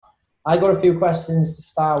I got a few questions to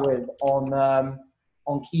start with on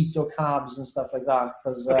keto carbs and stuff like that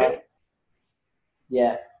because Okay.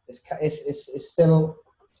 yeah, it's still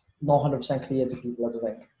not 100% clear to people, I don't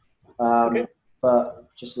think. Okay. But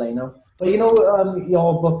just let you know. But you know,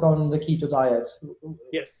 your book on the keto diet.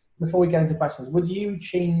 Yes. Before we get into questions, would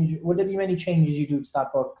there be many changes you do to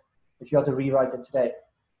that book if you had to rewrite it today?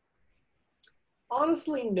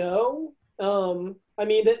 Honestly, no. I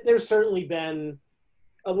mean, there's certainly been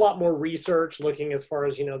a lot more research looking as far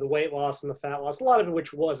as, the weight loss and the fat loss, a lot of it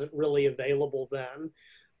which wasn't really available then.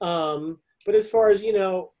 But as far as,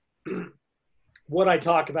 what I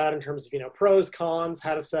talk about in terms of, pros, cons,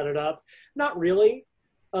 how to set it up, not really.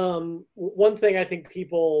 One thing I think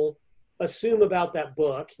people assume about that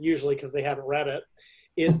book, usually because they haven't read it,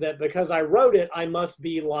 is that because I wrote it, I must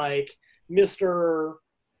be like Mr.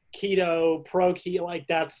 Keto, pro keto, like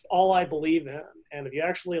that's all I believe in. And if you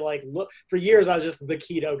actually like look, for years I was just the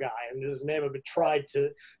keto guy, and his name I've been tried to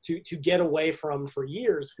get away from for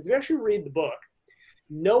years. Because if you actually read the book,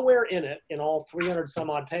 nowhere in it, in all 300 some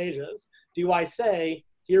odd pages, do I say,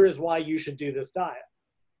 here is why you should do this diet.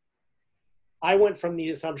 I went from the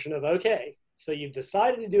assumption of, okay, so you've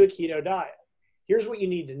decided to do a keto diet. Here's what you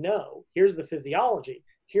need to know. Here's the physiology.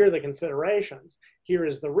 Here are the considerations. Here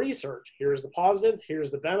is the research. Here's the positives.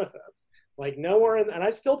 Here's the benefits. Like nowhere in, and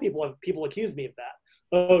I still people accuse me of that.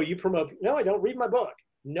 Oh, you promote. No, I don't read my book.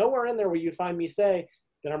 Nowhere in there will you find me say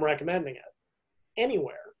that I'm recommending it.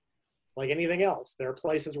 Anywhere. It's like anything else. There are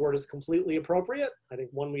places where it is completely appropriate. I think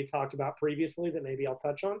one we talked about previously that maybe I'll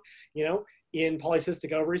touch on, in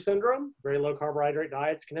polycystic ovary syndrome, very low carbohydrate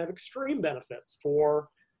diets can have extreme benefits for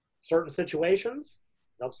certain situations,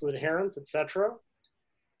 helps with adherence, etc.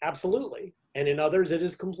 Absolutely. And in others, it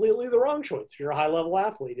is completely the wrong choice. If you're a high level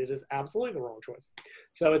athlete, it is absolutely the wrong choice.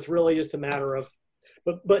 So it's really just a matter of,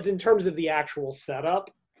 but in terms of the actual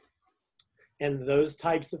setup and those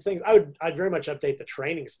types of things, I'd very much update the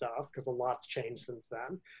training stuff because a lot's changed since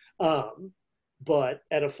then. But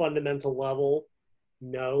at a fundamental level,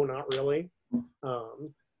 no, not really.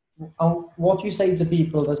 What do you say to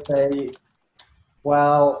people that say,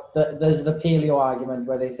 well, there's the paleo argument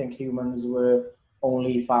where they think humans were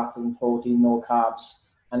only fat and protein, no carbs,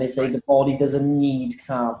 and they say Right. the body doesn't need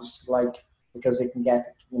carbs, like because it can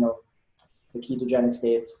get, the ketogenic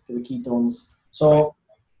state, the ketones. So, Right.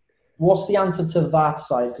 what's the answer to that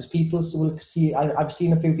side? Because people will see. I've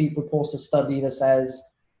seen a few people post a study that says,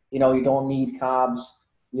 you don't need carbs.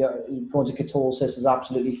 Going to ketosis is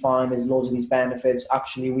absolutely fine. There's loads of these benefits.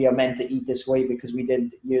 Actually, we are meant to eat this way because we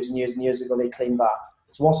did years and years and years ago. They claim that.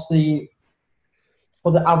 So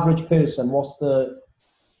for the average person, what's the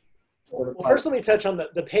Well, first let me touch on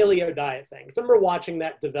the paleo diet thing. So I remember watching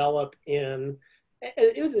that develop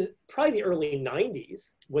it was probably the early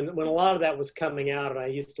 90s when a lot of that was coming out, and I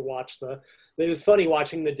used to watch it was funny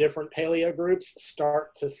watching the different paleo groups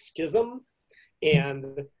start to schism and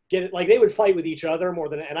get it, like they would fight with each other more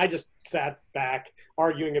than, and I just sat back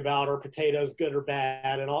arguing about are potatoes good or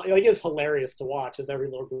bad and all. Like it's hilarious to watch as every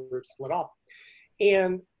little group split off.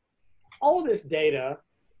 And all of this data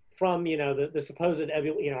from the supposed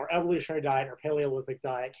our evolutionary diet or Paleolithic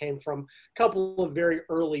diet came from a couple of very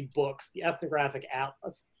early books, the Ethnographic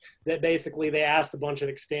Atlas, that basically they asked a bunch of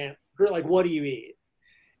extant, like, what do you eat?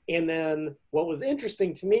 And then what was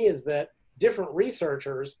interesting to me is that different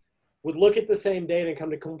researchers would look at the same data and come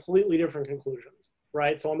to completely different conclusions,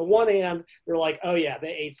 right? So on the one hand, they're like, oh yeah, they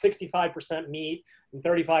ate 65% meat and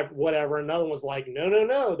 35 whatever. Another one was like,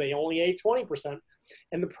 no, they only ate 20%.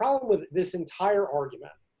 And the problem with this entire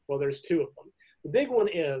argument, well, there's two of them. The big one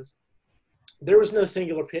is there was no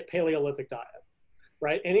singular Paleolithic diet,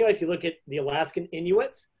 right? Anyway, if you look at the Alaskan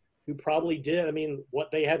Inuits, who probably did,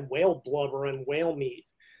 what they had whale blubber and whale meat.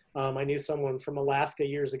 I knew someone from Alaska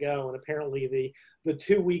years ago, and apparently the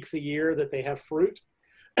 2 weeks a year that they have fruit,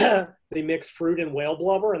 they mix fruit and whale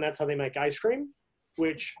blubber, and that's how they make ice cream,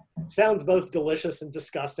 which sounds both delicious and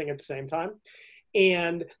disgusting at the same time.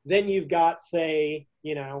 And then you've got, say,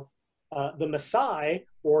 the Maasai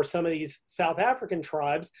or some of these South African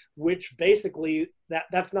tribes, which basically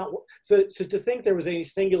that's not, so to think there was any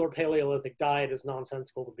singular Paleolithic diet is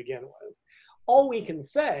nonsensical to begin with. All we can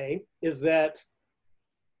say is that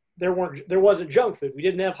there wasn't junk food. We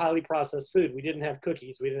didn't have highly processed food. We didn't have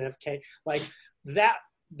cookies. We didn't have cake. Like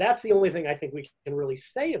that's the only thing I think we can really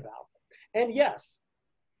say about it. And yes,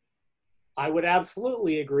 I would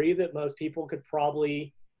absolutely agree that most people could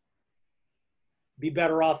probably be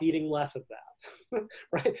better off eating less of that,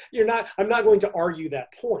 right? I'm not going to argue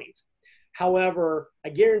that point. However, I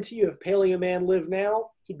guarantee you if Paleo Man lived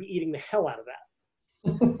now, he'd be eating the hell out of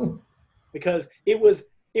that. Because it was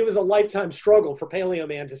it was a lifetime struggle for paleo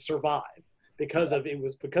man to survive because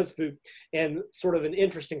food. And sort of an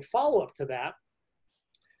interesting follow-up to that,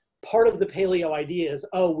 part of the paleo idea is,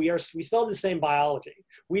 we still have the same biology.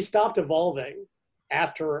 We stopped evolving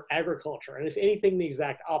after agriculture. And if anything, the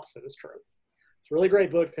exact opposite is true. It's a really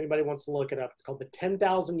great book if anybody wants to look it up. It's called The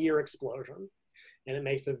 10,000 Year Explosion. And it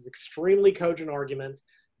makes an extremely cogent argument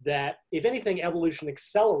that, if anything, evolution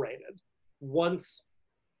accelerated once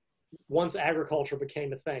agriculture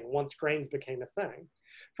became a thing, once grains became a thing,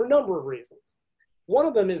 for a number of reasons. One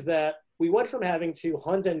of them is that we went from having to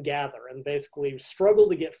hunt and gather and basically struggle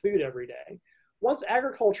to get food every day. Once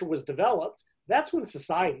agriculture was developed, that's when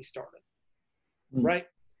society started, right?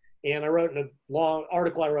 And I wrote in a long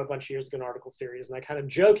article I wrote a bunch of years ago, an article series, and I kind of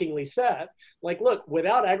jokingly said, like, look,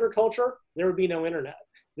 without agriculture, there would be no internet.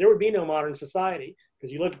 There would be no modern society.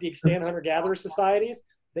 Because you look at the extant hunter-gatherer societies,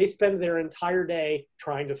 they spend their entire day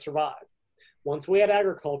trying to survive. Once we had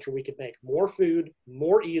agriculture, we could make more food,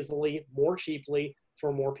 more easily, more cheaply,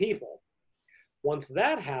 for more people. Once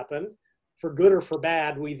that happened, for good or for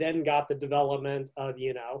bad, we then got the development of,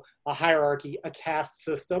 a hierarchy, a caste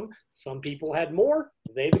system. Some people had more,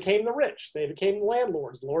 they became the rich. They became the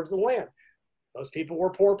landlords, lords of the land. Most people were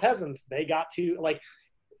poor peasants. They got to,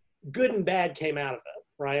 good and bad came out of it,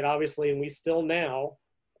 right? Obviously, and we still now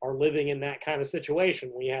are living in that kind of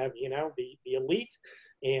situation. We have, the elite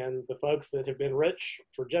and the folks that have been rich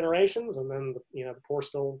for generations, and then, the poor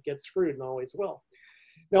still get screwed and always will.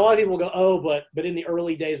 Now, a lot of people go, but in the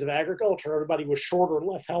early days of agriculture, everybody was shorter and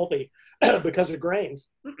less healthy because of grains.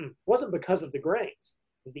 It wasn't because of the grains.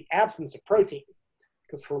 It was the absence of protein.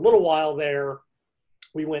 Because for a little while there,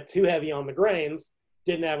 we went too heavy on the grains,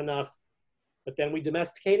 didn't have enough, but then we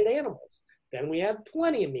domesticated animals. Then we had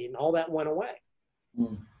plenty of meat, and all that went away.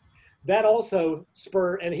 That also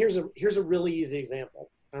spurred, and here's a really easy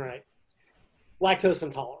example, all right? Lactose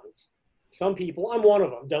intolerance. Some people, I'm one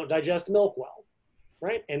of them, don't digest milk well.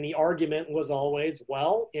 Right? And the argument was always,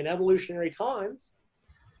 well, in evolutionary times,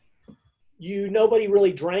 nobody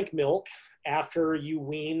really drank milk after you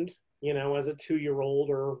weaned, as a 2-year-old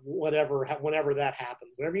or whatever, whenever that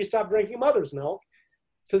happens. Whenever you stop drinking mother's milk,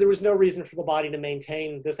 so there was no reason for the body to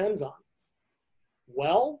maintain this enzyme.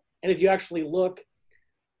 Well, and if you actually look,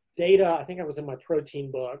 data, I think I was in my protein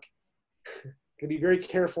book, I'm going to be very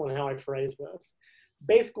careful in how I phrase this.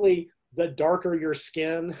 Basically, the darker your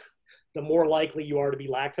skin, the more likely you are to be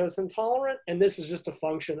lactose intolerant. And this is just a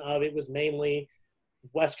function of, it was mainly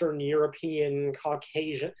Western European,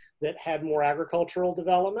 Caucasian that had more agricultural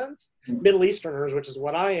development. Middle Easterners, which is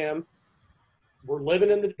what I am, were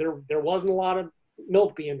living in there wasn't a lot of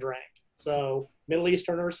milk being drank. So Middle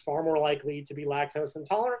Easterners, far more likely to be lactose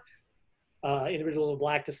intolerant. Individuals of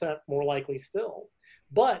Black descent, more likely still.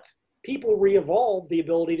 But people re-evolved the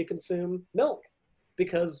ability to consume milk.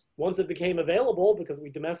 Because once it became available, because we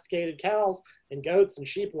domesticated cows and goats and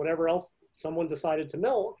sheep and whatever else someone decided to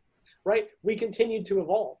milk, right, we continued to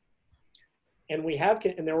evolve. And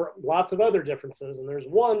there were lots of other differences. And there's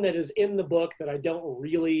one that is in the book that I don't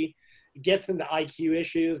really, gets into IQ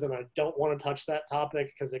issues, and I don't want to touch that topic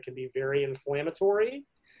because it can be very inflammatory.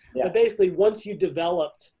 Yeah. But basically, once you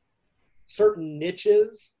developed certain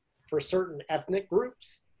niches for certain ethnic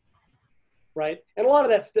groups, right? And a lot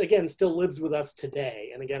of that, again, still lives with us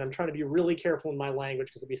today. And again, I'm trying to be really careful in my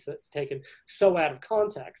language because it's taken so out of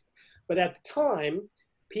context. But at the time,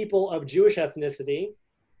 people of Jewish ethnicity,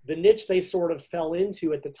 the niche they sort of fell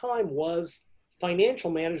into at the time was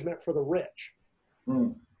financial management for the rich.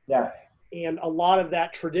 Yeah. And a lot of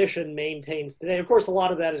that tradition maintains today. Of course, a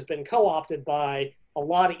lot of that has been co-opted by a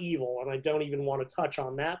lot of evil, and I don't even want to touch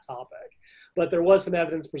on that topic. But there was some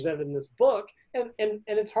evidence presented in this book, and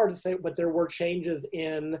it's hard to say, but there were changes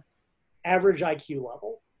in average IQ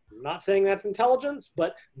level. I'm not saying that's intelligence,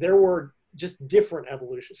 but there were just different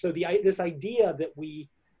evolutions. So this idea that we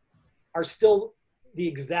are still the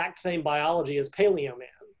exact same biology as Paleo Man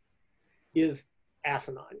is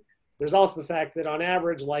asinine. There's also the fact that on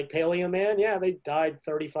average, like Paleo Man, yeah, they died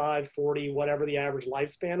 35, 40, whatever the average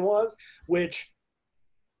lifespan was, which,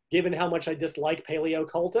 given how much I dislike paleo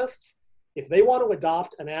cultists, if they want to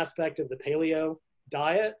adopt an aspect of the paleo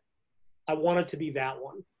diet, I want it to be that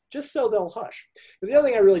one, just so they'll hush. Because the other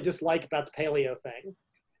thing I really dislike about the paleo thing,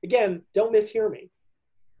 again, don't mishear me.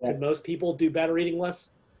 Yeah. Could most people do better eating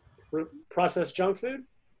less processed junk food?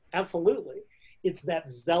 Absolutely. It's that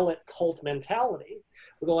zealot cult mentality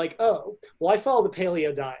where they're like, oh, well, I follow the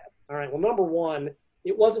paleo diet. All right, well, number one,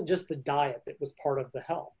 it wasn't just the diet that was part of the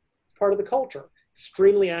health. It's part of the culture.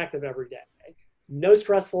 Extremely active every day. No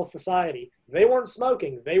stressful society. They weren't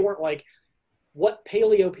smoking. They weren't like, what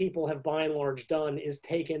paleo people have by and large done is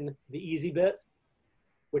taken the easy bit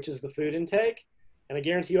which is the food intake. And I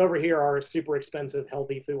guarantee you over here are super expensive,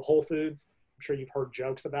 healthy food, Whole Foods. I'm sure you've heard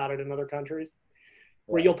jokes about it in other countries,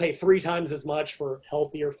 where you'll pay 3 times as much for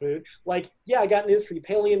healthier food. Like, yeah, I got news for you.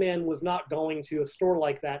 Paleo Man was not going to a store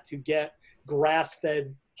like that to get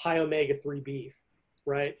grass-fed high omega-3 beef,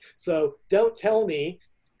 right? So don't tell me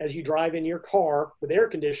as you drive in your car with air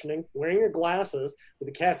conditioning, wearing your glasses, with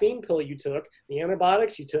the caffeine pill you took, the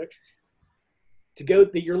antibiotics you took, to go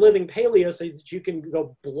that you're living paleo so that you can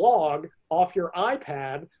go blog off your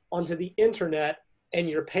iPad onto the internet and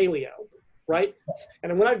you're paleo, right?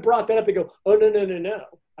 And when I've brought that up, they go, oh, no.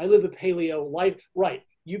 I live a paleo life. Right.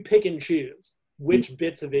 You pick and choose which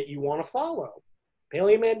bits of it you want to follow.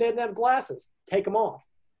 Paleo Man didn't have glasses. Take them off.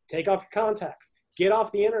 Take off your contacts. Get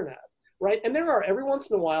off the internet, right? And there are, every once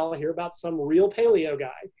in a while, I hear about some real paleo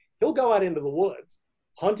guy. He'll go out into the woods,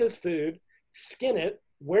 hunt his food, skin it,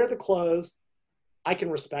 wear the clothes. I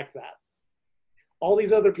can respect that. All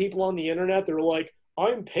these other people on the internet, they're like,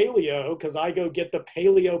 I'm paleo because I go get the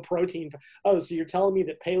paleo protein. Oh, so you're telling me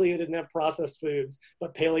that paleo didn't have processed foods,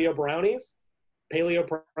 but paleo brownies, paleo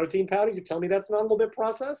protein powder, you're telling me that's not a little bit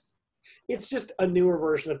processed? It's just a newer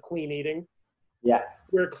version of clean eating. Yeah.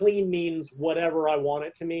 Where clean means whatever I want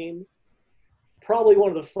it to mean. Probably one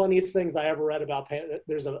of the funniest things I ever read about,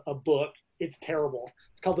 there's a book. It's terrible.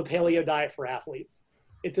 It's called The Paleo Diet for Athletes.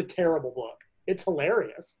 It's a terrible book. It's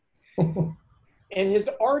hilarious. And his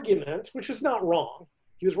arguments, which was not wrong,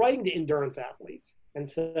 he was writing to endurance athletes and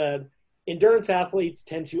said, endurance athletes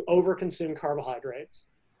tend to overconsume carbohydrates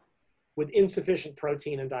with insufficient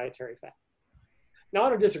protein and dietary fat. Now, I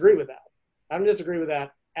don't disagree with that. I don't disagree with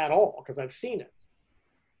that at all because I've seen it.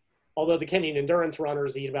 Although the Kenyan endurance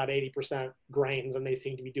runners eat about 80% grains and they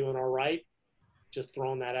seem to be doing all right. Just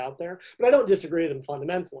throwing that out there. But I don't disagree with him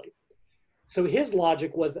fundamentally. So his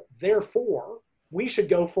logic was, therefore, we should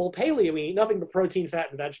go full paleo, we eat nothing but protein, fat,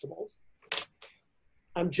 and vegetables.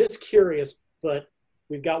 I'm just curious, but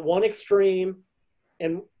we've got one extreme,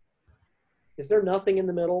 and is there nothing in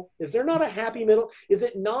the middle? Is there not a happy middle? Is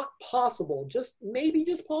it not possible, just maybe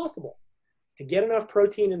just possible, to get enough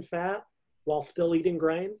protein and fat while still eating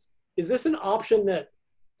grains? Is this an option that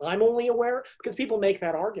I'm only aware? Because people make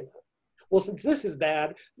that argument. Well, since this is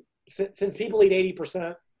bad, since people eat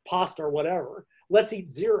 80% pasta or whatever, let's eat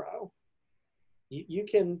 0. You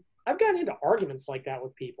can, I've gotten into arguments like that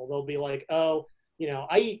with people. They'll be like, oh,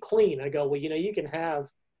 I eat clean. I go, well, you can have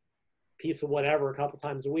pizza, whatever, a couple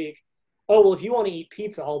times a week. Oh, well, if you want to eat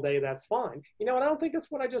pizza all day, that's fine. You know what? I don't think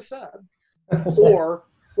that's what I just said. Or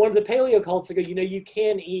one of the paleo cults that go, you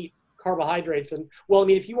can eat carbohydrates. And well, I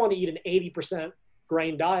mean, if you want to eat an 80%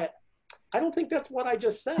 grain diet, I don't think that's what I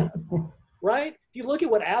just said, right? If you look at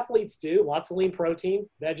what athletes do, lots of lean protein,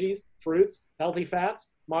 veggies, fruits, healthy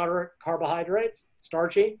fats, moderate carbohydrates,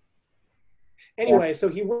 starchy. Anyway, so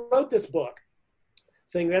he wrote this book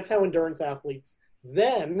saying that's how endurance athletes.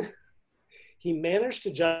 Then he managed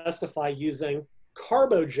to justify using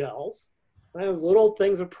carbogels, right, those little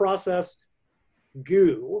things of processed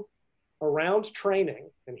goo around training.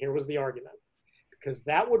 And here was the argument. Because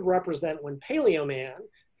that would represent when Paleo Man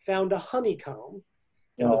found a honeycomb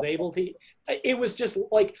and was able to, it was just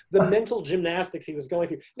like the mental gymnastics he was going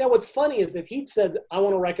through. Now, what's funny is if he'd said, I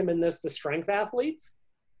want to recommend this to strength athletes,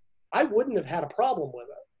 I wouldn't have had a problem with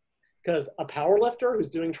it. Because a power lifter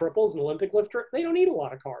who's doing triples, an Olympic lifter, they don't eat a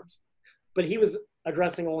lot of carbs. But he was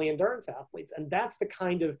addressing only endurance athletes. And that's the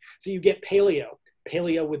kind of, so you get paleo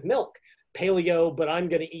with milk, paleo, but I'm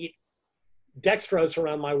going to eat dextrose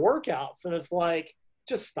around my workouts. And it's like,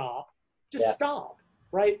 just stop, stop,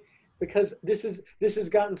 right? Because this has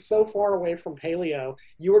gotten so far away from paleo,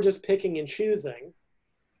 you are just picking and choosing.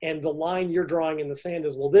 And the line you're drawing in the sand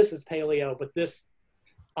is, well, this is paleo, but this,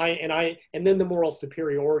 and then the moral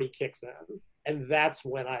superiority kicks in. And that's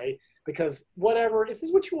when because whatever, if this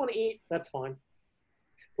is what you want to eat, that's fine.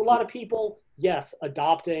 For a lot of people, yes,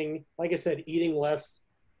 adopting, like I said, eating less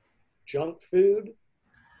junk food,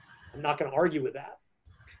 I'm not going to argue with that.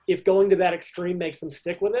 If going to that extreme makes them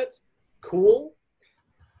stick with it, cool.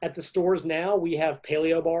 At the stores now, we have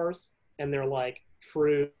paleo bars, and they're like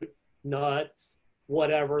fruit, nuts,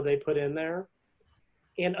 whatever they put in there.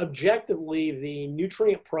 And objectively, the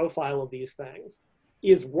nutrient profile of these things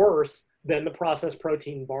is worse than the processed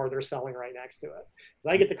protein bar they're selling right next to it.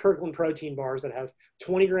 Because I get the Kirkland protein bars that has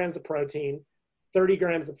 20 grams of protein, 30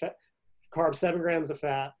 grams of fat, carbs, 7 grams of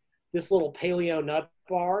fat. This little paleo nut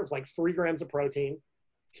bar is like 3 grams of protein,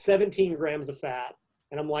 17 grams of fat.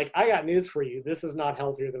 And I'm like, I got news for you. This is not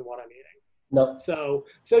healthier than what I'm eating. No.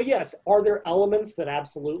 So yes, are there elements that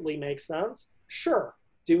absolutely make sense? Sure.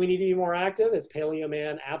 Do we need to be more active, as Paleo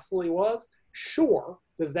Man absolutely was? Sure.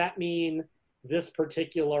 Does that mean this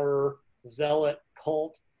particular zealot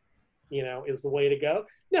cult, is the way to go.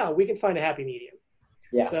 No, we can find a happy medium.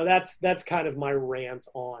 Yeah. So that's kind of my rant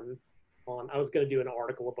on. I was going to do an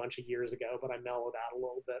article a bunch of years ago, but I mellowed out a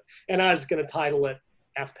little bit, and I was going to title it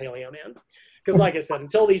 "F Paleo Man," because, like I said,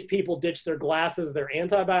 until these people ditch their glasses, their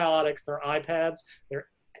antibiotics, their iPads, their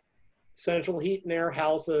central heat and air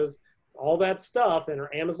houses, all that stuff, and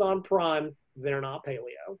their Amazon Prime, they're not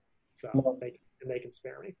paleo. So they can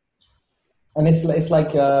spare me. And it's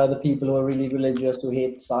like the people who are really religious who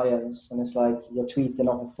hate science, and it's like you're tweeting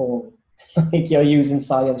off a phone. Like you're using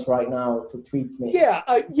science right now to tweet me. Yeah.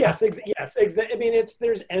 Yes. I mean,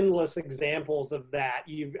 there's endless examples of that.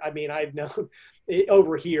 I've known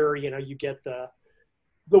over here. You get the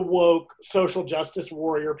woke social justice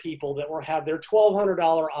warrior people that will have their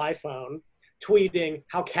 $1,200 iPhone tweeting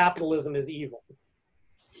how capitalism is evil.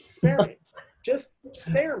 Spare me, just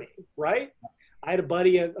spare me, right? I had a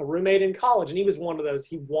buddy, a roommate in college, and he was one of those.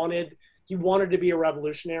 He wanted to be a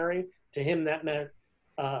revolutionary. To him, that meant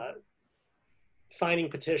signing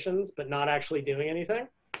petitions, but not actually doing anything.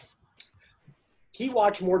 He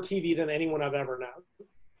watched more TV than anyone I've ever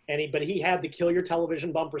known. But he had the "Kill Your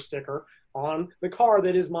Television" bumper sticker on the car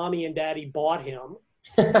that his mommy and daddy bought him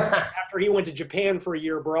after he went to Japan for a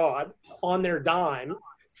year abroad on their dime,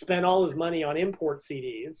 spent all his money on import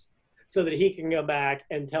CDs so that he can go back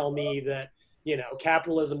and tell me that,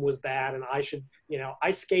 capitalism was bad and I should,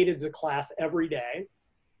 I skated to class every day.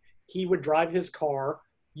 He would drive his car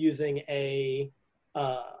using a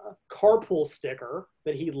carpool sticker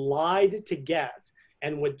that he lied to get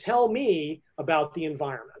and would tell me about the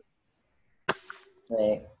environment.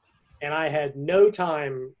 Right. And I had no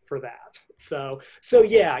time for that. So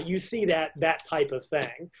yeah, you see that type of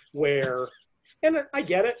thing where, and I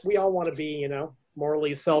get it. We all want to be,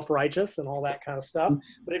 morally self-righteous and all that kind of stuff.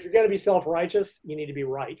 But if you're going to be self-righteous, you need to be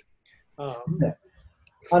right.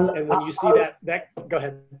 And when you see that, go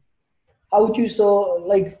ahead. How would you,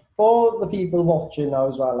 for the people watching now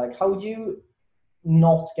as well, how would you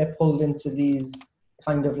not get pulled into these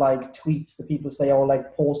kind of tweets that people say,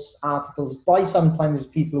 or posts, articles by sometimes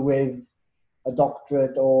people with a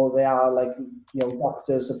doctorate, or they are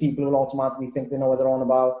doctors, so people will automatically think they know what they're on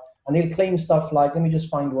about, and they'll claim stuff let me just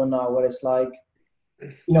find one now, where it's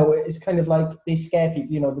it's kind of they scare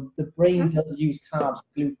people. The brain does use carbs,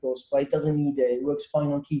 glucose, but it doesn't need it. It works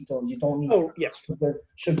fine on ketones. You don't need yes.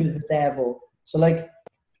 Sugar's the devil. So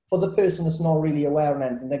for the person that's not really aware of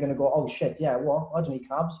anything, they're going to go, oh shit, yeah, what? I don't need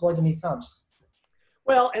carbs. Why do I need carbs?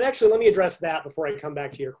 Well, and actually, let me address that before I come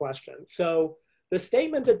back to your question. So the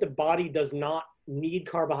statement that the body does not need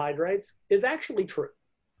carbohydrates is actually true.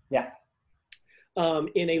 Yeah.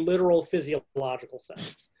 In a literal physiological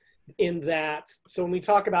sense. In that, so when we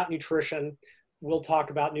talk about nutrition, we'll talk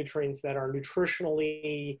about nutrients that are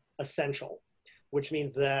nutritionally essential, which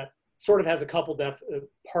means that sort of has a couple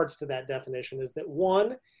parts to that definition. Is that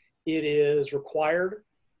one, it is required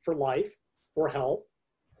for life or health.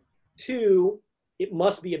 Two, it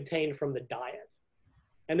must be obtained from the diet.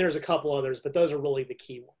 And there's a couple others, but those are really the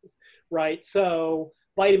key ones, right? So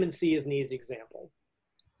vitamin C is an easy example.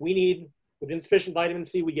 With insufficient vitamin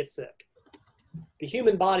C, we get sick. The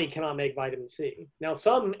human body cannot make vitamin C. Now,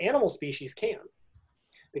 some animal species can,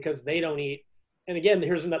 because they don't eat. And again,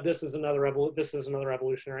 this is another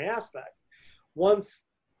evolutionary aspect. Once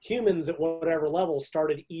humans at whatever level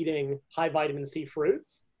started eating high vitamin C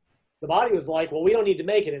fruits, the body was like, well, we don't need to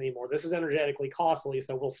make it anymore. This is energetically costly,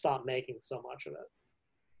 so we'll stop making so much of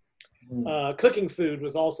it. Cooking food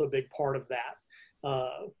was also a big part of that.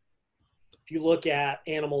 If you look at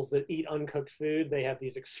animals that eat uncooked food, they have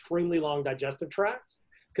these extremely long digestive tracts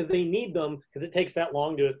because they need them, because it takes that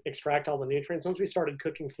long to extract all the nutrients. Once we started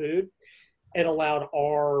cooking food, it allowed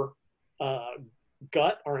our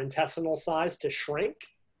gut, our intestinal size to shrink.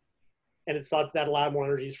 And it's thought that allowed more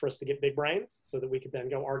energies for us to get big brains so that we could then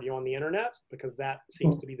go argue on the internet, because that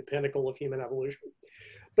seems to be the pinnacle of human evolution.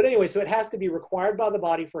 But anyway, so it has to be required by the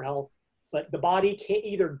body for health, but the body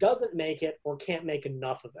either doesn't make it or can't make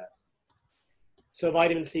enough of it. So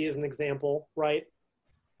vitamin C is an example, right?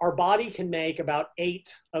 Our body can make about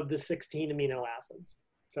 8 of the 16 amino acids.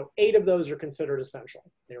 So 8 of those are considered essential.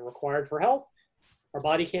 They're required for health. Our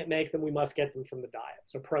body can't make them. We must get them from the diet.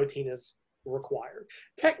 So protein is required.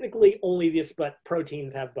 Technically only this, but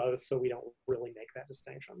proteins have both, so we don't really make that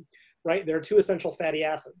distinction, right? There are 2 essential fatty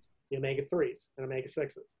acids, the omega-3s and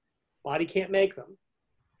omega-6s. Body can't make them.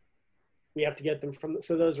 We have to get them from,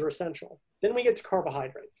 so those are essential. Then we get to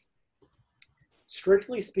carbohydrates.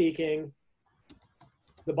 Strictly speaking,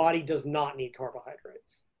 the body does not need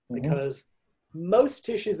carbohydrates because most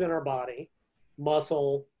tissues in our body,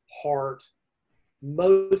 muscle, heart,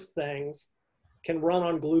 most things can run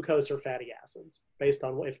on glucose or fatty acids based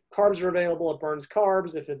on if carbs are available, it burns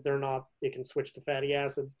carbs. If they're not, it can switch to fatty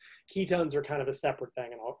acids. Ketones are kind of a separate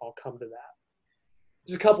thing, and I'll come to that.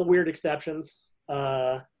 There's a couple weird exceptions.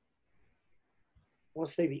 I want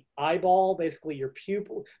to say the eyeball, basically your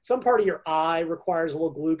pupil. Some part of your eye requires a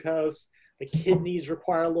little glucose. The kidneys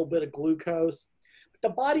require a little bit of glucose. But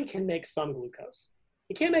the body can make some glucose.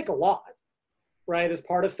 It can't make a lot. Right, as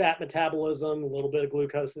part of fat metabolism, a little bit of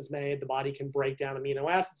glucose is made. The body can break down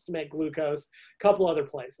amino acids to make glucose, a couple other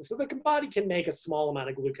places. So the body can make a small amount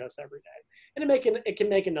of glucose every day. And it can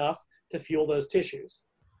make enough to fuel those tissues.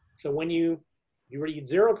 So when you eat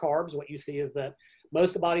zero carbs, what you see is that most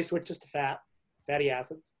of the body switches to fatty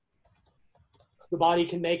acids. The body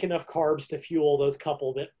can make enough carbs to fuel those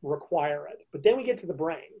couple that require it. But then we get to the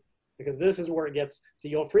brain, because this is where it gets, so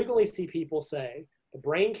you'll frequently see people say, the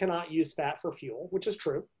brain cannot use fat for fuel, which is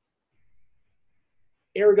true.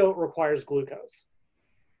 Ergo, it requires glucose.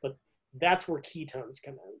 But that's where ketones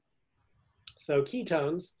come in. So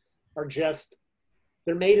ketones are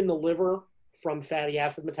they're made in the liver from fatty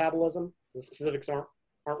acid metabolism. The specifics aren't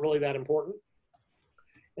really that important.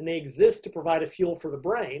 And they exist to provide a fuel for the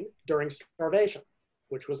brain during starvation,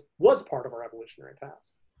 which was part of our evolutionary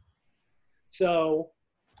past. So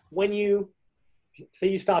when say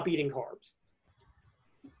you stop eating carbs,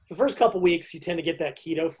 the first couple of weeks, you tend to get that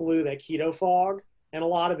keto flu, that keto fog. And a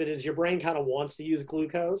lot of it is your brain kind of wants to use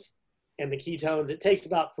glucose and the ketones. It takes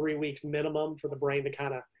about 3 weeks minimum for the brain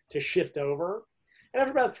to shift over. And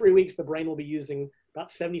after about 3 weeks, the brain will be using about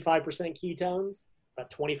 75% ketones,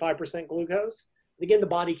 about 25% glucose. And again, the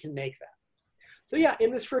body can make that. So yeah,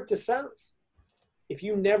 in the strictest sense, if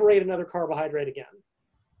you never ate another carbohydrate again,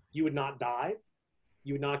 you would not die.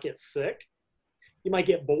 You would not get sick. You might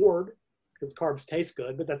get bored, because carbs taste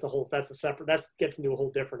good, but that gets into a whole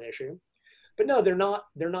different issue. But no, they're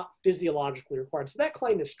not physiologically required. So that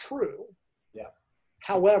claim is true. Yeah.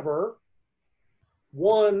 However,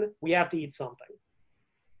 one, we have to eat something,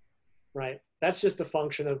 right? That's just a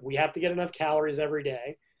function of, we have to get enough calories every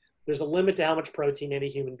day. There's a limit to how much protein any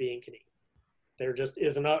human being can eat. There just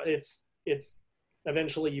isn't. It's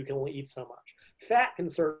eventually you can only eat so much. Fat can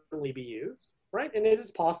certainly be used, right? And it is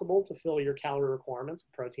possible to fill your calorie requirements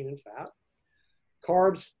with protein and fat.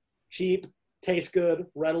 Carbs, cheap, taste good,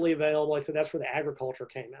 readily available. I said that's where the agriculture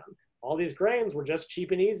came in. All these grains were just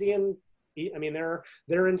cheap and easy, and I mean, there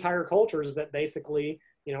are entire cultures that basically,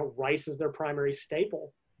 rice is their primary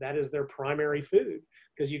staple. That is their primary food,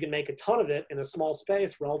 because you can make a ton of it in a small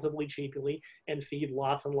space relatively cheaply and feed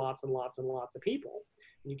lots and lots and lots and lots of people.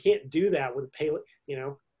 And you can't do that with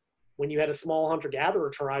when you had a small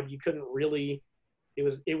hunter-gatherer tribe, you couldn't really, it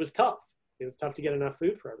was tough. It was tough to get enough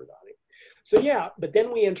food for everybody. So yeah, but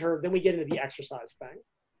then we get into the exercise thing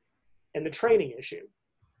and the training issue,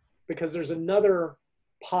 because there's another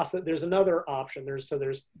option. There's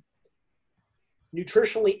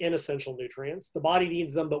nutritionally inessential nutrients. The body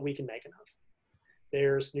needs them, but we can make enough.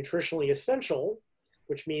 There's nutritionally essential,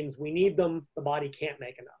 which means we need them, the body can't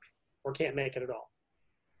make enough or can't make it at all.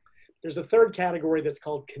 There's a third category that's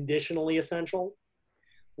called conditionally essential,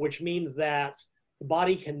 which means that the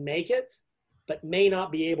body can make it, but may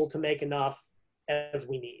not be able to make enough as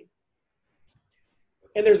we need.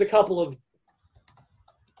 And there's a couple of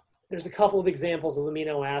examples of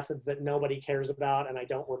amino acids that nobody cares about, and I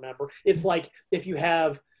don't remember. It's like if you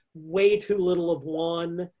have way too little of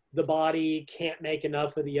one, the body can't make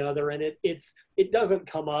enough of the other, and it doesn't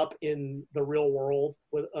come up in the real world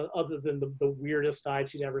with other than the weirdest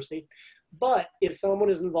diets you'd ever see. But if someone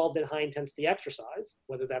is involved in high intensity exercise,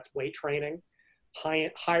 whether that's weight training,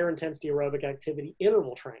 higher intensity aerobic activity,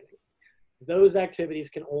 interval training, those activities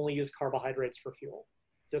can only use carbohydrates for fuel,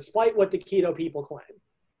 despite what the keto people claim.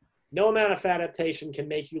 No amount of fat adaptation can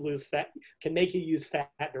make you lose fat, can make you use fat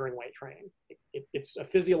during weight training. It's a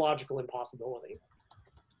physiological impossibility.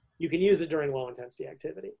 You can use it during low intensity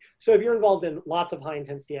activity. So if you're involved in lots of high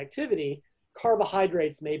intensity activity,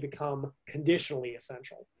 carbohydrates may become conditionally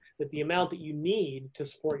essential, that the amount that you need to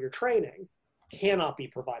support your training cannot be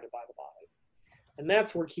provided by the body. And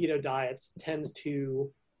that's where keto diets tend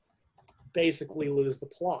to basically lose the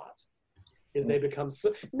plot, is they become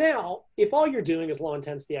now, if all you're doing is low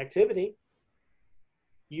intensity activity,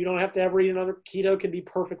 you don't have to ever eat another. Keto can be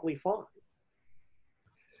perfectly fine.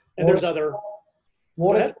 And there's other.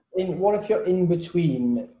 What if you're in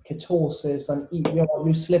between ketosis and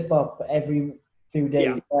you slip up every few days?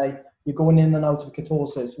 Yeah. Right? You're going in and out of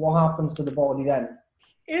ketosis. What happens to the body then?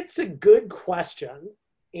 It's a good question,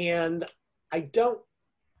 and I don't.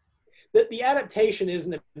 The adaptation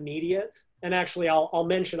isn't immediate, and actually, I'll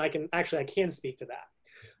mention I can speak to that.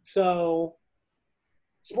 So,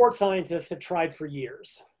 sports scientists have tried for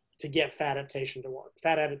years to get fat adaptation to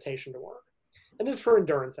work. And this is for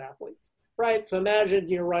endurance athletes, right? So imagine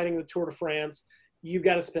you're riding the Tour de France. You've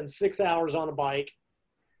got to spend 6 hours on a bike,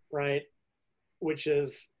 right? Which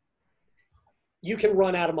is, you can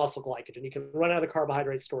run out of muscle glycogen. You can run out of the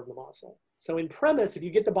carbohydrates stored in the muscle. So in premise, if you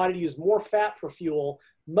get the body to use more fat for fuel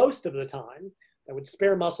most of the time, that would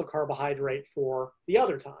spare muscle carbohydrate for the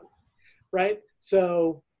other time, right?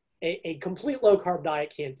 So a complete low-carb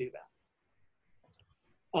diet can't do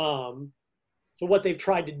that. So what they've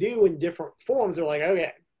tried to do in different forms, they're like,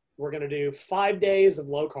 okay, we're going to do 5 days of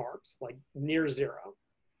low carbs, like near zero.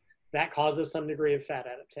 That causes some degree of fat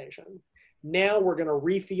adaptation. Now we're going to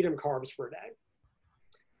refeed them carbs for a day.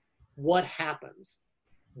 What happens?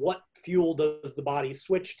 What fuel does the body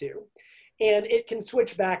switch to? And it can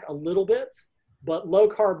switch back a little bit, but low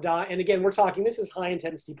carb diet, and again, we're talking, this is high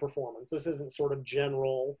intensity performance. This isn't sort of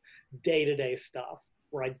general day-to-day stuff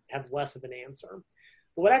where I have less of an answer.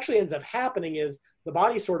 But what actually ends up happening is the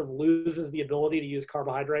body sort of loses the ability to use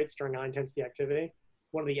carbohydrates during high intensity activity.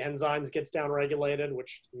 One of the enzymes gets downregulated,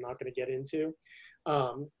 which I'm not going to get into.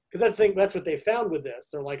 Because that's what they found with this.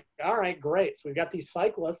 They're like, all right, great. So we've got these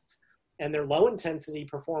cyclists and their low intensity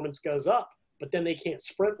performance goes up, but then they can't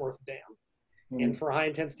sprint worth a damn. And for a high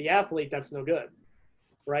intensity athlete, that's no good,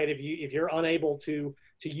 right? If you're unable to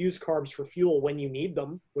use carbs for fuel when you need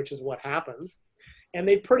them, which is what happens, and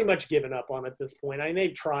they've pretty much given up on it at this point. I mean,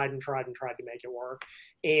 they've tried and tried and tried to make it work.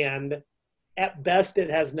 And at best, it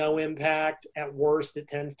has no impact. At worst, it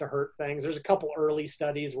tends to hurt things. There's a couple early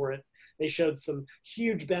studies where they showed some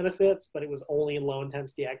huge benefits, but it was only in low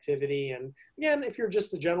intensity activity. And again, if you're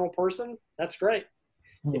just a general person, that's great.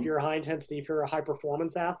 If you're a high intensity, if you're a high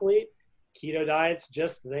performance athlete, keto diets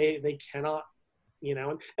just, they cannot, you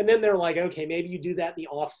know, and then they're like, okay, maybe you do that in the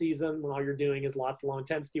off season when all you're doing is lots of low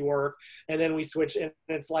intensity work. And then we switch, and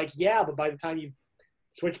it's like, yeah, but by the time you've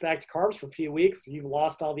switched back to carbs for a few weeks, you've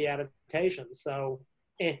lost all the adaptations. So,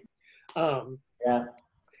 yeah.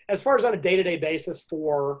 As far as on a day-to-day basis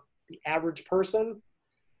for the average person,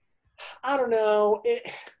 I don't know.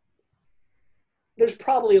 There's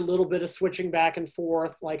probably a little bit of switching back and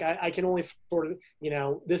forth. Like I can only sort of, you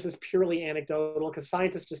know, this is purely anecdotal because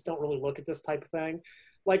scientists just don't really look at this type of thing.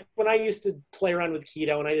 Like when I used to play around with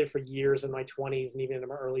keto, and I did for years in my 20s and even in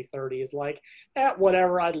my early 30s, like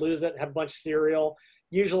whatever, I'd lose it, have a bunch of cereal,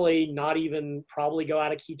 usually not even probably go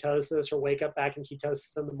out of ketosis or wake up back in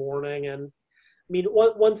ketosis in the morning. And I mean,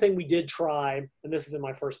 one thing we did try, and this is in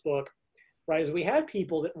my first book, right, is we had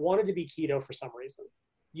people that wanted to be keto for some reason.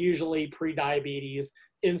 Usually pre-diabetes,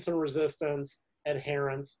 insulin resistance,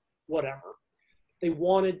 adherence, whatever. They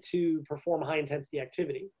wanted to perform high intensity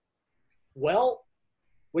activity. Well,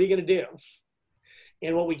 what are you going to do?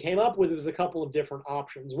 And what we came up with was a couple of different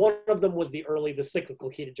options. One of them was the cyclical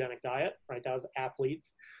ketogenic diet, right? That was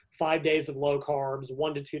athletes, 5 days of low carbs,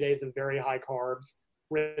 1 to 2 days of very high carbs,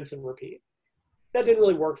 rinse and repeat. That didn't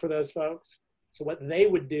really work for those folks. So what they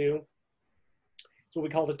would do is what we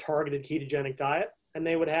called a targeted ketogenic diet. And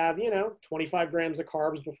they would have, 25 grams of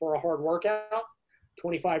carbs before a hard workout,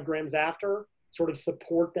 25 grams after, sort of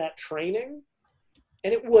support that training.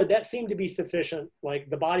 And that seemed to be sufficient. Like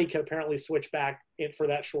the body could apparently switch back for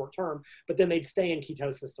that short term, but then they'd stay in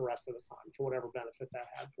ketosis the rest of the time for whatever benefit that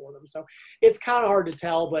had for them. So it's kind of hard to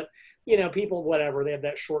tell, but people, whatever, they have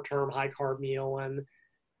that short term high carb meal and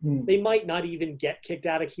they might not even get kicked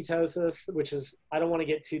out of ketosis, which is, I don't want to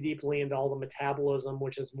get too deeply into all the metabolism,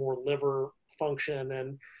 which is more liver function.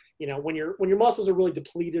 And, when your muscles are really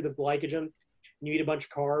depleted of glycogen and you eat a bunch of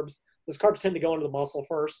carbs, those carbs tend to go into the muscle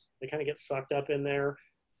first. They kind of get sucked up in there.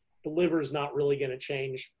 The liver's not really going to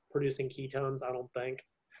change producing ketones, I don't think.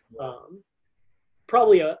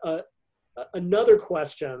 Probably another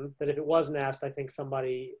question that if it wasn't asked, I think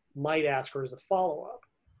somebody might ask her as a follow-up.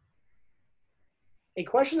 A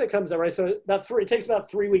question that comes up, right? So it takes about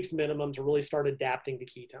 3 weeks minimum to really start adapting to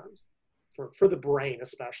ketones for the brain,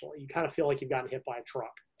 especially. You kind of feel like you've gotten hit by a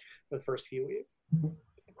truck for the first few weeks.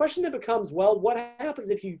 The question that becomes, well, what happens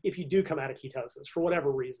if you do come out of ketosis for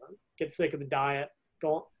whatever reason? Get sick of the diet,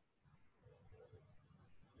 go on.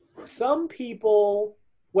 Some people,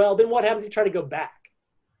 well, then what happens if you try to go back,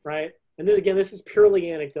 right? And then again, this is purely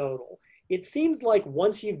anecdotal. It seems like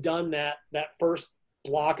once you've done that first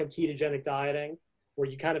block of ketogenic dieting, where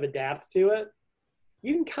you kind of adapt to it,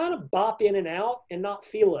 you can kind of bop in and out and not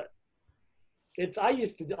feel it. I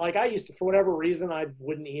used to, for whatever reason, I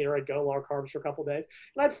wouldn't eat or I'd go low carbs for a couple of days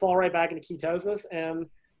and I'd fall right back into ketosis. And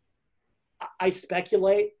I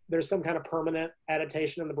speculate there's some kind of permanent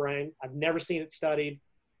adaptation in the brain. I've never seen it studied,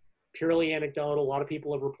 purely anecdotal. A lot of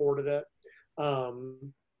people have reported it.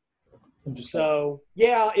 Interesting. So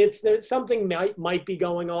yeah, there's something might be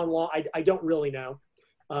going on. I don't really know,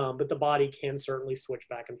 but the body can certainly switch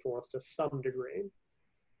back and forth to some degree.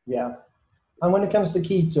 Yeah. And when it comes to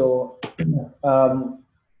keto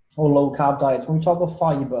or low carb diet, when we talk about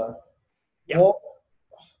fiber, Yeah. what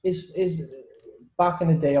is back in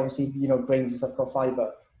the day, obviously, grains and stuff got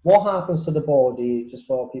fiber. What happens to the body, just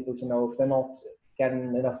for people to know, if they're not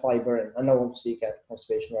getting enough fiber in? I know obviously you get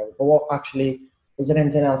constipation, right? But what actually, is there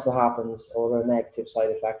anything else that happens, or a negative side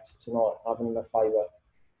effect to not having enough fiber?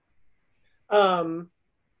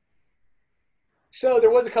 So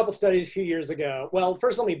there was a couple studies a few years ago. Well,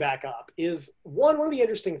 first let me back up. One of the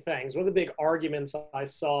interesting things, one of the big arguments I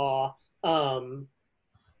saw,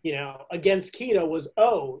 against keto was,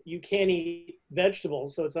 oh, you can't eat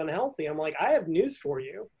vegetables, so it's unhealthy. I'm like, I have news for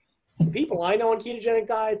you. The people I know on ketogenic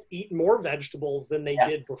diets eat more vegetables than they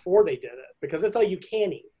did before they did it, because that's all you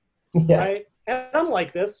can eat, right? And I'm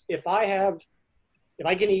like this. If I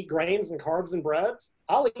can eat grains and carbs and breads,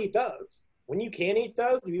 I'll eat those. When you can't eat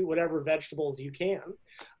those, you eat whatever vegetables you can.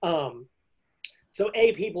 So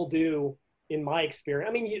people do, in my experience,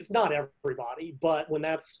 I mean, it's not everybody, but when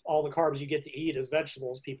that's all the carbs you get to eat as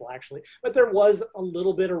vegetables, people actually, but there was a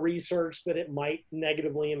little bit of research that it might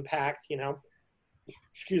negatively impact,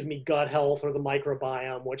 gut health or the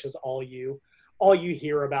microbiome, which is all you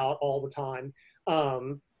hear about all the time.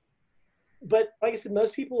 But like I said,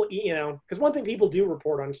 most people eat, because one thing people do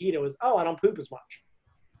report on keto is, oh, I don't poop as much.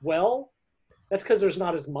 Well, that's because there's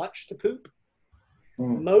not as much to poop.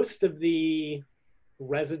 Most of the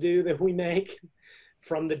residue that we make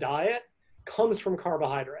from the diet comes from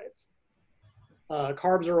carbohydrates.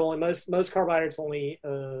 Carbs are only, most carbohydrates only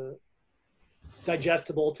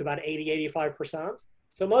digestible to about 80-85%.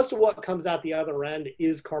 So most of what comes out the other end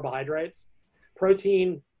is carbohydrates.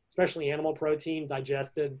 Protein, especially animal protein,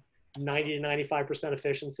 digested 90-95%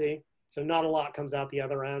 efficiency. So not a lot comes out the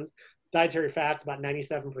other end. Dietary fat's about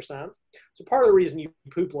 97%. So part of the reason you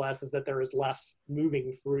poop less is that there is less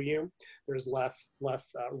moving through you. There's less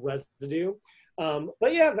residue.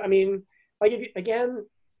 But yeah, I mean, like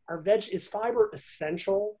is fiber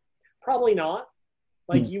essential? Probably not.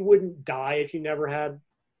 Like you wouldn't die if you never had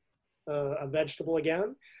a vegetable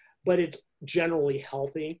again, but it's generally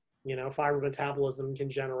healthy. Fiber metabolism can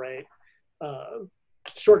generate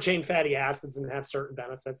short chain fatty acids and have certain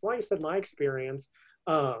benefits. Like I said, my experience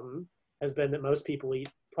has been that most people eat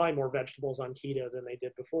probably more vegetables on keto than they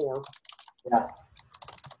did before. Yeah,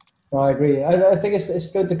 no, I agree. I think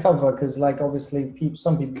it's good to cover because, like, obviously,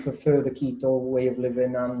 some people prefer the keto way of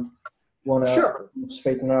living and want to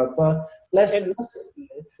straighten it out. But let's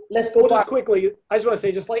go back. Just quickly, I just want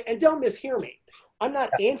to say, and don't mishear me. I'm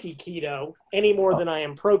not anti-keto any more than I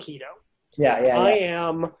am pro-keto. I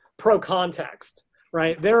am pro-context.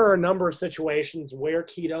 Right. There are a number of situations where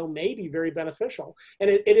keto may be very beneficial. And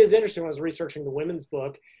it is interesting. When I was researching the women's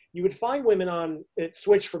book, you would find women on it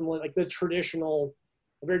switch from like the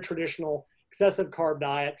very traditional excessive carb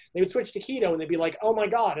diet. They would switch to keto and they'd be like, oh my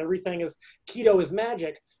God, keto is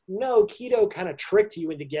magic. No, keto kind of tricked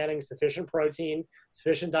you into getting sufficient protein,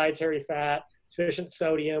 sufficient dietary fat, sufficient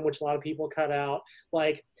sodium, which a lot of people cut out.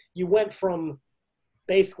 Like you went from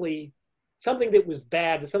basically something that was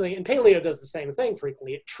bad to something, and paleo does the same thing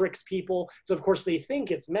frequently. It tricks people. So of course they think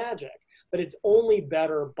it's magic, but it's only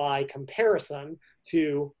better by comparison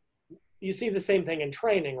to, you see the same thing in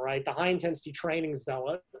training, right? The high intensity training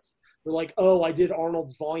zealots, they're like, oh, I did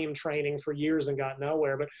Arnold's volume training for years and got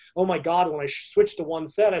nowhere. But oh my God, when I switched to one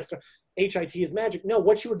set, HIT is magic. No,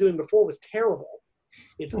 what you were doing before was terrible.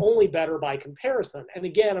 It's only better by comparison. And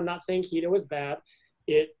again, I'm not saying keto is bad.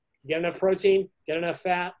 Get enough protein, get enough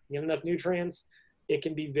fat, get enough nutrients. It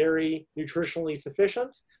can be very nutritionally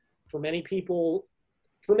sufficient. For many people,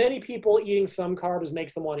 eating some carbs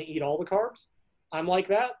makes them want to eat all the carbs. I'm like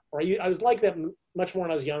that, or I was like that much more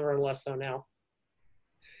when I was younger and less so now.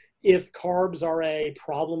 If carbs are a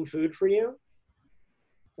problem food for you,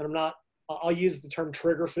 and I'll use the term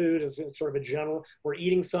trigger food as sort of a general, where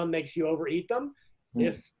eating some makes you overeat them.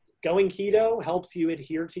 If going keto helps you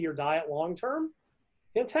adhere to your diet long-term,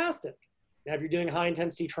 fantastic. Now, if you're doing high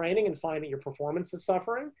intensity training and find that your performance is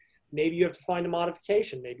suffering, maybe you have to find a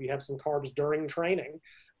modification. Maybe you have some carbs during training.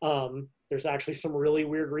 There's actually some really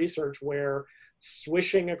weird research where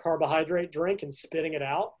swishing a carbohydrate drink and spitting it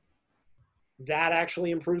out, that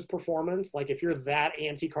actually improves performance. Like if you're that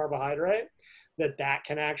anti-carbohydrate, that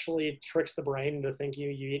can actually tricks the brain into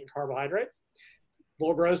thinking you eat carbohydrates. It's a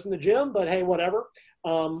little gross in the gym, but hey, whatever.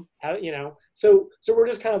 So we're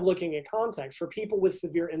just kind of looking at context for people with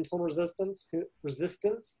severe insulin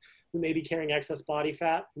resistance who may be carrying excess body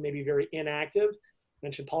fat, who may be very inactive. I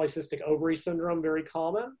mentioned polycystic ovary syndrome, very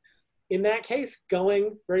common. in that case,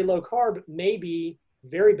 going very low carb may be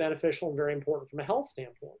very beneficial and very important from a health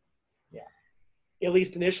standpoint. Yeah. At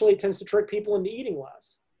least initially, it tends to trick people into eating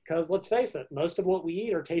less. Because let's face it, most of what we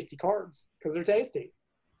eat are tasty carbs because they're tasty.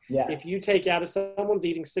 Yeah. If you take out, if someone's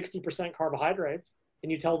eating 60% carbohydrates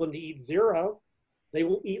and you tell them to eat 0, they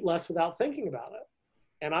will eat less without thinking about it.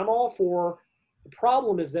 And I'm all for, the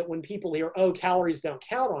problem is that when people hear, oh, calories don't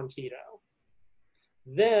count on keto,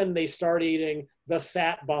 then they start eating the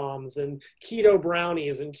fat bombs and keto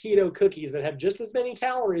brownies and keto cookies that have just as many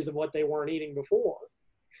calories of what they weren't eating before.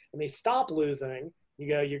 And they stop losing. You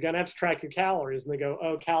go, you're going to have to track your calories. And they go,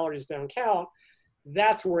 oh, calories don't count.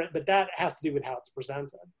 That's where but that has to do with how it's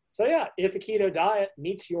presented. So yeah, if a keto diet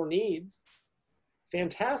meets your needs,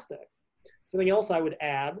 fantastic. Something else I would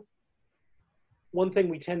add, one thing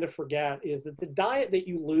we tend to forget is that the diet that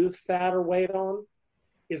you lose fat or weight on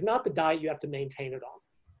is not the diet you have to maintain it on.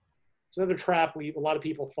 It's another trap a lot of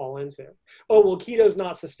people fall into. Oh, well, keto's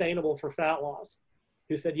not sustainable for fat loss.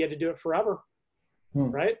 Who said you had to do it forever?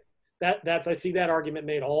 Right? That's I see that argument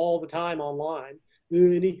made all the time online.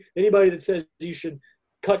 Anybody that says you should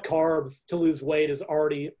cut carbs to lose weight is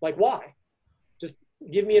already like, why? Just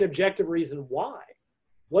give me an objective reason why.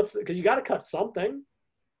 Because you got to cut something.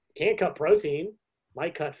 Can't cut protein,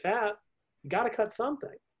 might cut fat. You got to cut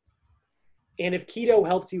something. And if keto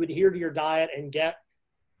helps you adhere to your diet and get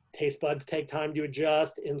taste buds take time to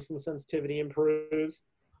adjust, insulin sensitivity improves,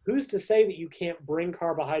 who's to say that you can't bring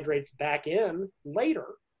carbohydrates back in later?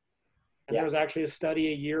 And there was actually a study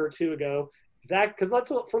a year or two ago, because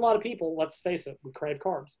for a lot of people, let's face it, we crave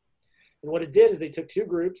carbs. And what it did is they took 2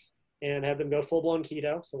 groups and had them go full-blown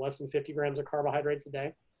keto, so less than 50 grams of carbohydrates a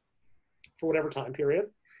day for whatever time period.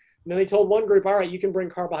 And then they told one group, all right, you can bring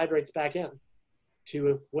carbohydrates back in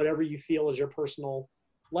to whatever you feel is your personal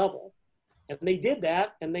level. And they did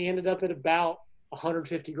that, and they ended up at about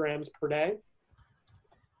 150 grams per day,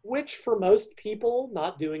 which for most people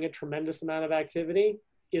not doing a tremendous amount of activity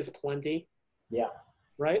is plenty. Yeah.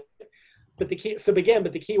 Right? But the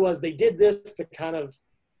key was they did this to kind of,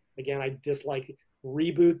 again, I dislike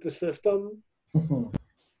reboot the system.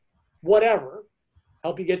 Whatever.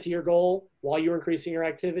 Help you get to your goal while you're increasing your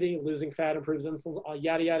activity, losing fat improves insulin,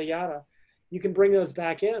 yada, yada, yada. You can bring those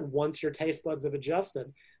back in once your taste buds have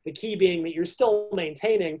adjusted. The key being that you're still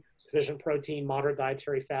maintaining sufficient protein, moderate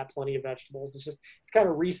dietary fat, plenty of vegetables. It's kind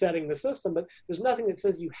of resetting the system, but there's nothing that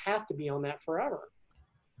says you have to be on that forever,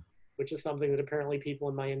 which is something that apparently people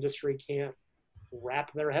in my industry can't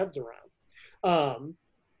wrap their heads around.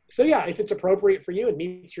 So yeah, if it's appropriate for you and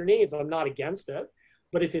meets your needs, I'm not against it.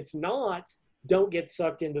 But if it's not, don't get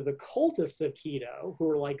sucked into the cultists of keto who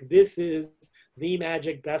are like, this is the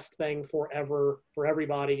magic best thing forever for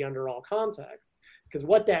everybody under all context. Because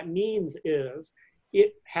what that means is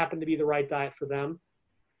it happened to be the right diet for them,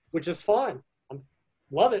 which is fine. I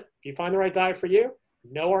love it. If you find the right diet for you,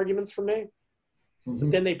 no arguments from me.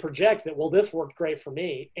 But then they project that, well, this worked great for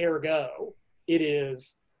me, ergo, it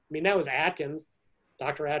is, that was Atkins,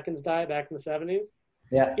 Dr. Atkins' diet back in the 70s.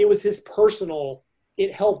 Yeah. It was his personal,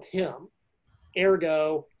 it helped him.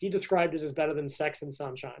 Ergo, he described it as better than sex and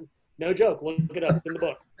sunshine. No joke, look it up, it's in the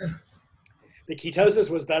book. The ketosis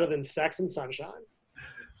was better than sex and sunshine.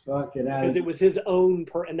 Fucking hell. Because it was his own,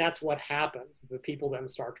 and that's what happens, the people then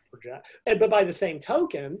start to project. But by the same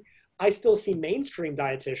token, I still see mainstream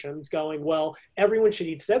dietitians going, well, everyone should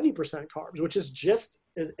eat 70% carbs, which is just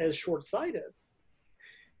as short-sighted.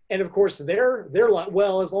 And of course, they're like,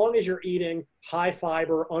 well, as long as you're eating high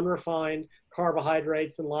fiber, unrefined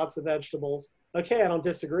carbohydrates and lots of vegetables, okay, I don't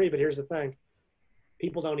disagree, but here's the thing.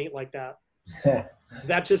 People don't eat like that.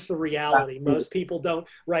 That's just the reality. Most people don't,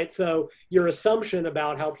 right? So your assumption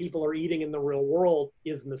about how people are eating in the real world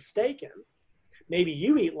is mistaken. Maybe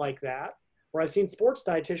you eat like that, or I've seen sports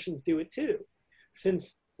dietitians do it too.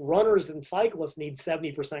 Since runners and cyclists need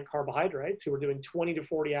 70% carbohydrates who are doing 20 to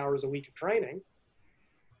 40 hours a week of training,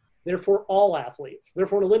 therefore all athletes,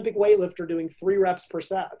 therefore an Olympic weightlifter doing 3 reps per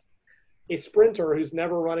set, a sprinter who's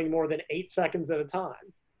never running more than 8 seconds at a time,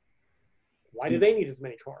 why do they need as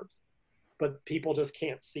many carbs? But people just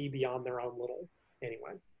can't see beyond their own little,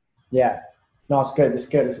 anyway. Yeah. No, it's good. It's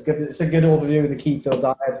good. It's a good overview of the keto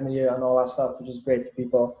diet and all that stuff, which is great for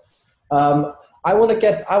people. I want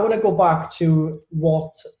to go back to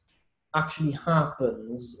what actually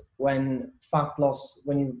happens when fat loss,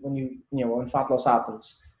 when fat loss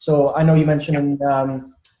happens. So I know you mentioned,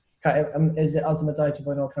 is it Ultimate Diet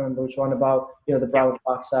 2.0? I can't remember which one, about, the brown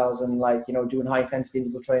fat cells and doing high intensity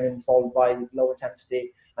interval training followed by low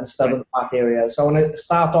intensity and stubborn fat areas. So I want to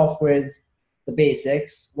start off with the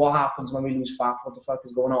basics. What happens when we lose fat? What the fuck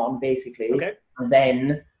is going on, basically? Okay. And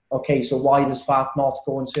then okay, so why does fat not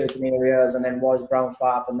go in certain areas, and then what is brown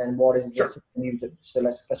fat, and then what is this? Sure. So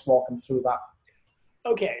let's walk them through that.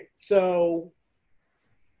 Okay, so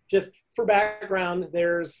just for background,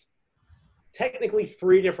 there's technically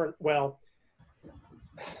three different, well,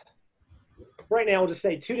 right now we'll just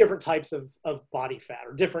say two different types of body fat,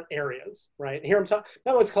 or different areas, right? And here I'm talking,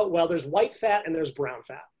 now what's called, well, there's white fat and there's brown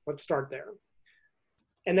fat. Let's start there.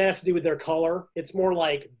 And that has to do with their color. It's more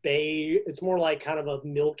like beige, it's more like kind of a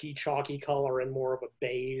milky, chalky color and more of a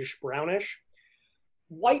beige, brownish.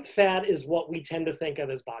 White fat is what we tend to think of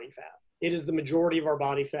as body fat. It is the majority of our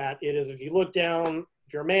body fat. It is, if you look down,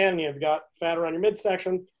 if you're a man and you've got fat around your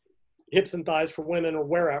midsection, hips and thighs for women or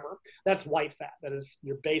wherever, that's white fat. That is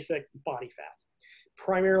your basic body fat.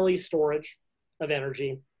 Primarily storage of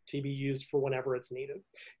energy to be used for whenever it's needed.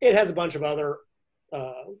 It has a bunch of other,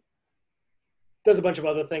 does a bunch of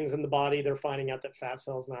other things in the body. They're finding out that fat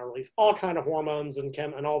cells now release all kind of hormones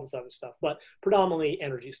and all this other stuff, but predominantly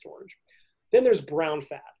energy storage. Then there's brown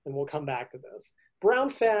fat, and we'll come back to this. Brown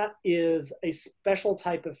fat is a special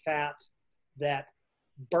type of fat that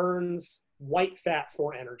burns white fat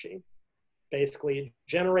for energy. Basically, it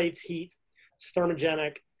generates heat, it's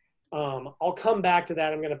thermogenic. I'll come back to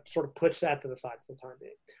that. I'm going to sort of push that to the side for the time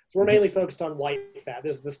being. So we're mainly focused on white fat.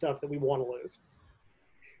 This is the stuff that we want to lose.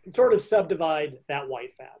 You can sort of subdivide that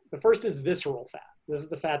white fat. The first is visceral fat. This is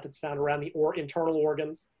the fat that's found around the internal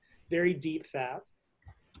organs, very deep fat,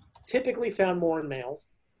 typically found more in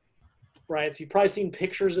males, right? So you've probably seen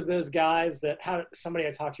pictures of those guys that had, somebody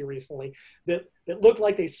I talked to recently that looked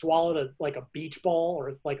like they swallowed like a beach ball,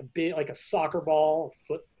 or like a soccer ball,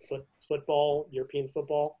 football, European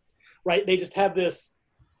football, right? They just have this,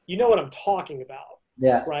 you know what I'm talking about,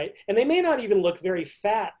 yeah, right? And they may not even look very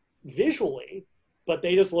fat visually, but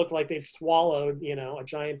they just look like they've swallowed, you know, a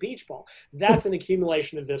giant beach ball. That's an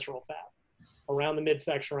accumulation of visceral fat around the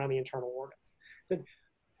midsection, around the internal organs. So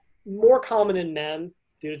more common in men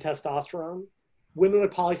due to testosterone. Women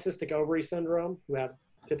with polycystic ovary syndrome, who have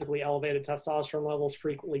typically elevated testosterone levels,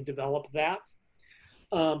 frequently develop that.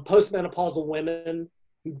 Postmenopausal women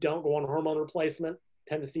who don't go on hormone replacement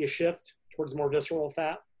tend to see a shift towards more visceral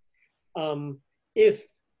fat. If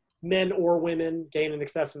men or women gain an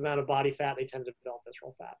excessive amount of body fat, they tend to develop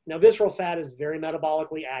visceral fat. Now, visceral fat is very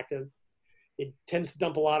metabolically active. It tends to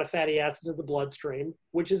dump a lot of fatty acids into the bloodstream,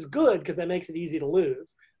 which is good because that makes it easy to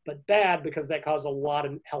lose, but bad because that causes a lot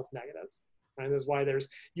of health negatives. Right? This is why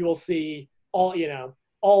you will see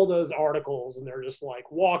all those articles, and they're just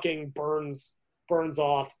like walking burns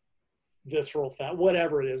off visceral fat,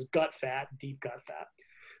 whatever it is, gut fat, deep gut fat.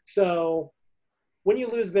 So when you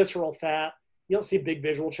lose visceral fat, you don't see a big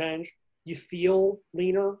visual change. You feel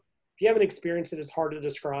leaner. If you haven't experienced it, it's hard to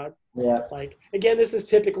describe. Yeah. Like, again, this is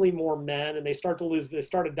typically more men, and they start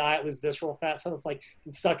a diet, lose visceral fat. So it's like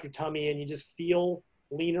you suck your tummy and you just feel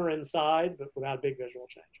leaner inside, but without a big visual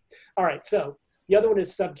change. All right, so the other one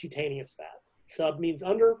is subcutaneous fat. Sub means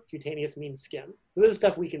under, cutaneous means skin. So this is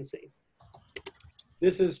stuff we can see.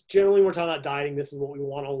 This is generally, when we're talking about dieting, this is what we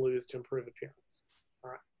want to lose to improve appearance.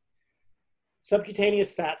 All right.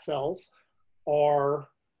 Subcutaneous fat cells are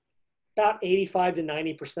about 85 to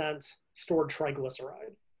 90% stored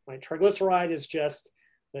triglyceride. Right? Triglyceride is just,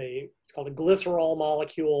 it's called a glycerol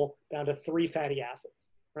molecule down to 3 fatty acids,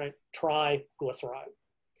 right? Triglyceride.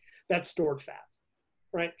 That's stored fat,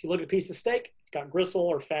 right? If you look at a piece of steak, it's got gristle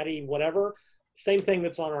or fatty, whatever. Same thing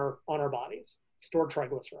that's on our bodies. Stored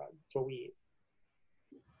triglyceride. That's what we eat.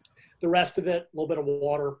 The rest of it, a little bit of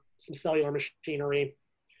water, some cellular machinery,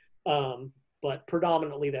 but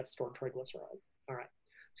predominantly that's stored triglyceride. All right.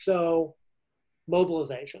 So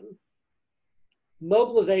mobilization.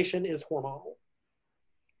 Mobilization is hormonal.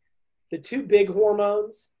 The two big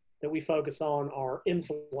hormones that we focus on are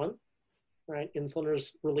insulin, right? Insulin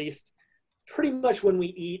is released pretty much when we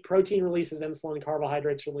eat. Protein releases insulin,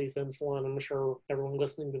 carbohydrates release insulin. I'm sure everyone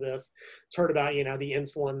listening to this has heard about, the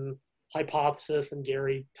insulin hypothesis and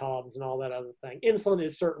Gary Taubes and all that other thing. Insulin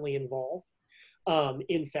is certainly involved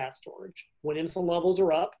in fat storage. When insulin levels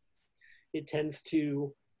are up, it tends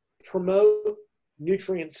to promote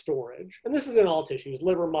nutrient storage. And this is in all tissues,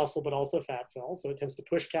 liver, muscle, but also fat cells. So it tends to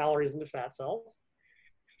push calories into fat cells.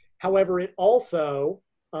 However, it also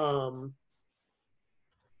one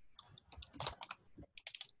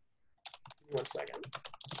second.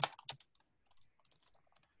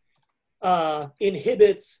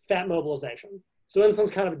 Inhibits fat mobilization. So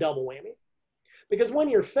insulin's kind of a double whammy. Because when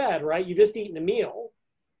you're fed, right, you've just eaten a meal,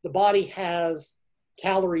 the body has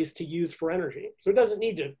calories to use for energy. So it doesn't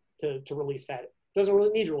need to release fat. It doesn't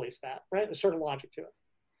really need to release fat, right? There's certain logic to it.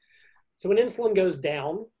 So when insulin goes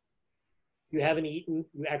down, you haven't eaten,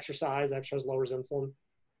 you exercise lowers insulin.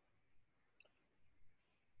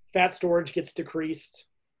 fat storage gets decreased,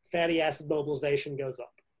 fatty acid mobilization goes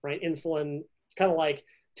up, right? Insulin, it's kind of like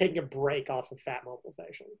taking a break off of fat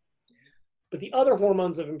mobilization. But the other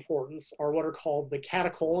hormones of importance are what are called the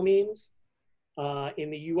catecholamines. In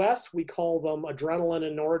the US, we call them adrenaline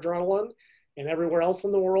and noradrenaline. And everywhere else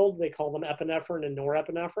in the world, they call them epinephrine and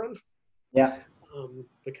norepinephrine. Yeah.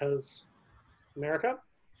 Because America.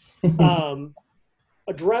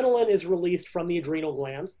 Adrenaline is released from the adrenal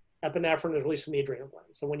gland. Epinephrine is released from the adrenal gland.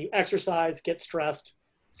 So when you exercise, get stressed,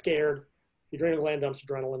 scared, the adrenal gland dumps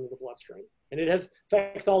adrenaline into the bloodstream. And it has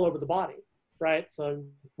effects all over the body, right? So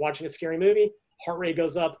watching a scary movie, heart rate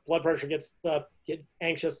goes up, blood pressure gets up, get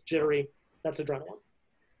anxious, jittery. That's adrenaline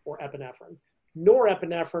or epinephrine.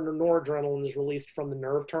 Norepinephrine or noradrenaline is released from the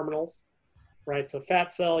nerve terminals, right? So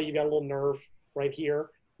fat cell, you got a little nerve right here.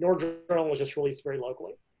 Noradrenaline is just released very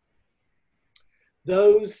locally.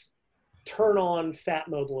 Those turn on fat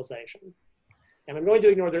mobilization. And I'm going to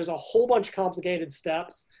ignore, there's a whole bunch of complicated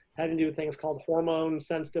steps having to do with things called hormone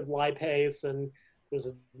sensitive lipase, and there's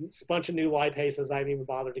a bunch of new lipases I haven't even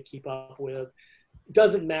bothered to keep up with.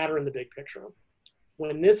 Doesn't matter in the big picture.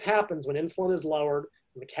 When this happens, when insulin is lowered,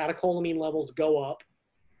 and the catecholamine levels go up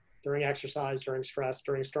during exercise, during stress,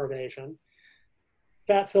 during starvation,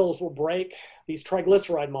 fat cells will break these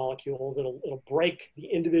triglyceride molecules. It'll break the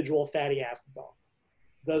individual fatty acids off.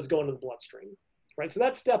 Those go into the bloodstream, right? So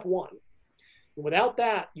that's step one. And without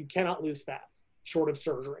that, you cannot lose fat, short of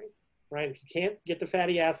surgery, right? If you can't get the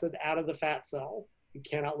fatty acid out of the fat cell, you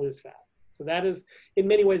cannot lose fat. So that is, in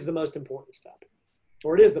many ways, the most important step.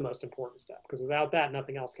 Or it is the most important step, because without that,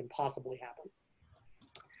 nothing else can possibly happen.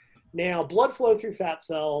 Now, blood flow through fat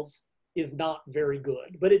cells is not very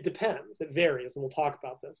good, but it depends. It varies, and we'll talk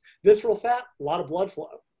about this. Visceral fat, a lot of blood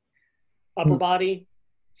flow. Upper body,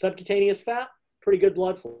 subcutaneous fat, pretty good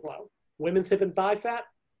blood flow. Women's hip and thigh fat,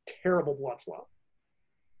 terrible blood flow.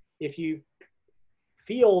 If you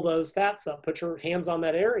feel those fat cells, put your hands on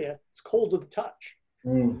that area, it's cold to the touch.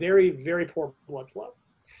 Very, very poor blood flow.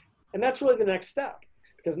 And that's really the next step,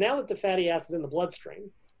 because now that the fatty acid is in the bloodstream,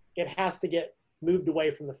 it has to get moved away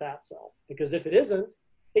from the fat cell, because if it isn't,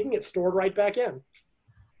 it can get stored right back in.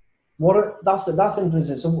 That's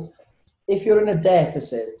interesting. So if you're in a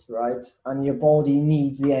deficit, right, and your body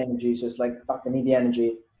needs the energy, so it's like, fuck, I need the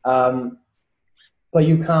energy, but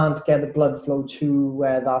you can't get the blood flow to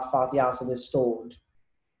where that fatty acid is stored.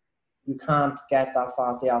 You can't get that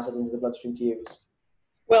fatty acid into the bloodstream to use.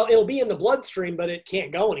 Well, it'll be in the bloodstream, but it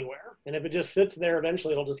can't go anywhere. And if it just sits there,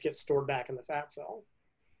 eventually it'll just get stored back in the fat cell.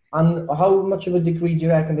 And how much of a degree do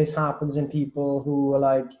you reckon this happens in people who are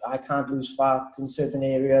like, I can't lose fat in certain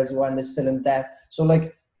areas when they're still in debt? So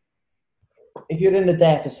like, if you're in a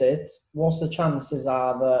deficit, what's the chances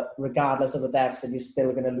are that regardless of a deficit, you're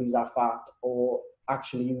still going to lose that fat? Or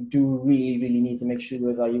actually you do really, really need to make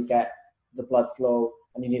sure that you get the blood flow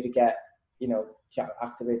and you need to get,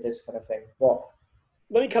 activate this kind of thing?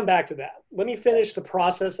 Let me come back to that. Let me finish the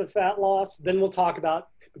process of fat loss. Then we'll talk about,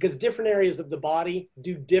 because different areas of the body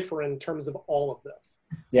do differ in terms of all of this.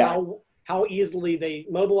 Yeah. How easily they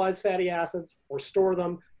mobilize fatty acids or store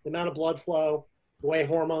them, the amount of blood flow, the way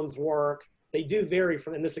hormones work. They do vary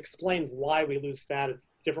from, and this explains why we lose fat at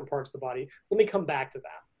different parts of the body. So let me come back to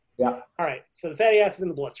that. Yeah. All right. So the fatty acid in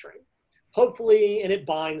the bloodstream. Hopefully, and it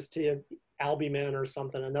binds to albumin or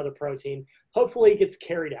something, another protein. Hopefully it gets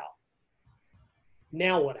carried out.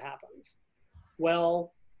 Now what happens?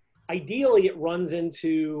 Well, ideally it runs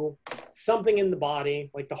into something in the body,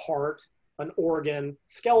 like the heart, an organ,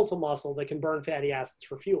 skeletal muscle that can burn fatty acids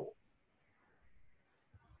for fuel.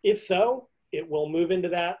 If so, it will move into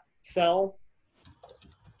that cell.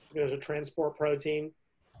 There's a transport protein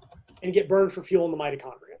and get burned for fuel in the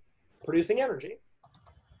mitochondria, producing energy.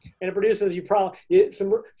 And it produces,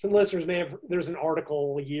 some listeners may have, there's an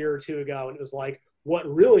article a year or two ago, and it was like, what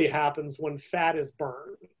really happens when fat is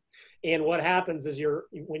burned. And what happens is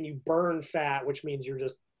when you burn fat, which means you're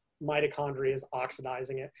just, mitochondria is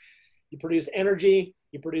oxidizing it, you produce energy,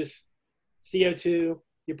 you produce CO2,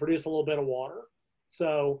 you produce a little bit of water.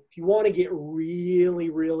 So if you want to get really,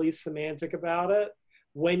 really semantic about it,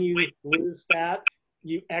 when you lose fat,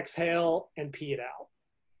 you exhale and pee it out.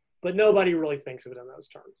 But nobody really thinks of it in those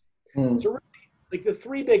terms. So really, like the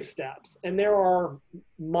three big steps, and there are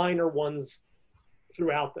minor ones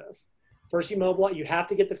throughout this. First, you have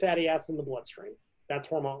to get the fatty acid in the bloodstream. That's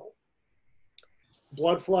hormonal.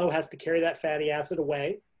 Blood flow has to carry that fatty acid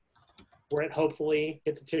away, where it hopefully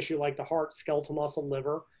hits a tissue like the heart, skeletal muscle,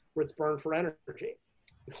 liver, where it's burned for energy.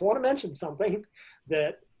 I want to mention something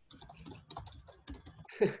that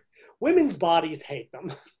women's bodies hate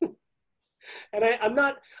them. And I'm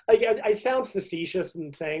not, I sound facetious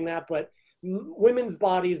in saying that, but women's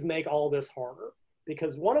bodies make all this harder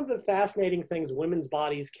because one of the fascinating things women's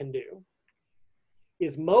bodies can do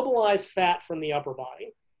is mobilize fat from the upper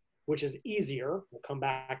body, which is easier. We'll come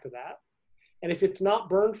back to that. And if it's not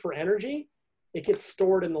burned for energy, it gets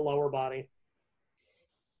stored in the lower body.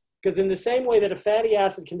 Because in the same way that a fatty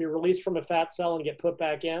acid can be released from a fat cell and get put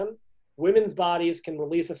back in, women's bodies can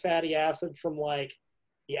release a fatty acid from like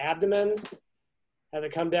the abdomen, have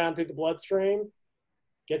it come down through the bloodstream,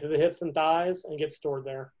 get to the hips and thighs, and get stored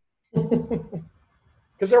there.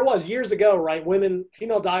 Because there was years ago, right? Women,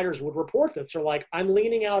 female dieters would report this. They're like, I'm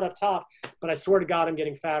leaning out up top, but I swear to God, I'm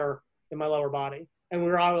getting fatter in my lower body. And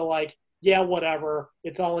we were all like, yeah, whatever.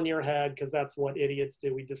 It's all in your head because that's what idiots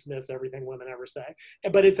do. We dismiss everything women ever say.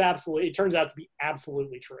 But it turns out to be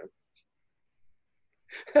absolutely true.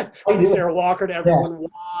 I'm Sarah Walker to everyone. Yeah.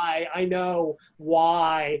 Why? I know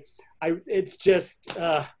why. It's just,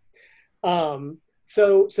 so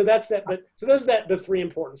that's that. But so those are the three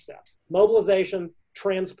important steps: mobilization,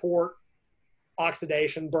 transport,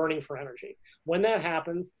 oxidation, burning for energy. When that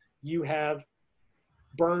happens, you have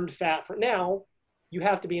burned fat. For now, you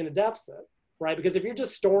have to be in a deficit, right? Because if you're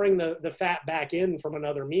just storing the fat back in from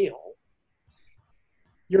another meal,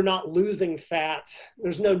 you're not losing fat.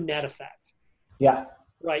 There's no net effect. Yeah.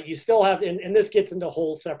 Right. You still have, and this gets into a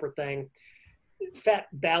whole separate thing. Fat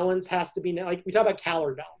balance has to be, like we talk about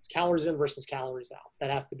calorie balance, calories in versus calories out.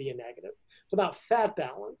 That has to be a negative. It's about fat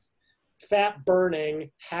balance. Fat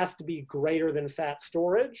burning has to be greater than fat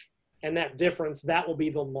storage. And that difference, that will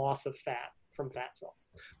be the loss of fat from fat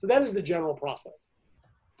cells. So that is the general process.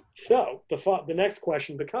 So the next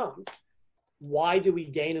question becomes, why do we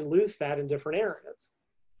gain and lose fat in different areas?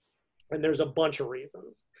 And there's a bunch of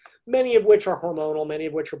reasons, many of which are hormonal, many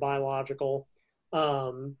of which are biological.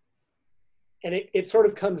 And it sort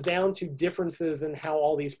of comes down to differences in how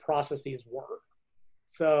all these processes work.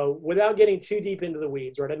 So without getting too deep into the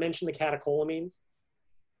weeds, right, I mentioned the catecholamines.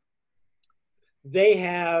 They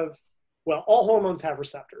have, well, all hormones have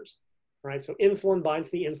receptors, right? So insulin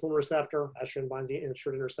binds the insulin receptor, estrogen binds the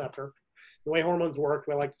estrogen receptor. The way hormones work,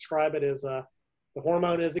 the way I like to describe it is the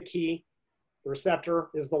hormone is a key, the receptor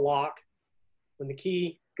is the lock. When the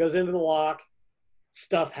key goes into the lock,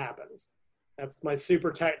 stuff happens. That's my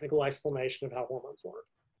super technical explanation of how hormones work.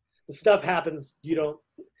 The stuff happens,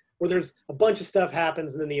 where there's a bunch of stuff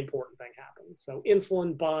happens and then the important thing happens. So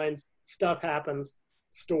insulin binds, stuff happens,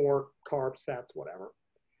 store carbs, fats, whatever.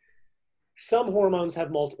 Some hormones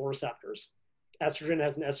have multiple receptors. Estrogen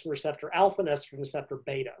has an estrogen receptor alpha and estrogen receptor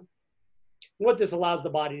beta. And what this allows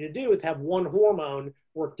the body to do is have one hormone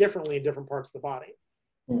work differently in different parts of the body.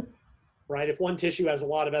 Right? If one tissue has a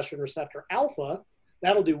lot of estrogen receptor alpha,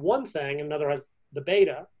 that'll do one thing, and another has the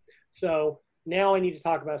beta. So now I need to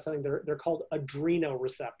talk about something. They're called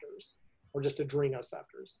adrenoreceptors, or just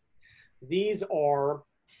adrenoceptors. These are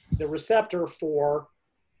the receptor for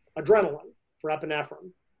adrenaline, for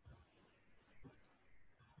epinephrine.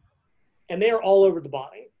 And they are all over the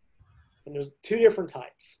body. And there's two different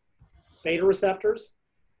types, beta receptors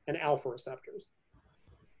and alpha receptors.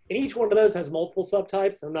 And each one of those has multiple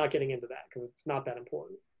subtypes. I'm not getting into that because it's not that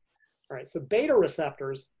important. All right, so beta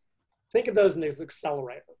receptors, think of those as an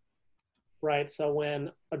accelerator, right? So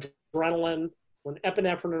when adrenaline, when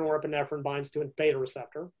epinephrine or norepinephrine binds to a beta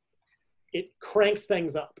receptor, it cranks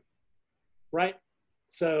things up, right?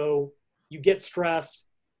 So you get stressed,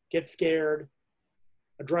 get scared,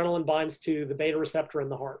 adrenaline binds to the beta receptor in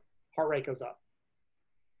the heart rate goes up.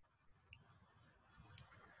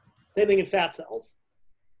 Same thing in fat cells.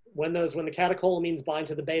 When the catecholamines bind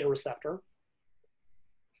to the beta receptor,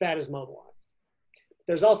 fat is mobilized.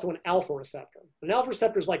 There's also an alpha receptor. An alpha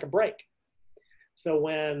receptor is like a brake. So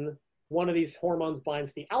when one of these hormones binds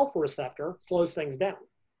to the alpha receptor, it slows things down.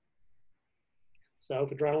 So if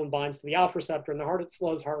adrenaline binds to the alpha receptor in the heart, it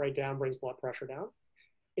slows heart rate down, brings blood pressure down.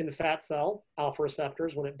 In the fat cell, alpha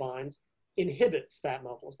receptors, when it binds, inhibits fat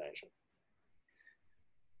mobilization.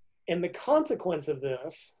 And the consequence of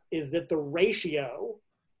this is that the ratio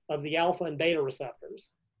of the alpha and beta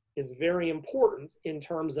receptors is very important in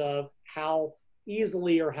terms of how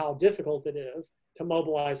easily or how difficult it is to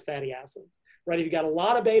mobilize fatty acids, right? If you've got a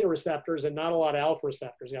lot of beta receptors and not a lot of alpha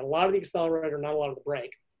receptors, you got a lot of the accelerator, not a lot of the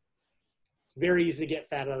brake, it's very easy to get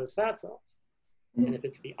fat out of those fat cells. And if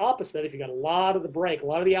it's the opposite, if you've got a lot of the brake, a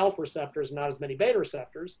lot of the alpha receptors, not as many beta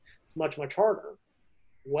receptors, it's much, much harder.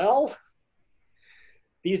 Well,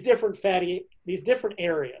 these different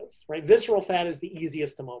areas, right? Visceral fat is the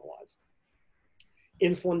easiest to mobilize.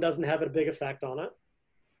 Insulin doesn't have a big effect on it.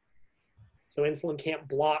 So insulin can't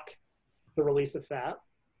block the release of fat.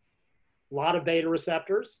 A lot of beta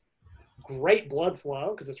receptors, great blood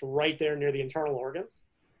flow because it's right there near the internal organs.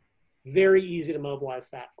 very easy to mobilize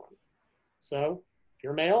fat from. So if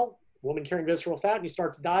you're a male, woman carrying visceral fat, and you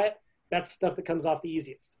start to diet, that's the stuff that comes off the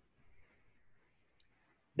easiest.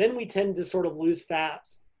 Then we tend to sort of lose fat.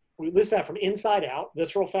 We lose fat from inside out,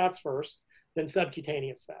 visceral fats first, then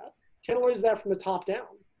subcutaneous fat. Tend to lose that from the top down,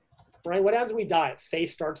 right? What happens when we diet?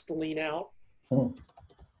 Face starts to lean out,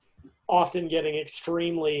 often getting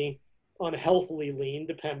extremely unhealthily lean,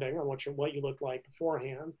 depending on what you look like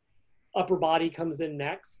beforehand. Upper body comes in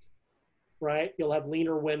next, right? You'll have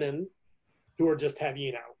leaner women who are just have,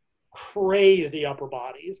 crazy upper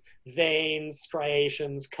bodies, veins,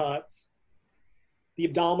 striations, cuts. The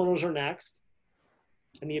abdominals are next.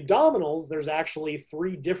 And the abdominals, there's actually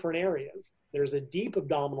 3 different areas. There's a deep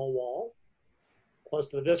abdominal wall, close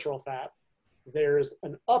to the visceral fat. There's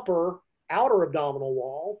an outer abdominal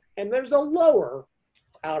wall, and there's a lower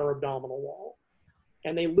outer abdominal wall.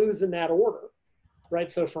 And they lose in that order, right?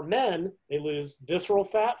 So for men, they lose visceral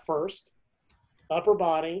fat first, upper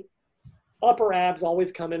body, upper abs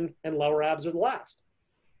always come in, and lower abs are the last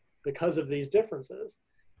because of these differences.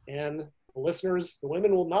 And the listeners, the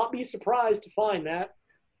women will not be surprised to find that.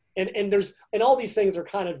 And all these things are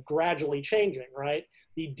kind of gradually changing, right?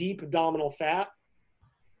 The deep abdominal fat,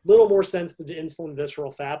 little more sensitive to insulin,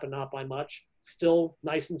 visceral fat, but not by much. Still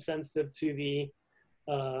nice and sensitive to the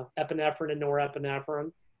epinephrine and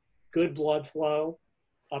norepinephrine. Good blood flow.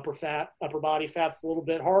 Upper body fat's a little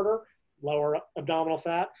bit harder. Lower abdominal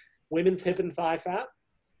fat. Women's hip and thigh fat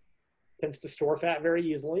tends to store fat very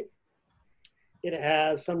easily. It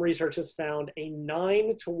has, some research has found, a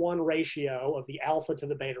 9-to-1 ratio of the alpha to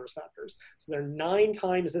the beta receptors. So there are 9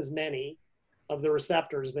 times as many of the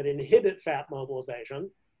receptors that inhibit fat mobilization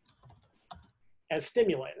as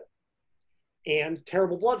stimulate it, and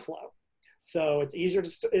terrible blood flow. So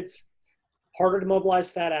it's harder to mobilize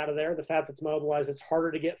fat out of there. The fat that's mobilized, it's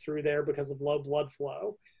harder to get through there because of low blood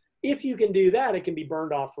flow. If you can do that, it can be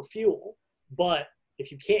burned off for fuel. But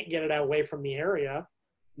if you can't get it away from the area,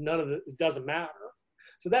 it doesn't matter.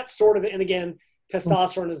 So that's sort of it. And again,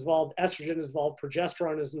 testosterone is involved, estrogen is involved,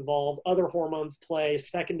 progesterone is involved, other hormones play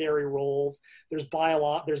secondary roles. There's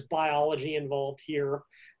biology involved here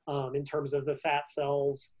in terms of the fat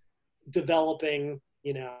cells developing,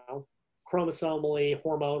 chromosomally,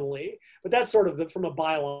 hormonally. But that's sort of from a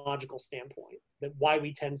biological standpoint, that why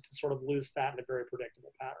we tend to sort of lose fat in a very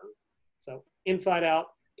predictable pattern. So inside out,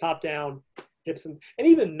 top down, hips and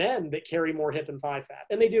even men that carry more hip and thigh fat,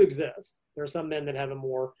 and they do exist. There are some men that have a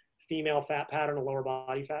more female fat pattern, a lower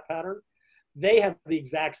body fat pattern. They have the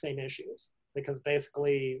exact same issues because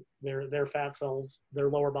basically their fat cells, their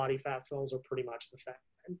lower body fat cells are pretty much the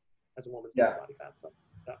same as a woman's lower body fat cells.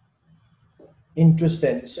 So.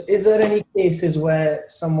 Interesting. So is there any cases where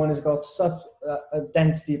someone has got such a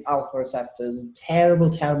density of alpha receptors, terrible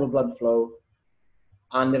blood flow,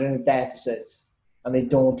 and they're in a deficit, and they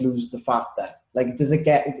don't lose the fat there? Like,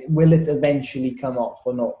 will it eventually come off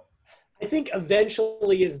or no? I think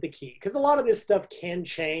eventually is the key, because a lot of this stuff can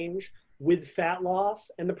change with fat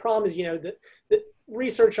loss. And the problem is, that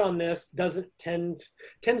research on this tends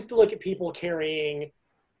to look at people carrying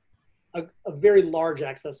a very large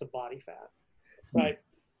excess of body fat, right?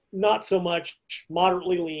 Not so much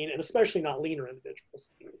moderately lean, and especially not leaner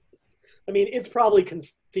individuals. I mean, it's probably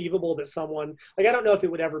conceivable that someone, I don't know if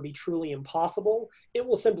it would ever be truly impossible. It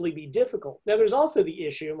will simply be difficult. Now, there's also the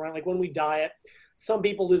issue, right? Like when we diet, some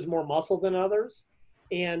people lose more muscle than others.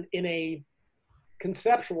 And in a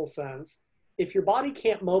conceptual sense, if your body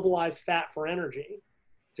can't mobilize fat for energy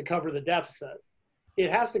to cover the deficit,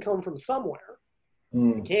 it has to come from somewhere.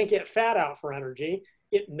 You can't get fat out for energy.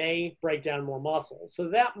 It may break down more muscle. So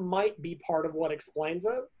that might be part of what explains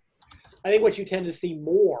it. I think what you tend to see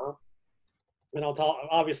more, and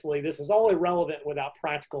obviously this is all irrelevant without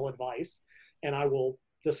practical advice, and I will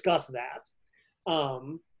discuss that.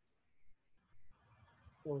 Where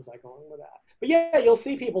was I going with that? But yeah, you'll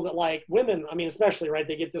see people that, like women, I mean, especially, right,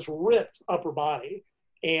 they get this ripped upper body.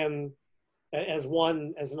 And as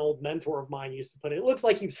an old mentor of mine used to put it looks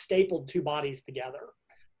like you've stapled 2 bodies together,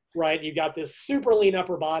 right? You've got this super lean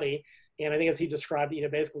upper body. And I think as he described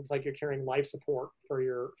it, basically it's like you're carrying life support for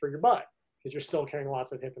your butt, because you're still carrying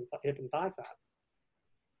lots of hip and thigh fat.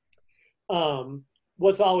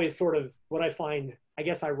 What's always sort of what I find, I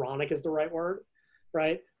guess ironic is the right word,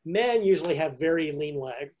 right? Men usually have very lean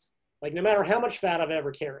legs. Like no matter how much fat I've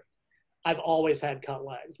ever carried, I've always had cut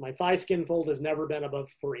legs. My thigh skin fold has never been above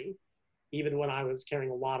 3, even when I was carrying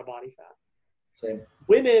a lot of body fat. Same.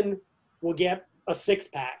 Women will get a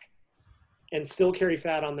 6-pack and still carry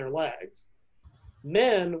fat on their legs.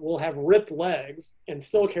 Men will have ripped legs and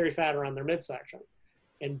still carry fat around their midsection.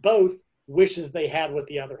 And both wishes they had what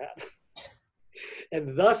the other had.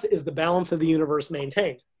 And thus is the balance of the universe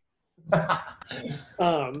maintained. Because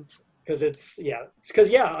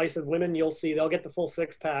I said women, you'll see they'll get the full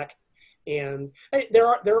six pack, and there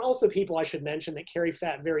are also people I should mention that carry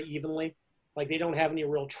fat very evenly, like they don't have any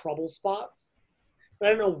real trouble spots. I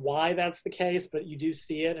don't know why that's the case, but you do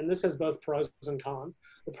see it, and this has both pros and cons.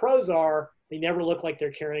 The pros are they never look like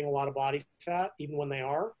they're carrying a lot of body fat, even when they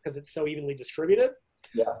are, because it's so evenly distributed.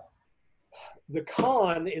 Yeah. The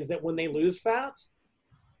con is that when they lose fat,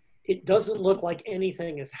 it doesn't look like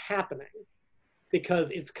anything is happening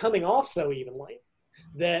because it's coming off so evenly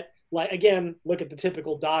that, like, again, look at the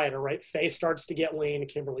typical dieter, right? Face starts to get lean.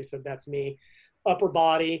 Kimberly said that's me. Upper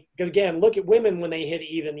body, because again, look at women when they hit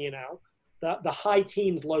even, the high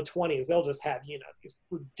teens, low 20s, they'll just have, these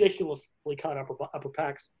ridiculously cut upper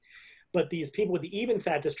packs. But these people with the even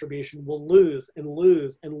fat distribution will lose and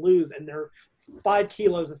lose and lose, and they're 5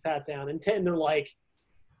 kilos of fat down, and 10, they're like,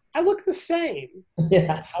 I look the same.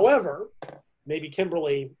 Yeah. However, maybe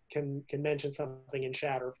Kimberly can mention something in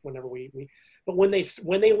chat or whenever but when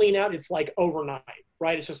they lean out, it's like overnight,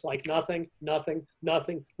 right? It's just like nothing.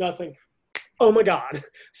 Oh my God.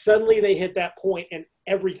 Suddenly they hit that point and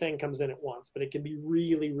everything comes in at once, but it can be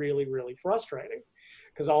really, really, really frustrating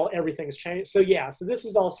because everything's changed. So this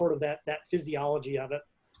is all sort of that physiology of it.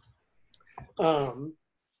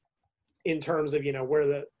 In terms of,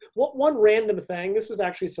 one random thing, this was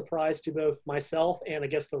actually a surprise to both myself and I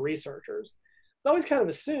guess the researchers. It's always kind of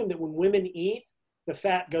assumed that when women eat, the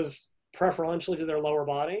fat goes preferentially to their lower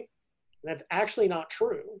body. And that's actually not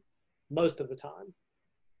true most of the time.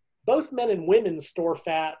 Both men and women store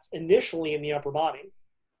fats initially in the upper body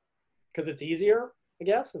because it's easier, I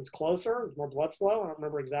guess. It's closer, there's more blood flow. I don't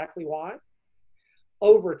remember exactly why.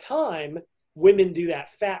 Over time, women do that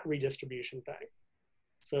fat redistribution thing.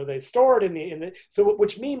 So they store it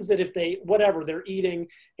which means that if they're eating,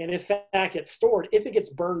 and if fat gets stored, if it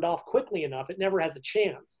gets burned off quickly enough, it never has a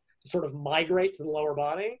chance to sort of migrate to the lower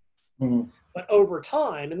body. Mm-hmm. But over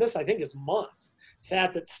time, and this I think is months,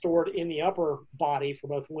 fat that's stored in the upper body for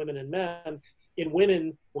both women and men, in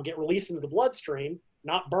women will get released into the bloodstream,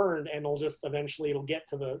 not burned, and it'll get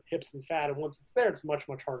to the hips and fat. And once it's there, it's much,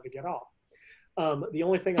 much harder to get off. The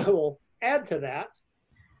only thing I will add to that,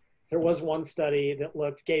 there was one study that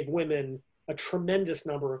gave women a tremendous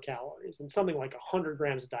number of calories and something like 100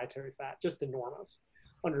 grams of dietary fat, just enormous.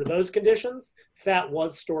 Under those conditions, fat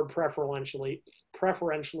was stored preferentially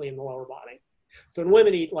in the lower body. So when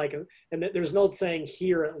women eat and there's no saying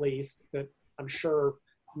here at least that I'm sure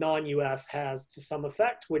non-US has to some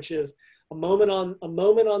effect, which is a moment on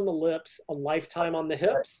the lips, a lifetime on the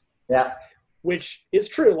hips. Yeah. Which is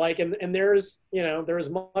true. And there is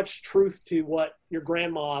much truth to what your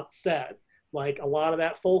grandma said. Like a lot of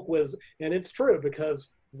that folk wisdom, and it's true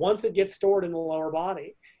because once it gets stored in the lower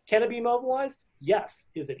body, can it be mobilized? Yes.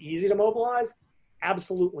 Is it easy to mobilize?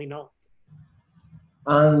 Absolutely not.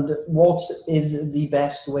 And what is the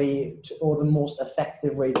best way or the most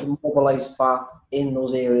effective way to mobilize fat in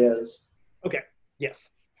those areas? Okay.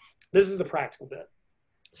 Yes. This is the practical bit.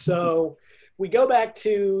 So we go back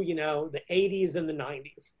to, the 80s and the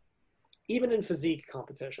 90s, even in physique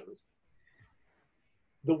competitions.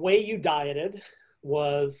 The way you dieted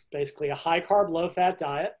was basically a high carb, low fat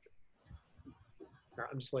diet.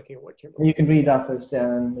 I'm just looking at what Kimberly You can read that first,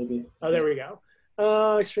 maybe. Oh, there we go.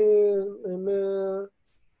 Extreme.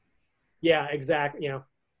 Yeah, exactly.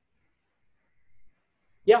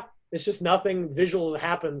 Yeah, it's just nothing visual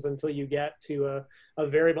happens until you get to a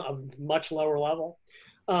much lower level.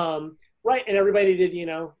 Right, and everybody did,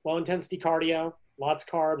 low intensity cardio, lots of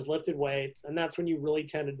carbs, lifted weights, and that's when you really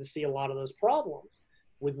tended to see a lot of those problems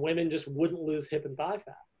with women just wouldn't lose hip and thigh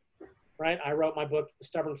fat. Right, I wrote my book, The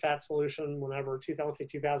Stubborn Fat Solution,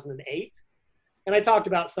 2008, and I talked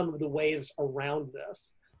about some of the ways around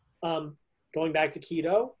this. Going back to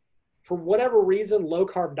keto, for whatever reason, low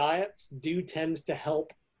carb diets do tend to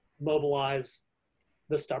help mobilize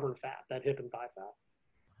the stubborn fat, that hip and thigh fat.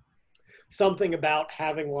 Something about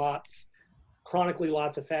having chronically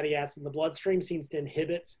lots of fatty acids in the bloodstream seems to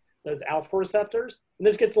inhibit those alpha receptors. And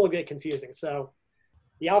this gets a little bit confusing. So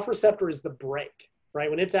the alpha receptor is the brake, right?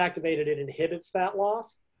 When it's activated, it inhibits fat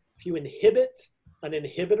loss. If you inhibit an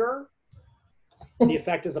inhibitor, the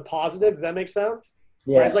effect is a positive. Does that make sense?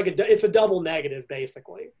 Yeah. Right? It's a double negative,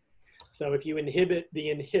 basically. So if you inhibit the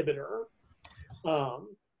inhibitor,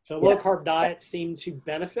 so low carb diets seem to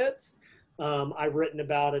benefit. I've written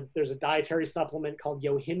about it. There's a dietary supplement called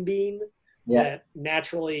yohimbine that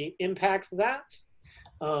naturally impacts that.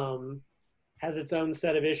 Has its own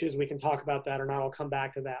set of issues. We can talk about that or not. I'll come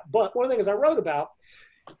back to that. But one of the things I wrote about,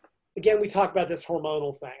 again, we talked about this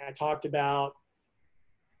hormonal thing. I talked about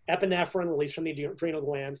epinephrine released from the adrenal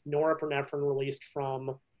gland, norepinephrine released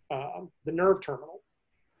from the nerve terminal.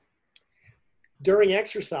 During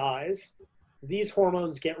exercise, these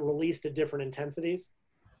hormones get released at different intensities.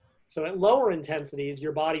 So at lower intensities,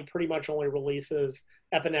 your body pretty much only releases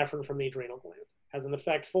epinephrine from the adrenal gland. Has an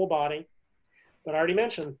effect full body, but I already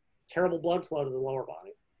mentioned terrible blood flow to the lower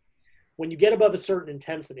body. When you get above a certain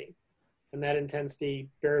intensity, and that intensity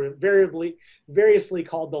variously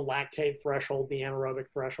called the lactate threshold, the anaerobic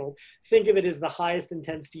threshold, think of it as the highest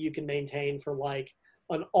intensity you can maintain for like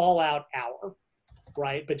an all-out hour,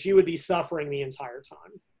 right? But you would be suffering the entire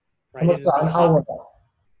time, right? What's that, an hour?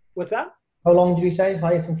 What's that? How long did you say?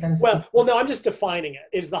 Highest intensity? Well, no, I'm just defining it.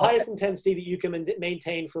 It's the highest intensity that you can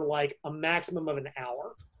maintain for like a maximum of an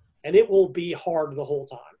hour, and it will be hard the whole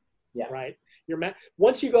time. Yeah. Right.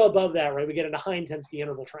 Once you go above that, right, we get into high intensity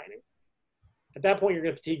interval training. At that point, you're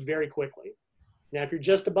going to fatigue very quickly. Now, if you're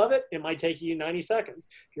just above it, it might take you 90 seconds.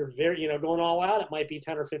 If you're going all out, it might be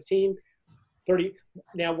 10 or 15, 30.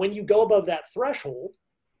 Now, when you go above that threshold,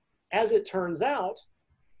 as it turns out,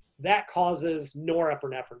 that causes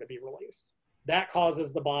norepinephrine to be released. That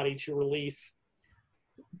causes the body to release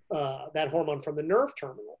that hormone from the nerve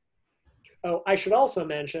terminal. Oh, I should also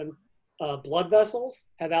mention blood vessels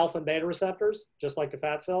have alpha and beta receptors, just like the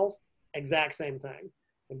fat cells. Exact same thing.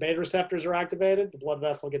 When beta receptors are activated, the blood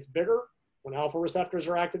vessel gets bigger. When alpha receptors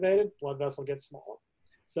are activated, blood vessel gets smaller.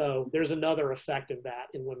 So there's another effect of that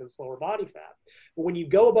in women's lower body fat. But when you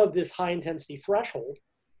go above this high intensity threshold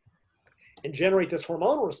and generate this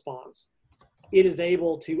hormonal response, it is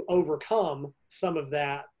able to overcome some of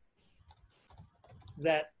that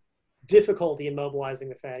difficulty in mobilizing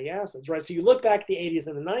the fatty acids, right? So you look back at the 80s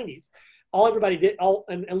and the 90s, everybody did,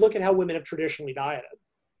 and look at how women have traditionally dieted.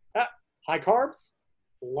 High carbs,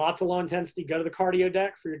 lots of low intensity, go to the cardio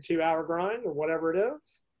deck for your 2-hour grind or whatever it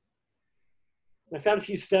is. And I found a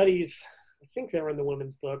few studies, I think they were in the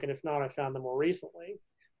women's book, and if not, I found them more recently,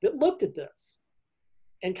 that looked at this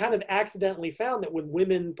and kind of accidentally found that when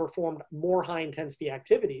women performed more high intensity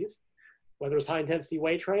activities, whether it's high intensity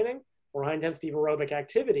weight training or high intensity aerobic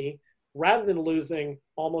activity, rather than losing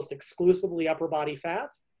almost exclusively upper body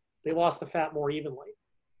fat, they lost the fat more evenly.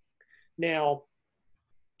 Now,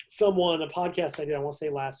 a podcast I did, I want to say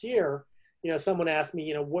last year, someone asked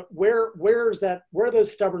me, where are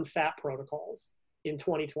those stubborn fat protocols in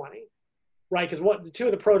 2020, right? Because two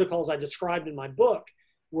of the protocols I described in my book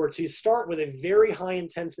were to start with a very high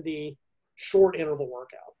intensity, short interval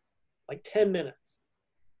workout, like 10 minutes.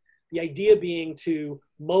 The idea being to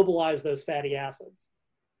mobilize those fatty acids.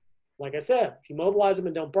 Like I said, if you mobilize them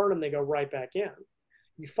and don't burn them, they go right back in.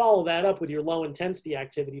 You follow that up with your low intensity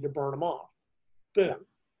activity to burn them off. Boom.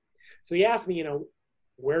 So he asked me,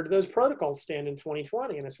 where do those protocols stand in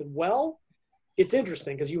 2020? And I said, well, it's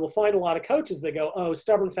interesting because you will find a lot of coaches that go, oh,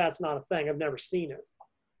 stubborn fat's not a thing. I've never seen it.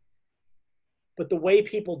 But the way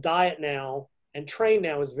people diet now and train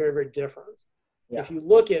now is very, very different. Yeah. If you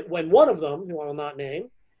look at when one of them, who I will not name,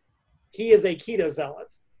 he is a keto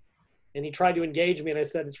zealot. And he tried to engage me, and I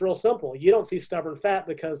said, it's real simple. You don't see stubborn fat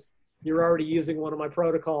because you're already using one of my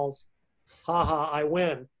protocols. Ha ha, I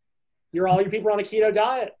win. All your people are on a keto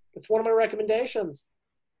diet. It's one of my recommendations.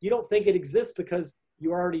 You don't think it exists because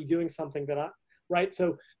you're already doing something right?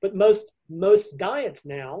 So, but most diets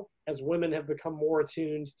now, as women have become more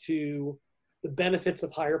attuned to the benefits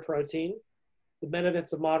of higher protein, the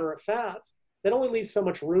benefits of moderate fat, that only leaves so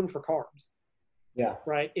much room for carbs. Yeah.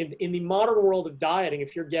 Right. In the modern world of dieting,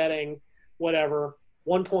 if you're getting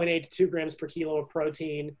 1.8 to 2 grams per kilo of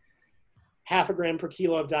protein, half a gram per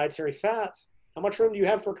kilo of dietary fat, how much room do you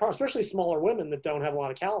have for carbs? Especially smaller women that don't have a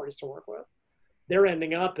lot of calories to work with. They're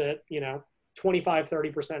ending up at, 25,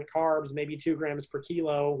 30% carbs, maybe 2 grams per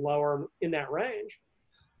kilo, lower in that range.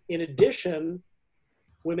 In addition,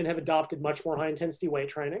 women have adopted much more high intensity weight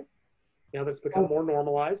training. That's become more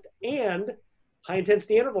normalized, and high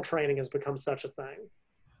intensity interval training has become such a thing.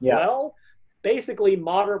 Yeah. Well, basically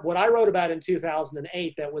what I wrote about in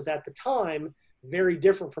 2008 that was at the time very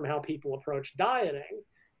different from how people approach dieting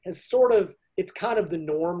it's kind of the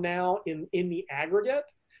norm now in the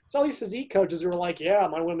aggregate. So all these physique coaches who are like, yeah,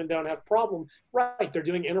 my women don't have a problem. Right. They're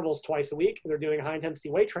doing intervals twice a week. They're doing high intensity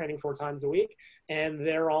weight training 4 times a week. And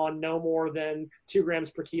they're on no more than 2 grams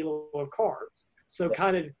per kilo of carbs. So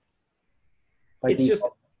kind of,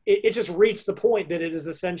 it just reached the point that it is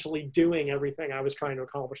essentially doing everything I was trying to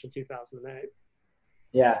accomplish in 2008.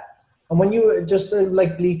 Yeah. And when you just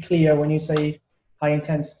be clear, when you say high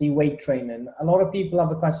intensity weight training, a lot of people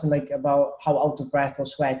have a question about how out of breath or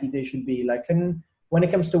sweaty they should be. When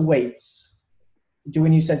it comes to weights,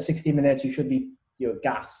 when you said 60 minutes, you should be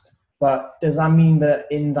gassed. But does that mean that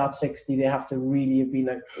in that 60 they have to really have been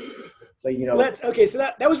like you know? Okay. So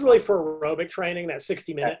that was really for aerobic training, that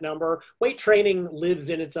 60-minute number. Weight training lives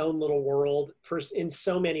in its own little world in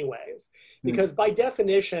so many ways, because by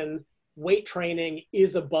definition, weight training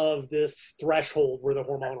is above this threshold where the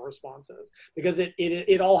hormonal response is, because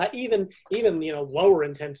it all even lower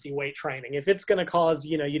intensity weight training, if it's going to cause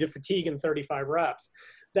you to fatigue in 35 reps,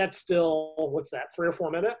 that's still, what's that, 3 or 4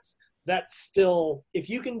 minutes? That's still, if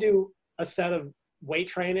you can do a set of weight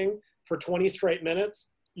training for 20 straight minutes,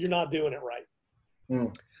 you're not doing it right.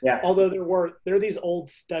 Yeah. Although there are these old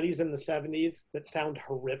studies in the 70s that sound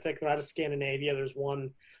horrific. They're out of Scandinavia. There's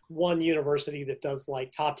one university that does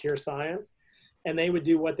like top tier science, and they would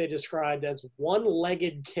do what they described as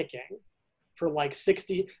one-legged kicking for like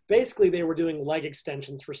 60. Basically, they were doing leg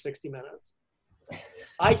extensions for 60 minutes.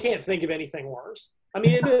 I can't think of anything worse. I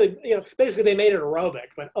mean, basically they made it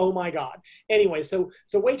aerobic, but oh my God. Anyway, so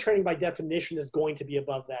weight training by definition is going to be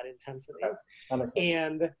above that intensity. That makes sense.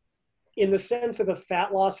 And in the sense of a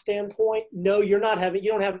fat loss standpoint, no, you don't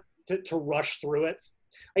have to rush through it.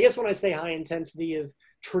 I guess when I say high intensity is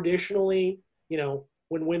traditionally,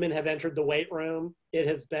 when women have entered the weight room, it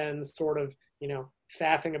has been sort of,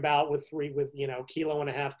 faffing about with 1.5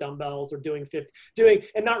 kilo dumbbells, or doing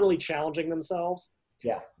and not really challenging themselves.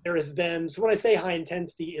 Yeah. There has been, so when I say high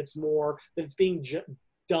intensity, it's more that it's being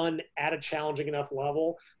done at a challenging enough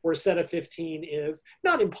level where a set of 15 is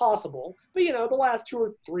not impossible, but the last 2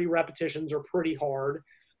 or 3 repetitions are pretty hard.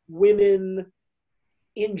 Women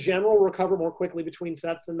in general recover more quickly between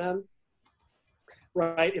sets than men,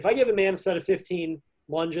 right? If I give a man a set of 15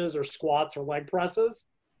 lunges or squats or leg presses,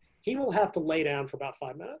 he will have to lay down for about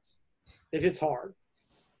 5 minutes if it's hard.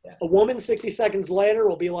 Yeah. A woman 60 seconds later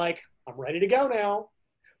will be like, I'm ready to go now.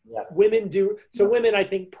 Yeah. Women do. So women, I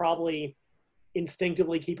think, probably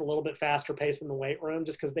instinctively keep a little bit faster pace in the weight room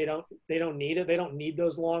just because they don't need it. They don't need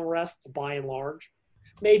those long rests by and large.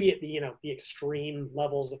 Maybe at the extreme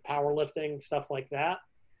levels of powerlifting, stuff like that.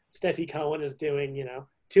 Steffi Cohen is doing,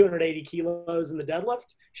 280 kilos in the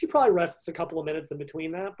deadlift. She probably rests a couple of minutes in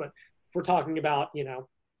between that. But if we're talking about,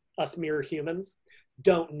 us mere humans,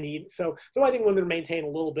 don't need. So I think women maintain a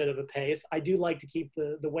little bit of a pace. I do like to keep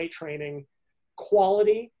the weight training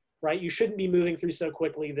quality, right? You shouldn't be moving through so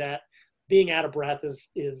quickly that being out of breath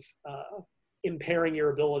is impairing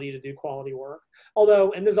your ability to do quality work.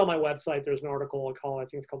 Although, and this is on my website, there's an article I think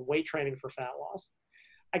it's called Weight Training for Fat Loss.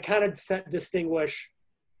 I kind of distinguish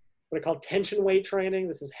what I call tension weight training.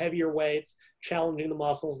 This is heavier weights, challenging the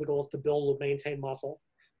muscles. The goal is to build or maintain muscle,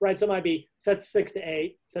 right? So it might be sets 6 to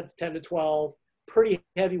 8, sets 10 to 12, pretty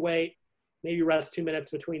heavy weight, maybe rest 2 minutes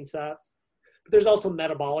between sets. But there's also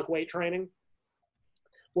metabolic weight training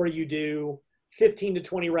where you do 15 to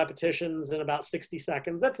 20 repetitions in about 60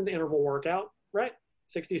 seconds. That's an interval workout, right?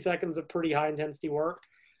 60 seconds of pretty high intensity work.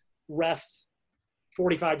 Rest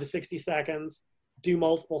 45 to 60 seconds. Do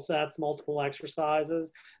multiple sets, multiple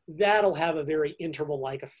exercises. That'll have a very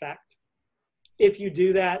interval-like effect. If you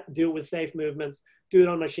do that, do it with safe movements, do it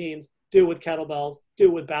on machines, do it with kettlebells, do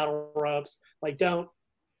it with battle ropes. Like don't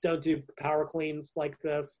do power cleans like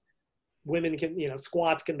this. Women can,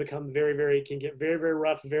 squats can become can get very, very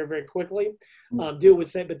rough very, very quickly. Do it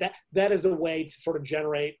with safe, but that is a way to sort of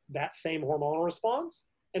generate that same hormonal response.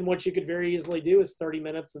 And what you could very easily do is 30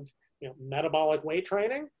 minutes of metabolic weight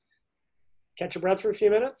training. Catch your breath for a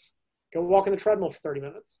few minutes. Go walk on the treadmill for 30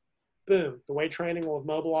 minutes. Boom. The weight training will have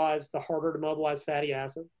mobilized the harder to mobilize fatty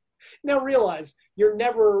acids. Now realize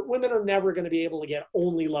women are never going to be able to get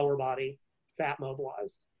only lower body fat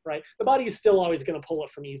mobilized, right? The body is still always going to pull it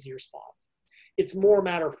from easier spots. It's more a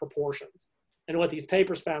matter of proportions. And what these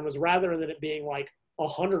papers found was rather than it being like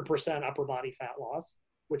 100% upper body fat loss,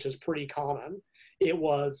 which is pretty common, it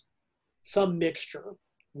was some mixture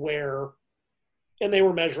and they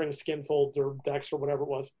were measuring skin folds or DEX or whatever it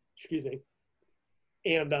was, excuse me.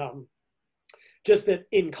 And just that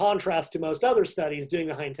in contrast to most other studies doing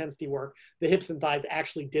the high intensity work, the hips and thighs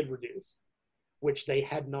actually did reduce, which they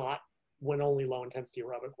had not when only low intensity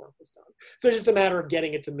aerobic work was done. So it's just a matter of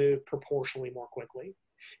getting it to move proportionally more quickly.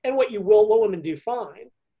 And what women do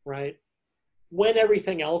fine, right? When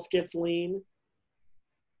everything else gets lean,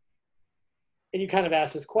 and you kind of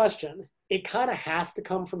ask this question, it kind of has to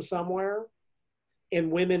come from somewhere. And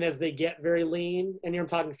women, as they get very lean, and I'm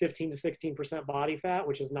talking 15 to 16% body fat,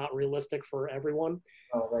 which is not realistic for everyone.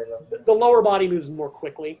 Oh, very low. The lower body moves more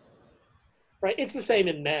quickly, right? It's the same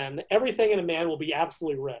in men. Everything in a man will be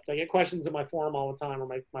absolutely ripped. I get questions in my forum all the time, or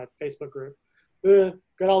my Facebook group.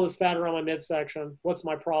 Got all this fat around my midsection. What's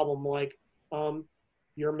my problem? Like,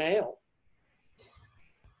 you're male.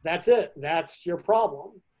 That's it. That's your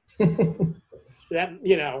problem. that,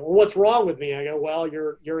 you know, what's wrong with me? I go, well,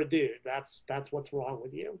 you're a dude. That's what's wrong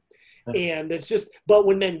with you. And it's just, but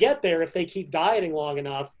when men get there, if they keep dieting long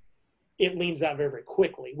enough, it leans out very, very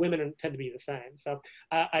quickly. Women tend to be the same. So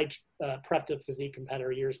I prepped a physique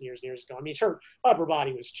competitor years and years and years ago. I mean, her upper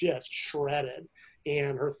body was just shredded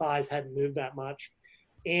and her thighs hadn't moved that much.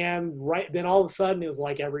 And then all of a sudden it was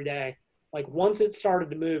like every day. Like once it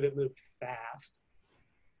started to move, it moved fast.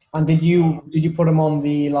 And did you put them on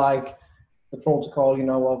the protocol, you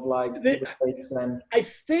know, of I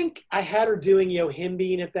think I had her doing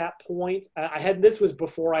Yohimbine at that point. This was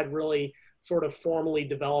before I'd really sort of formally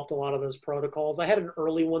developed a lot of those protocols. I had an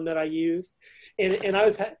early one that I used, and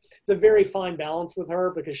it's a very fine balance with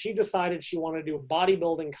her because she decided she wanted to do a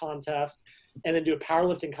bodybuilding contest and then do a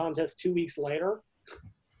powerlifting contest 2 weeks later,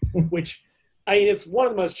 which, I mean, it's one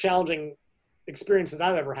of the most challenging experiences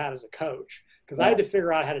I've ever had as a coach because I had to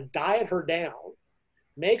figure out how to diet her down,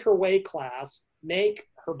 make her weight class, make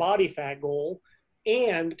her body fat goal,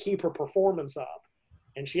 and keep her performance up.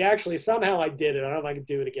 And she actually, somehow I did it. I don't know if I could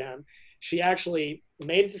do it again. She actually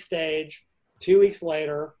made it to stage. 2 weeks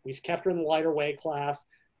later, we kept her in the lighter weight class.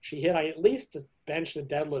 She hit at least a bench and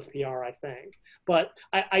a deadlift PR, I think. But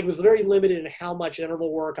I was very limited in how much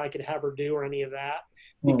interval work I could have her do or any of that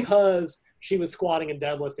because she was squatting and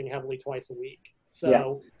deadlifting heavily twice a week.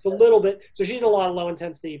 So it's a little bit. So she did a lot of low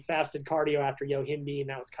intensity fasted cardio after Yohimbine, and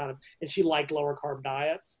that was kind of, and she liked lower carb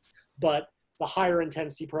diets, but the higher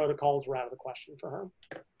intensity protocols were out of the question for her.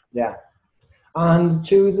 Yeah. And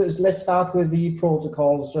let's start with the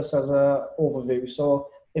protocols just as a overview. So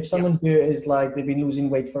if someone here is like, they've been losing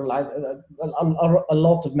weight for a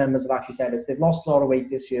lot of members have actually said this, they've lost a lot of weight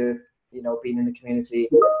this year, you know, being in the community,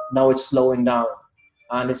 now it's slowing down.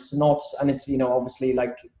 And it's not, and it's, you know, obviously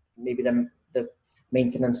like maybe the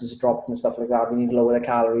maintenance has dropped and stuff like that. They need to lower the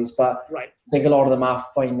calories, but I think a lot of them are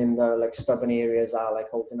finding the like stubborn areas are like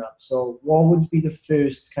holding up. So what would be the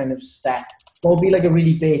first kind of step? What would be like a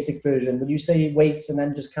really basic version? Would you say weights and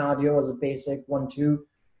then just cardio as a basic 1-2?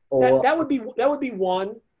 Or that would be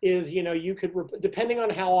one. Is, you know, you could, depending on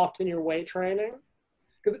how often you're weight training,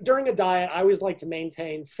 because during a diet, I always like to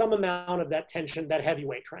maintain some amount of that tension, that heavy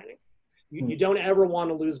weight training. You don't ever want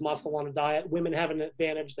to lose muscle on a diet. Women have an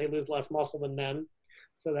advantage; they lose less muscle than men.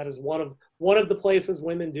 So that is one of the places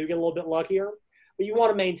women do get a little bit luckier. But you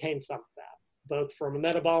want to maintain some of that, both from a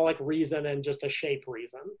metabolic reason and just a shape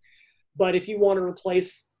reason. But if you want to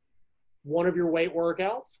replace one of your weight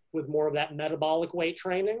workouts with more of that metabolic weight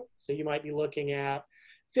training, so you might be looking at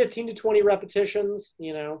 15 to 20 repetitions,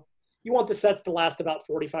 you know, you want the sets to last about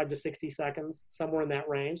 45 to 60 seconds, somewhere in that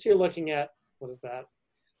range. So you're looking at, what is that?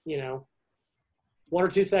 You know, 1 or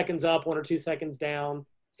 2 seconds up, 1 or 2 seconds down,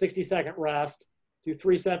 60-second rest, do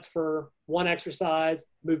 3 sets for one exercise,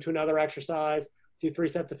 move to another exercise, do 3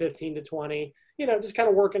 sets of 15 to 20, you know, just kind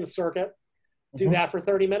of work in a circuit. Do that for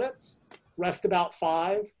 30 minutes, rest about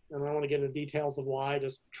 5. And I don't want to get into details of why,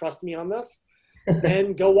 just trust me on this.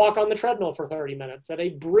 Then go walk on the treadmill for 30 minutes at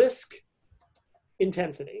a brisk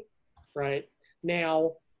intensity, right?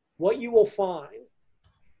 Now, what you will find,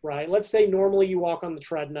 right? Let's say normally you walk on the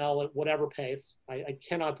treadmill at whatever pace. I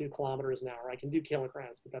cannot do kilometers an hour. I can do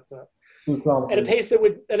kilograms, but that's at a pace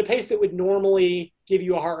that would normally give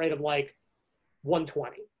you a heart rate of like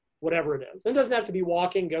 120, whatever it is. And it doesn't have to be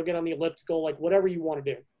walking. Go get on the elliptical, like whatever you want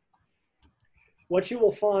to do. What you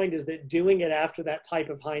will find is that doing it after that type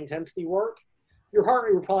of high intensity work, your heart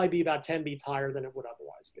rate will probably be about 10 beats higher than it would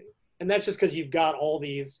otherwise be. And that's just because you've got all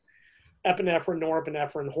these epinephrine,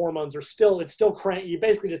 norepinephrine hormones it's still cranked. You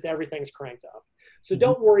basically just, everything's cranked up. So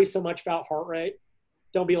don't worry so much about heart rate.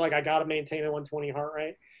 Don't be like, I got to maintain a 120 heart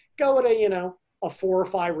rate. Go at a 4 or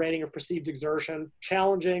 5 rating of perceived exertion,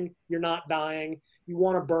 challenging. You're not dying. You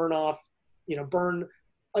want to burn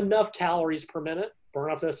enough calories per minute,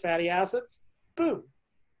 burn off those fatty acids, boom.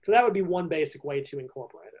 So that would be one basic way to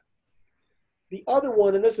incorporate it. The other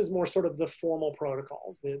one, and this was more sort of the formal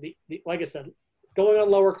protocols. Like I said, going on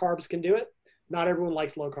lower carbs can do it. Not everyone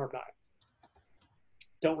likes low carb diets.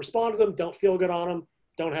 Don't respond to them. Don't feel good on them.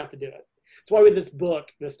 Don't have to do it. That's why with this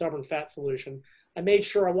book, The Stubborn Fat Solution, I made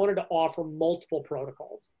sure I wanted to offer multiple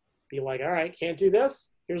protocols. Be like, all right, can't do this.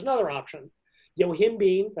 Here's another option.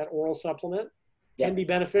 Yohimbine, that oral supplement, can be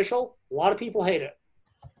beneficial. A lot of people hate it.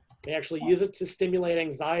 They actually use it to stimulate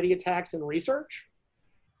anxiety attacks in research.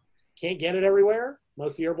 Can't get it everywhere.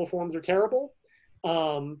 Most of the herbal forms are terrible.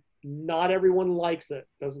 Not everyone likes it.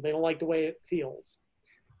 They don't like the way it feels.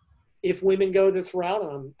 If women go this route,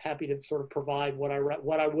 I'm happy to sort of provide what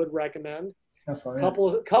I would recommend. That's fine.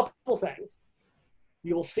 Couple things.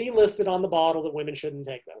 You will see listed on the bottle that women shouldn't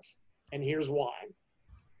take this. And here's why.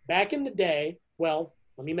 Back in the day, well,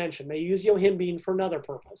 let me mention, they use yohimbine for another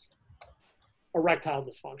purpose, erectile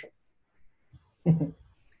dysfunction.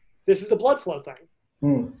 This is a blood flow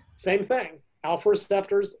thing. Same thing. Alpha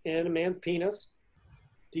receptors in a man's penis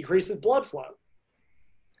decreases blood flow.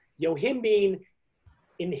 Yohimbine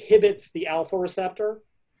inhibits the alpha receptor,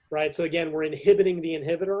 right? So again, we're inhibiting the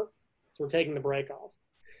inhibitor, so we're taking the brake off.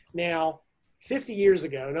 Now, 50 years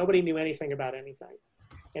ago, nobody knew anything about anything.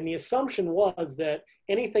 And the assumption was that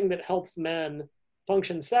anything that helps men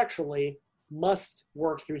function sexually must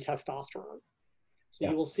work through testosterone. So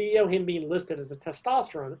you will see yohimbine listed as a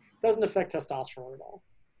testosterone. It doesn't affect testosterone at all.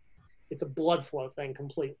 It's a blood flow thing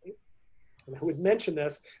completely. And I would mention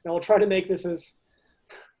this, and I'll try to make this as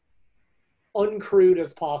uncrude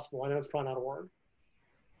as possible. I know it's probably not a word.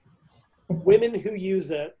 Women who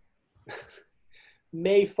use it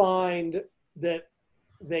may find that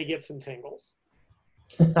they get some tingles.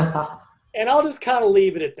 And I'll just kind of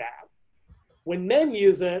leave it at that. When men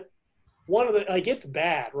use it, it's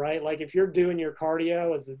bad, right? Like if you're doing your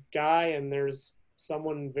cardio as a guy and there's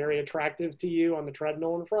someone very attractive to you on the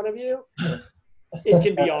treadmill in front of you, it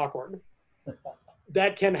can be awkward.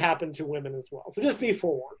 That can happen to women as well. So just be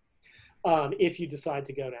forewarned if you decide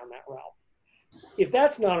to go down that route. If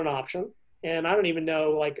that's not an option, and I don't even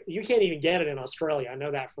know, like you can't even get it in Australia. I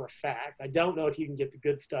know that for a fact. I don't know if you can get the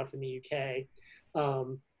good stuff in the UK.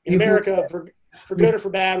 In America, for good or for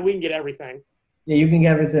bad, we can get everything. Yeah, you can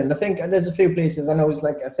get everything. I think there's a few places. I know it's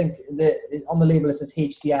like, I think on the label it says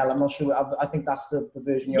HCL. I'm not sure. I think that's the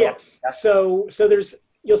version you're Yes. So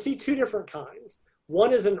you'll see two different kinds.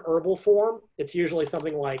 One is an herbal form. It's usually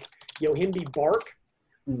something like yohimbe bark.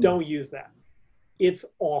 Don't use that. It's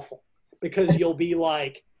awful because you'll be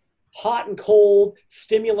like hot and cold,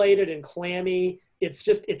 stimulated and clammy.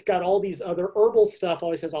 It's got all these other herbal stuff,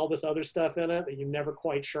 always has all this other stuff in it that you're never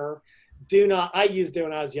quite sure. I used it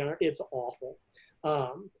when I was younger. It's awful.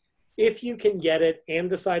 If you can get it and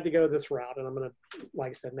decide to go this route, and I'm going to,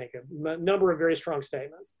 like I said, make a number of very strong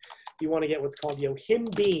statements. You want to get what's called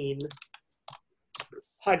yohimbine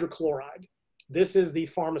hydrochloride. This is the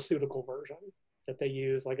pharmaceutical version that they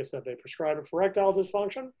use. Like I said, they prescribe it for erectile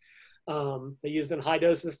dysfunction. They use it in high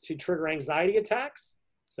doses to trigger anxiety attacks.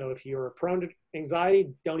 So if you're prone to anxiety,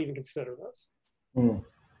 don't even consider this.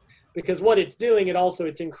 Because what it's doing,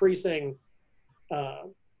 it's increasing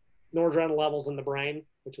noradrenaline levels in the brain,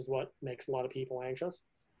 which is what makes a lot of people anxious.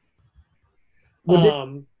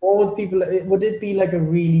 Would it be like a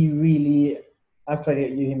really, really, I've tried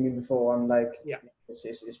it, yohimbine before, and like,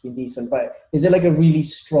 it's been decent, but is it like a really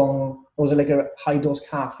strong, or is it like a high dose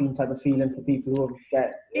caffeine type of feeling for people who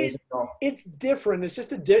get it? It's different. It's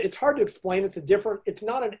just it's hard to explain. It's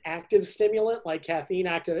not an active stimulant like caffeine.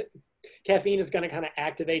 Caffeine is going to kind of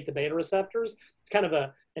activate the beta receptors. It's kind of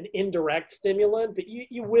an indirect stimulant, but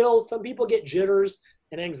you will, some people get jitters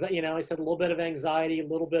and anxiety, I said a little bit of anxiety, a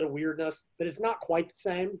little bit of weirdness, but it's not quite the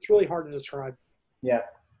same. It's really hard to describe. Yeah.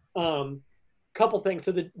 Couple things.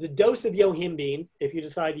 So the dose of yohimbine, if you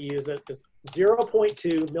decide to use it, is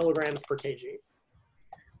 0.2 milligrams per kg.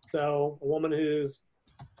 So a woman who's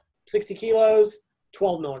 60 kilos,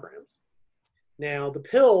 12 milligrams. Now the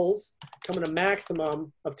pills come in a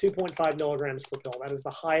maximum of 2.5 milligrams per pill. That is the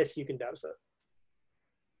highest you can dose it.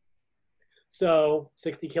 So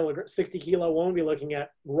 60 kilo won't be looking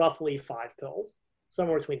at roughly 5 pills,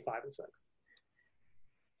 somewhere between 5 and 6,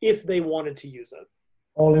 if they wanted to use it.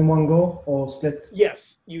 All in one go or split?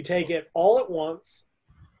 Yes, you take it all at once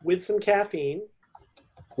with some caffeine.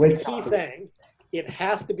 The key thing, it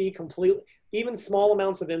has to be completely, even small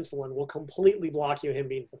amounts of insulin will completely block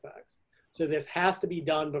yohimbine's effects. So this has to be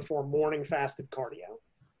done before morning fasted cardio.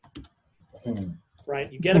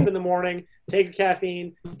 Right? You get up in the morning, take your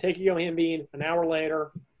caffeine, take your yohimbine, an hour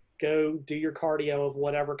later, go do your cardio of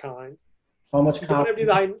whatever kind. How much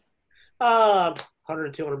caffeine?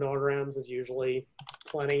 100 to 200 milligrams is usually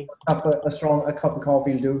plenty. A cup of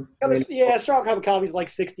coffee will do. Yeah, a strong cup of coffee is like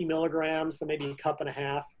 60 milligrams, so maybe a cup and a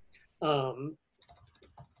half.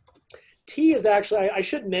 Tea is actually, I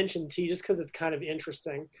should mention tea just because it's kind of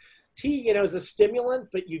interesting. Tea, is a stimulant,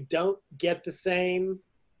 but you don't get the same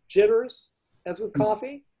jitters as with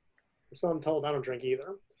coffee. So I'm told. I don't drink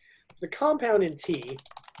either. There's a compound in tea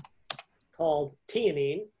called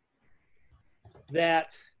theanine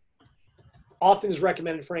that often is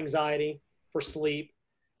recommended for anxiety, for sleep,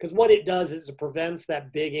 because what it does is it prevents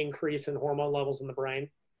that big increase in hormone levels in the brain.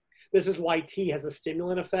 This is why tea has a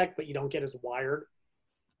stimulant effect, but you don't get as wired.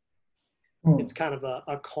 It's kind of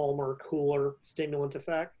a calmer, cooler stimulant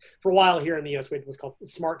effect. For a while here in the US, it was called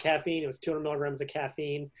smart caffeine. It was 200 milligrams of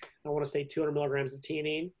caffeine. I want to say 200 milligrams of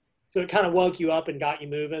theanine. So it kind of woke you up and got you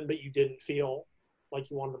moving, but you didn't feel like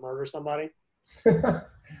you wanted to murder somebody. that's,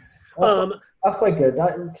 Um, that's quite good.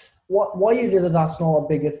 Why is it that that's not a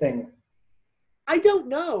bigger thing? I don't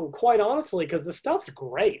know, quite honestly, because the stuff's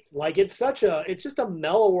great. Like it's just a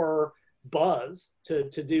mellower buzz to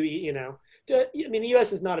do, I mean, the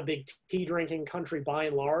U.S. is not a big tea drinking country by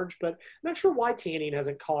and large, but I'm not sure why theanine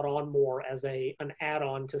hasn't caught on more as an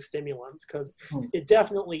add-on to stimulants, because it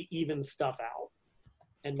definitely evens stuff out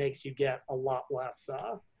and makes you get a lot less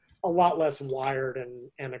wired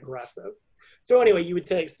and aggressive. So anyway, you would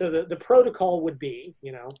take, so the protocol would be,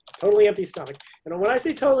 totally empty stomach. And when I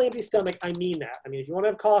say totally empty stomach, I mean that. I mean, if you want to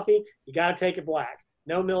have coffee, you got to take it black.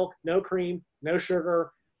 No milk, no cream, no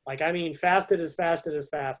sugar. Like, I mean, fasted is fasted is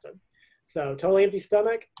fasted. So totally empty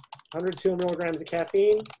stomach, 102 milligrams of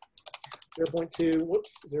caffeine, 0.2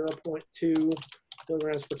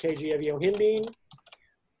 milligrams per kg of yohimbine,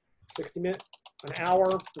 60 minutes, an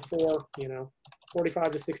hour before,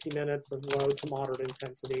 45 to 60 minutes of low to moderate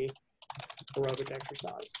intensity aerobic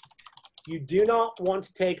exercise. You do not want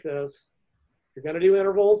to take this. If you're going to do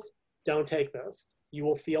intervals, don't take this. You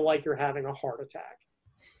will feel like you're having a heart attack.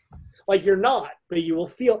 Like you're not, but you will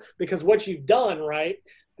feel, because what you've done, right,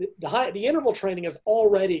 the interval training is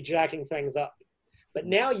already jacking things up. But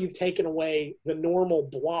now you've taken away the normal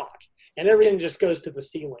block and everything just goes to the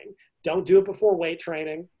ceiling. Don't do it before weight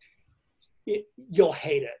training. You'll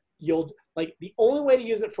hate it. The only way to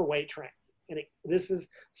use it for weight training,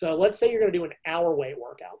 so let's say you're going to do an hour weight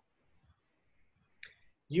workout.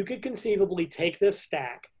 You could conceivably take this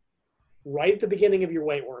stack right at the beginning of your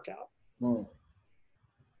weight workout.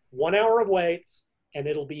 1 hour of weights, and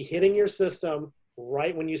it'll be hitting your system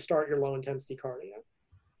right when you start your low intensity cardio.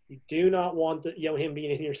 You do not want the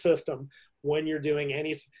yohimbine in your system when you're doing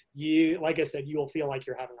like I said, you will feel like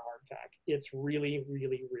you're having a heart attack. It's really,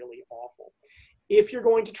 really, really awful. If you're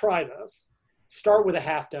going to try this, start with a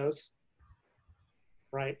half dose,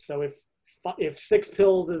 right? So if 6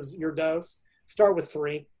 pills is your dose, start with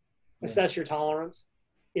 3. Assess your tolerance.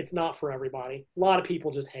 It's not for everybody. A lot of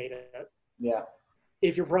people just hate it. Yeah.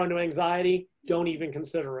 If you're prone to anxiety, don't even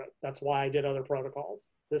consider it. That's why I did other protocols.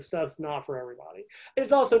 This stuff's not for everybody.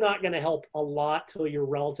 It's also not going to help a lot till you're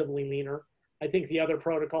relatively leaner. I think the other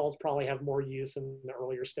protocols probably have more use in the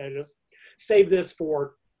earlier stages. Save this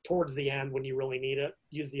for towards the end when you really need it.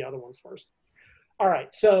 Use the other ones first. All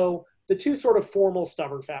right, so the 2 sort of formal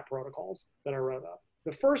stubborn fat protocols that I wrote up.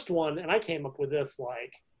 The first one, and I came up with this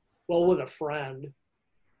with a friend,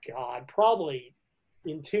 probably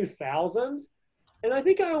in 2000. And I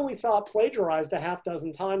think I only saw it plagiarized a half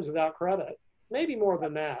dozen times without credit, maybe more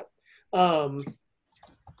than that. The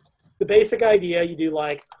basic idea you do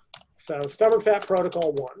stubborn fat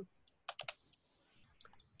protocol 1,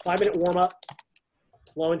 5-minute warm up,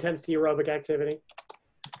 low intensity aerobic activity,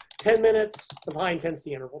 10 minutes of high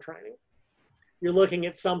intensity interval training. You're looking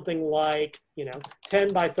at something like,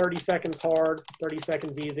 10 by 30 seconds hard, 30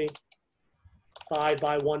 seconds easy, 5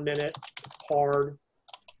 by 1 minute hard,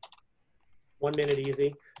 1 minute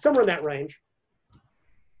easy, somewhere in that range.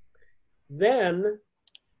 Then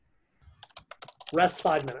rest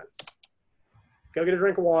 5 minutes. Go get a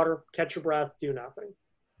drink of water, catch your breath, do nothing.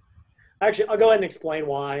 Actually, I'll go ahead and explain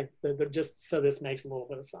why, just so this makes a little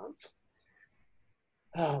bit of sense.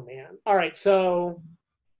 Oh, man. All right, so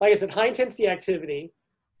like I said, high intensity activity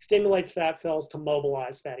stimulates fat cells to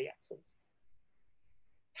mobilize fatty acids.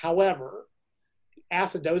 However,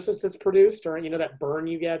 acidosis that's produced during, that burn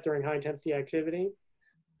you get during high intensity activity,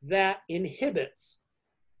 that inhibits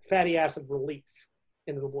fatty acid release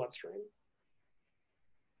into the bloodstream.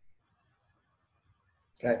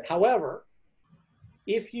 Okay. However,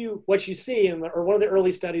 what you see or one of the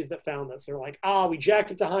early studies that found this, they're like, we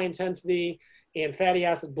jacked it to high intensity and fatty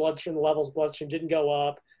acid bloodstream didn't go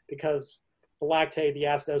up because the lactate, the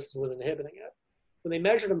acidosis was inhibiting it. When they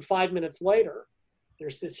measured them 5 minutes later,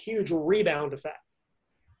 there's this huge rebound effect.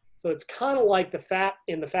 So it's kind of like the fat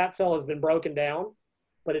in the fat cell has been broken down,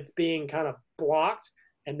 but it's being kind of blocked.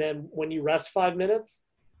 And then when you rest 5 minutes,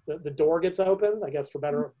 the door gets opened, I guess for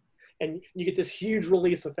better, and you get this huge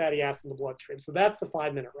release of fatty acid in the bloodstream. So that's the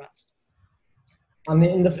 5-minute rest. And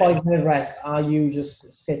in the 5-minute rest, are you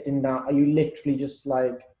just sitting down? Are you literally just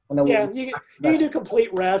you can do complete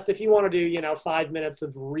rest. If you want to do, 5 minutes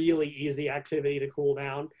of really easy activity to cool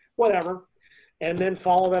down, whatever. And then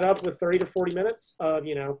follow that up with 30 to 40 minutes of,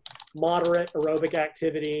 moderate aerobic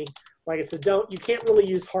activity. Like I said, you can't really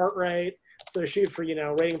use heart rate. So shoot for,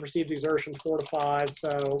 rating of perceived exertion 4 to 5.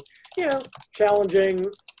 So, challenging,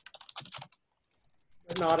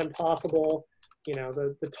 but not impossible.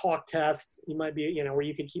 The talk test, you might be, where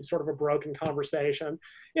you can keep sort of a broken conversation,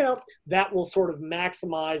 that will sort of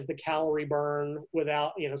maximize the calorie burn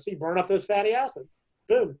without, so you burn off those fatty acids.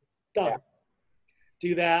 Boom, done.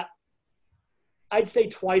 do that. I'd say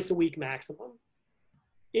twice a week maximum.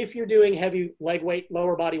 If you're doing heavy leg weight,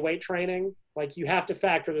 lower body weight training, like you have to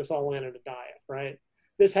factor this all in a diet, right?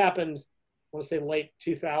 This happened, I want to say late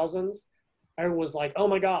 2000s. Everyone was like, oh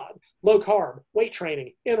my God, low carb, weight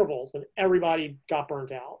training, intervals, and everybody got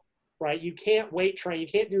burnt out, right? You can't weight train, you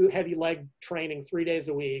can't do heavy leg training 3 days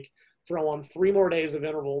a week, throw on 3 more days of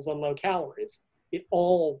intervals on low calories. It's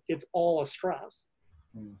all a stress.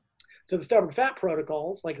 So the stubborn fat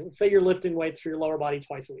protocols, like let's say you're lifting weights for your lower body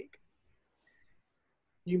twice a week.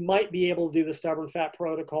 You might be able to do the stubborn fat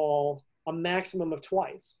protocol a maximum of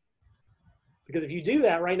twice. Because if you do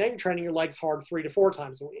that, right now you're training your legs hard 3 to 4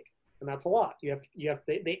 times a week. And that's a lot.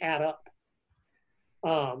 They add up.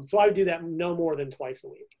 So I would do that no more than twice a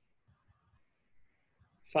week.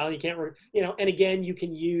 Finally, you can't, and again, you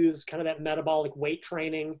can use kind of that metabolic weight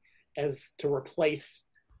training as to replace,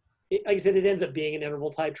 like I said, it ends up being an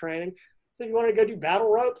interval type training. So if you want to go do battle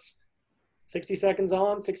ropes, 60 seconds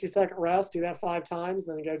on, 60-second rest, do that 5 times,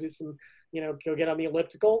 then go do some, go get on the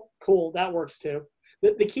elliptical. Cool, that works too.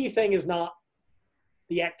 The key thing is not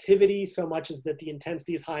the activity so much as that the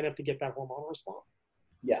intensity is high enough to get that hormonal response.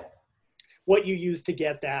 Yeah. What you use to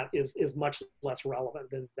get that is much less relevant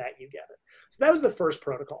than that you get it. So that was the first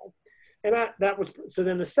protocol. And that was, so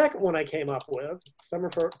then the second one I came up with,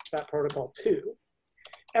 Stubborn Fat Protocol 2,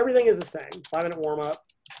 everything is the same. 5-minute warm up,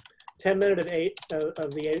 10-minute of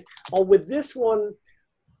the 8. With this one,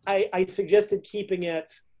 I suggested keeping it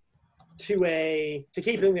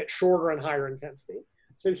keeping it shorter and higher intensity.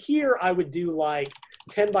 So here I would do like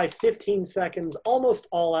 10 by 15 seconds, almost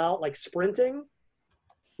all out, like sprinting,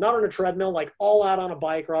 not on a treadmill, like all out on a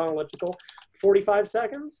bike or on an elliptical, 45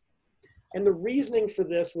 seconds. And the reasoning for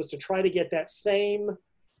this was to try to get that same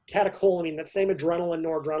catecholamine, that same adrenaline,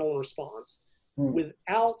 noradrenaline response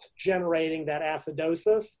without generating that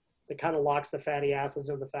acidosis that kind of locks the fatty acids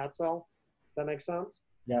in the fat cell. That makes sense?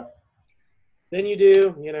 Yeah. Then you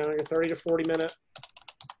do, your 30 to 40 minute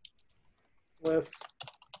list.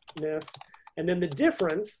 And then the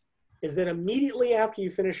difference is that immediately after you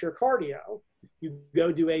finish your cardio, you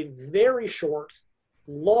go do a very short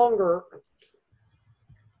interval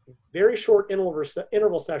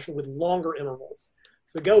session with longer intervals.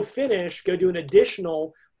 So go do an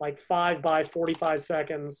additional like 5 by 45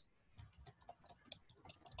 seconds.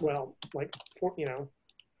 Well,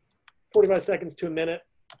 45 seconds to a minute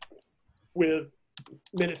with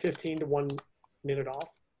minute 15 to 1 minute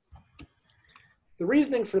off. The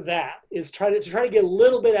reasoning for that is try to get a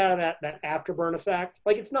little bit out of that afterburn effect.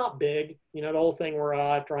 Like it's not big, the whole thing where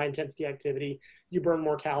after high intensity activity, you burn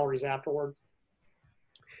more calories afterwards.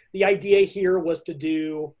 The idea here was to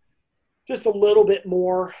do just a little bit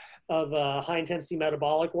more of high intensity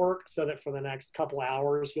metabolic work so that for the next couple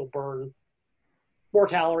hours, you'll burn more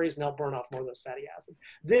calories and help burn off more of those fatty acids.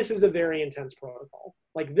 This is a very intense protocol.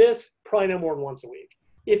 Like this, probably no more than once a week,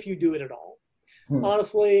 if you do it at all.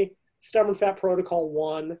 Honestly, Stubborn Fat Protocol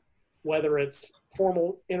 1, whether it's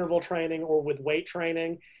formal interval training or with weight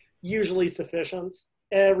training, usually sufficient.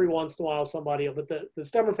 Every once in a while but the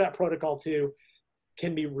Stubborn Fat Protocol 2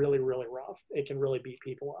 can be really, really rough. It can really beat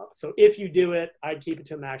people up. So if you do it, I'd keep it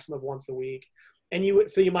to a maximum of once a week. And you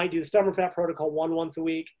might do the Stubborn Fat Protocol 1 once a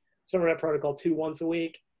week, Stubborn Fat Protocol 2 once a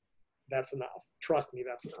week. That's enough. Trust me,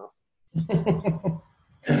 that's enough.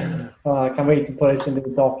 I can't wait to put this into the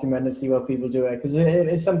document and see what people do it, because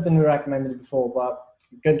it's something we recommended before, but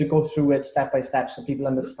good to go through it step by step so people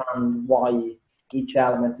understand why each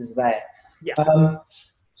element is there. Yeah.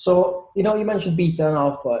 So you mentioned beta and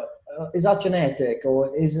alpha. Is that genetic,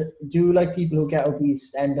 or do people who get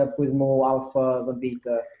obese end up with more alpha than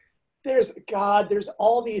beta? There's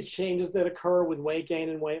all these changes that occur with weight gain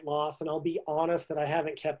and weight loss, and I'll be honest that I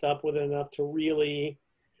haven't kept up with it enough to really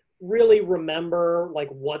remember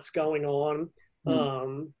what's going on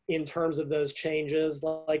in terms of those changes.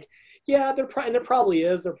 There probably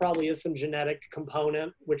is some genetic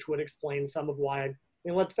component which would explain some of why.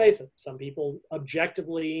 Let's face it, some people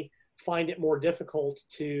objectively find it more difficult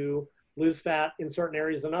to lose fat in certain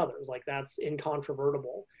areas than others. That's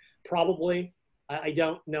incontrovertible. Probably, I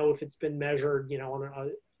don't know if it's been measured,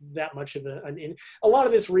 on that much of a lot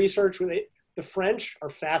of this research with it. The French are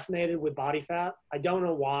fascinated with body fat. I don't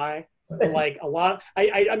know why. A lot.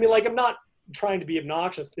 I'm not trying to be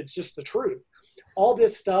obnoxious. It's just the truth. All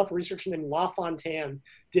this stuff, researcher named LaFontaine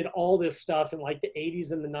did all this stuff in the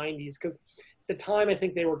 80s and the 90s, because at the time I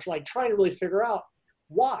think they were trying to really figure out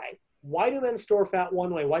why. Why do men store fat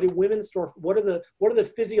one way? Why do women store? What are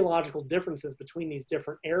the physiological differences between these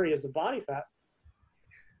different areas of body fat?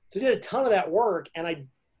 So I did a ton of that work, and I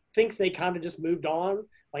think they kind of just moved on.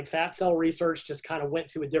 Like fat cell research just kind of went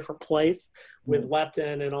to a different place with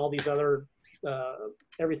leptin and all these other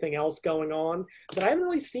everything else going on. But I haven't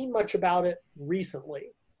really seen much about it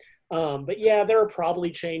recently. But yeah, there are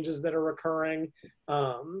probably changes that are occurring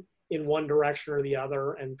in one direction or the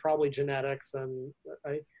other, and probably genetics. And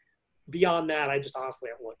beyond that, I just honestly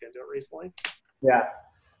haven't looked into it recently. Yeah.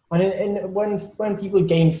 And when people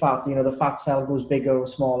gain fat, the fat cell goes bigger or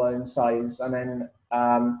smaller in size. And then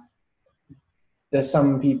there's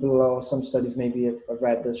some people or some studies maybe I've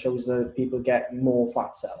read that shows that people get more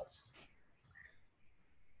fat cells.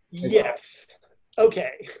 Yes.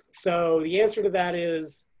 Okay. So the answer to that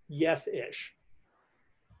is yes-ish.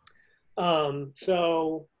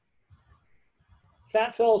 So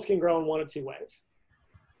fat cells can grow in one of two ways.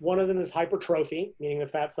 One of them is hypertrophy, meaning the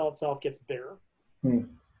fat cell itself gets bigger.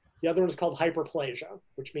 The other one is called hyperplasia,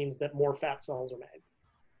 which means that more fat cells are made.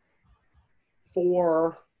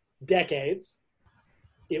 For decades,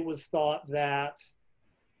 it was thought that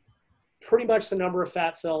pretty much the number of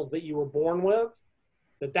fat cells that you were born with,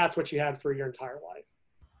 that's what you had for your entire life.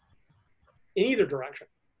 In either direction.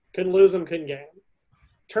 Couldn't lose them, couldn't gain them.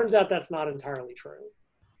 Turns out that's not entirely true.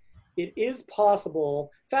 It is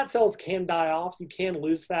possible. Fat cells can die off. You can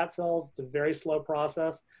lose fat cells. It's a very slow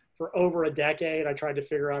process. For over a decade, I tried to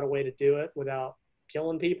figure out a way to do it without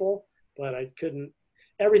killing people, but I couldn't.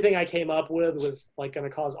 Everything I came up with was like going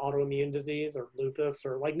to cause autoimmune disease or lupus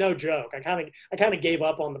or like no joke. I kind of gave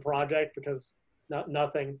up on the project because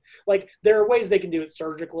nothing. Like there are ways they can do it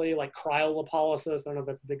surgically, like cryolipolysis. I don't know if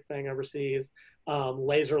that's a big thing overseas.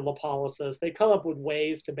 Laser lipolysis. They come up with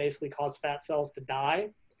ways to basically cause fat cells to die.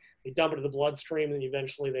 They dump it into the bloodstream, and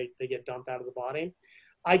eventually they get dumped out of the body.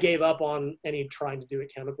 I gave up on any trying to do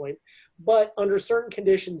it chemically. But under certain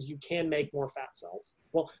conditions, you can make more fat cells.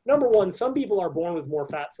 Well, number one, some people are born with more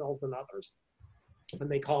fat cells than others.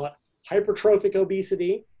 And they call it hypertrophic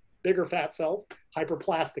obesity, bigger fat cells,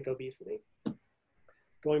 hyperplastic obesity.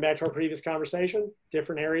 Going back to our previous conversation,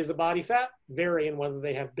 different areas of body fat vary in whether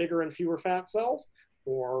they have bigger and fewer fat cells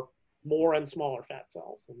or more and smaller fat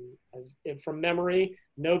cells. And if from memory,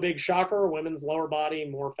 no big shocker, women's lower body,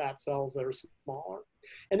 more fat cells that are smaller.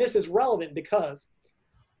 And this is relevant because,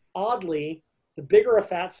 oddly, the bigger a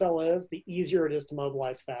fat cell is, the easier it is to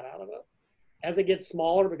mobilize fat out of it. As it gets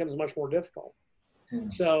smaller, it becomes much more difficult.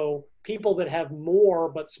 So people that have more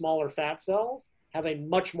but smaller fat cells have a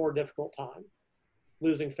much more difficult time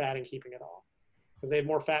losing fat and keeping it off because they have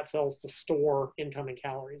more fat cells to store incoming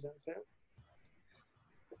calories into.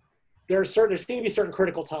 There seem to be certain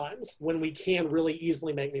critical times when we can really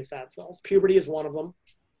easily make new fat cells. Puberty is one of them.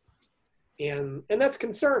 And that's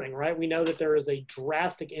concerning, right? We know that there is a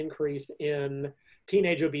drastic increase in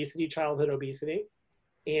teenage obesity, childhood obesity.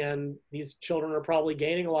 And these children are probably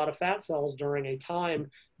gaining a lot of fat cells during a time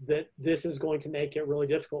that this is going to make it really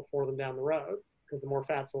difficult for them down the road because the more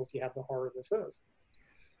fat cells you have, the harder this is.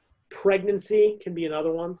 Pregnancy can be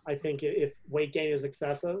another one. I think if weight gain is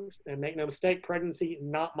excessive, and make no mistake, pregnancy,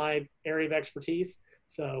 not my area of expertise.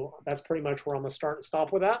 So that's pretty much where I'm going to start and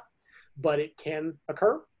stop with that. But it can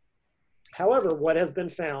occur. However, what has been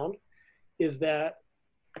found is that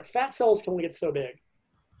fat cells can only get so big.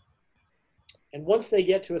 And once they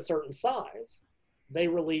get to a certain size, they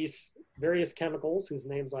release various chemicals whose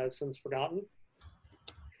names I have since forgotten.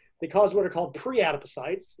 They cause what are called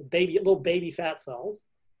pre-adipocytes, little baby fat cells,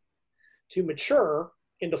 to mature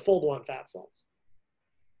into full-blown fat cells.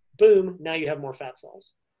 Boom, now you have more fat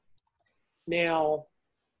cells. Now,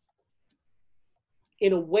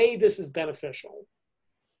 in a way, this is beneficial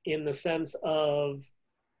in the sense of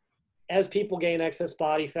as people gain excess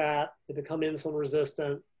body fat, they become insulin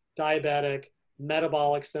resistant, diabetic,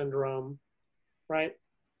 metabolic syndrome, right?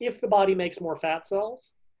 If the body makes more fat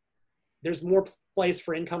cells, there's more place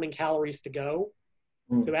for incoming calories to go.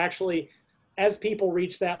 So actually, as people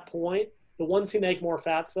reach that point, the ones who make more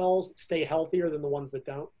fat cells stay healthier than the ones that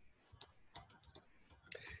don't.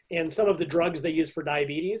 And some of the drugs they use for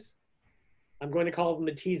diabetes, I'm going to call them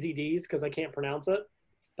the TZDs because I can't pronounce it.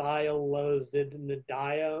 It's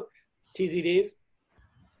thiazolidinediol, TZDs.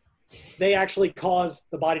 They actually cause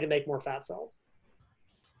the body to make more fat cells.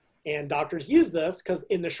 And doctors use this because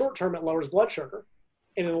in the short term, it lowers blood sugar.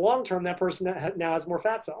 And in the long term, that person now has more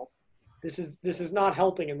fat cells. This is not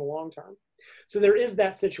helping in the long term. So there is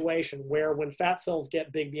that situation where when fat cells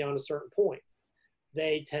get big beyond a certain point,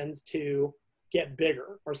 they tend to get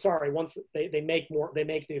bigger, or sorry, once they make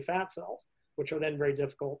new fat cells, which are then very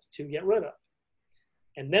difficult to get rid of.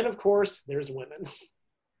 And then of course, there's women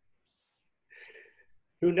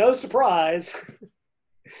who, no surprise,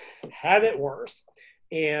 have it worse.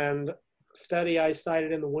 And study I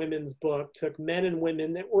cited in the women's book took men and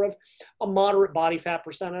women that were of a moderate body fat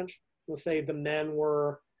percentage. Let's say the men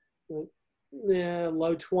were low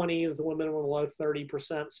 20s, the women were low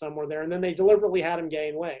 30%, somewhere there. And then they deliberately had them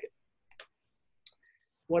gain weight.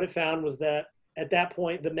 What it found was that at that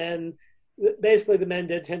point, the men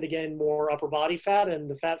did tend to gain more upper body fat, and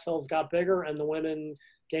the fat cells got bigger, and the women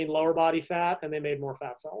gained lower body fat, and they made more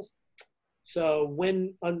fat cells. So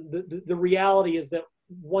when the reality is that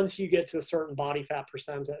once you get to a certain body fat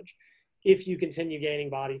percentage, if you continue gaining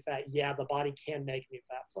body fat, yeah, the body can make new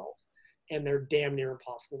fat cells, and they're damn near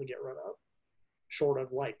impossible to get rid of, short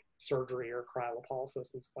of like surgery or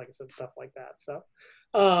cryolipolysis and, like I said, stuff like that.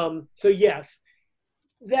 So yes,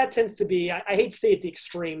 that tends to be, I hate to say it the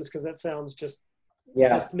extremes because that sounds just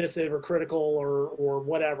dismissive or critical or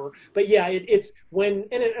whatever. But yeah, it's when,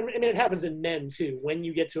 and it happens in men too, when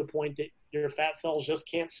you get to a point that your fat cells just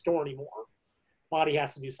can't store anymore, body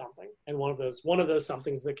has to do something. And one of those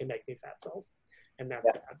somethings that can make new fat cells. And that's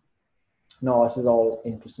bad. No, this is all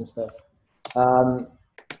interesting stuff.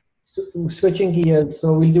 So switching gears,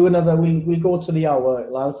 so we'll do another, we'll go to the hour.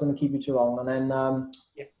 Lyle's going to keep you too long, and then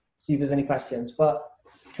see if there's any questions. But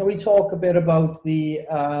can we talk a bit about the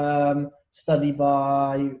study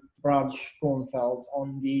by Brad Schoenfeld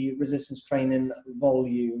on the resistance training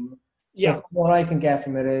volume? So from what I can get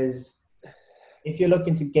from it is, if you're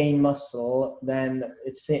looking to gain muscle, then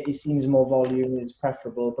it seems more volume is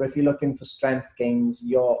preferable. But if you're looking for strength gains,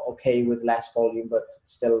 you're okay with less volume, but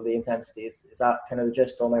still the intensity. Is that kind of the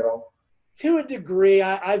gist, or am I wrong? To a degree,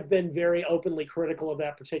 I've been very openly critical of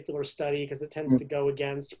that particular study because it tends to go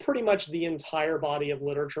against pretty much the entire body of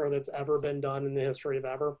literature that's ever been done in the history of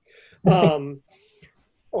ever. And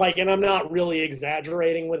I'm not really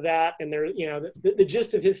exaggerating with that. And there, the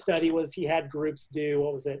gist of his study was he had groups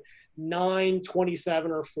do, 9,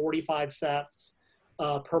 27, or 45 sets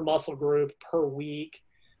per muscle group per week.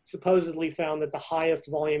 Supposedly found that the highest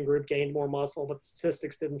volume group gained more muscle, but the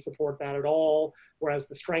statistics didn't support that at all, whereas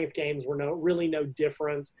the strength gains were really no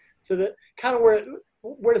different. So that kind of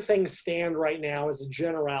where things stand right now as a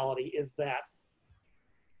generality is that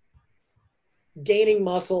gaining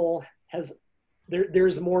muscle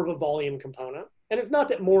there's more of a volume component. And it's not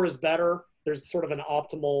that more is better. There's sort of an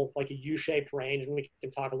optimal, like a U-shaped range, and we can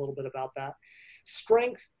talk a little bit about that.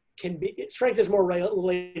 Strength is more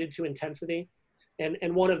related to intensity.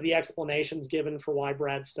 And one of the explanations given for why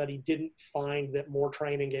Brad's study didn't find that more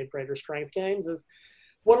training gave greater strength gains is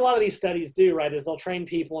what a lot of these studies do, right, is they'll train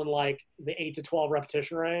people in like the 8 to 12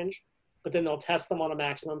 repetition range, but then they'll test them on a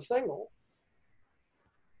maximum single.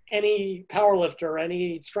 Any powerlifter,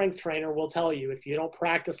 any strength trainer will tell you if you don't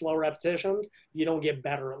practice low repetitions, you don't get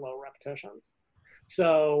better at low repetitions.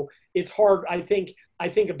 So it's hard. I think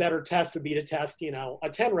a better test would be to test, a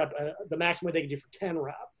 10 rep, the maximum they could do for 10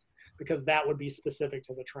 reps, because that would be specific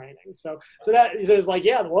to the training. So that is like,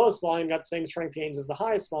 the lowest volume got the same strength gains as the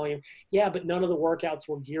highest volume. Yeah, but none of the workouts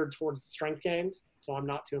were geared towards strength gains. So I'm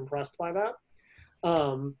not too impressed by that.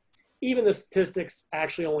 Even the statistics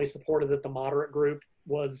actually only supported that the moderate group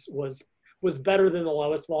was better than the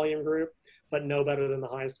lowest volume group, but no better than the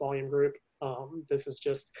highest volume group. This is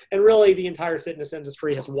just, and really the entire fitness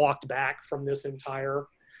industry has walked back from this entire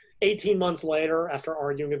 18 months later, after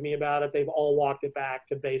arguing with me about it, they've all walked it back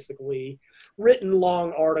to basically written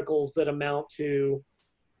long articles that amount to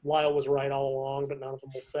Lyle was right all along, but none of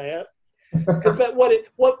them will say it. Because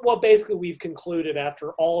what basically we've concluded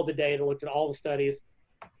after all of the data, looked at all the studies,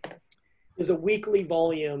 is a weekly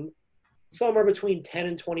volume somewhere between 10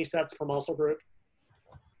 and 20 sets per muscle group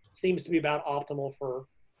seems to be about optimal for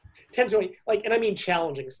 10 to 20, and I mean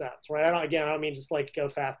challenging sets, right? I don't mean just like go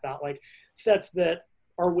fast about, like sets that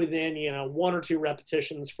are within, 1 or 2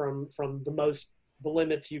 repetitions from the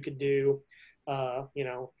limits you could do. If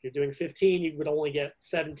you're doing 15, you would only get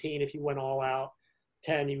 17 if you went all out.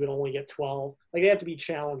 10, you would only get 12. Like, they have to be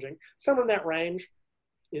challenging. Somewhere in that range,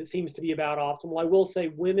 it seems to be about optimal. I will say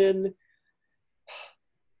women,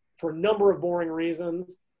 for a number of boring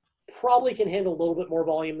reasons, probably can handle a little bit more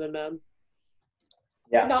volume than men.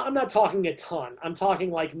 Yeah. I'm not talking a ton. I'm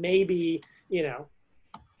talking like maybe,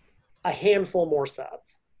 a handful more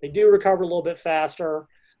sets. They do recover a little bit faster.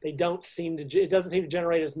 It doesn't seem to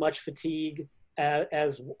generate as much fatigue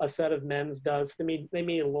as a set of men's does. They need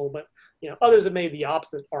a little bit, others have made the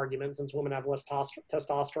opposite argument. Since women have less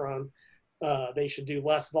testosterone, they should do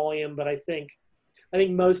less volume. But I think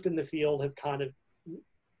most in the field have kind of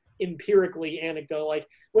empirically anecdotal, like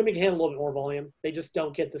women can handle a little bit more volume. They just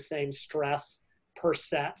don't get the same stress per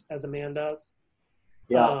set as a man does.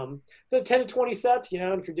 Yeah. So 10 to 20 sets,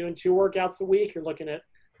 and if you're doing 2 workouts a week, you're looking at,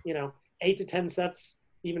 8 to 10 sets,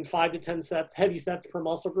 even 5 to 10 sets, heavy sets per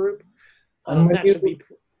muscle group. And that should be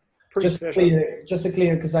pretty sufficient. Just to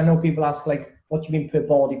clear, because I know people ask, like, what do you mean per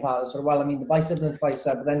body part? So, well, I mean the bicep and the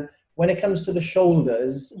tricep, but then when it comes to the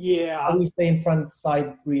shoulders, are we saying front,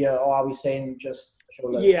 side, rear, or are we saying just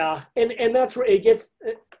shoulders? Yeah, and that's where it gets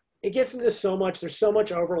into so much. There's so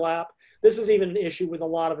much overlap. This was even an issue with a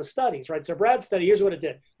lot of the studies, right? So Brad's study, here's what it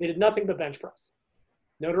did. They did nothing but bench press.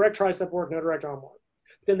 No direct tricep work, no direct arm work.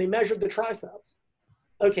 Then they measured the triceps.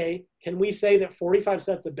 Okay, can we say that 45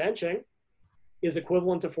 sets of benching is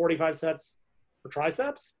equivalent to 45 sets for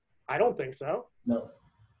triceps? I don't think so. No.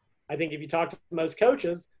 I think if you talk to most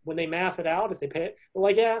coaches, when they math it out, if they pay it, they're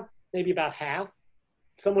like, yeah, maybe about half.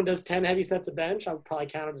 If someone does 10 heavy sets of bench, I would probably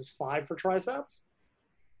count it as 5 for triceps.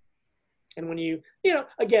 And when you know,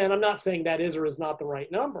 again, I'm not saying that is or is not the right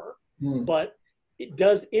number, but it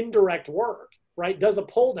does indirect work, right? Does a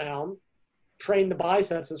pull down train the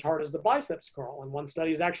biceps as hard as a biceps curl? And one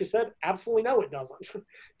study has actually said, absolutely no, it doesn't. It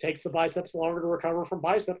takes the biceps longer to recover from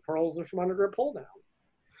bicep curls than from undergrip pull downs.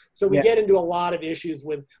 So we get into a lot of issues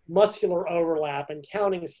with muscular overlap and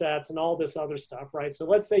counting sets and all this other stuff, right? So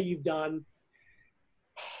let's say you've done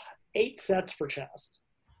 8 sets for chest.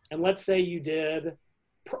 And let's say you did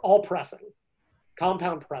all pressing,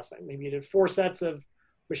 compound pressing. Maybe you did 4 sets of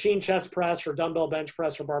machine chest press or dumbbell bench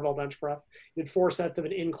press or barbell bench press. You did 4 sets of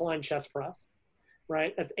an incline chest press,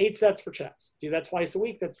 right? That's 8 sets for chest. Do that twice a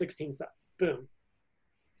week, that's 16 sets. Boom,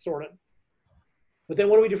 sorted. But then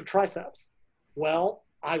what do we do for triceps? Well,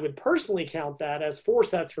 I would personally count that as 4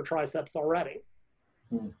 sets for triceps already.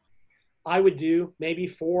 I would do maybe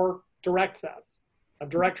 4 direct sets of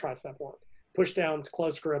direct tricep work, push downs,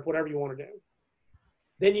 close grip, whatever you want to do.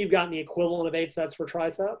 Then you've gotten the equivalent of 8 sets for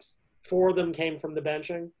triceps. 4 of them came from the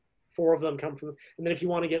benching. 4 of them come from, and then if you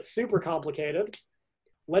want to get super complicated,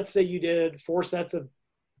 let's say you did 4 sets of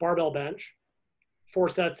barbell bench, 4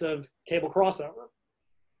 sets of cable crossover.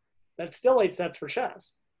 That's still 8 sets for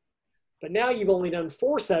chest. But now you've only done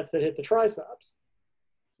 4 sets that hit the triceps.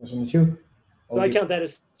 That's only 2. So I count that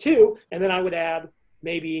as 2, and then I would add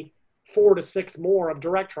maybe 4 to 6 more of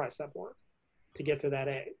direct tricep work to get to that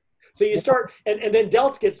 8. So you start, and then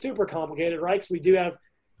delts get super complicated, right? So we do have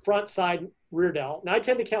front, side, rear delt. Now I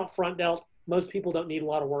tend to count front delt. Most people don't need a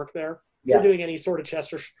lot of work there. If you're doing any sort of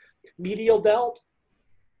chest or medial delt,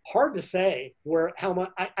 hard to say how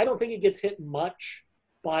much. I don't think it gets hit much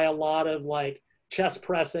by a lot of like chest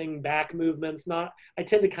pressing, back movements. I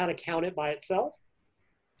tend to kind of count it by itself.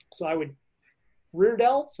 So I would, rear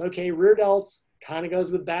delts, okay, rear delts kind of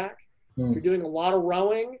goes with back. If you're doing a lot of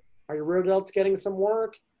rowing, are your rear delts getting some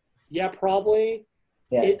work? Yeah, probably.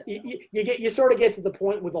 Yeah. You sort of get to the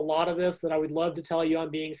point with a lot of this that I would love to tell you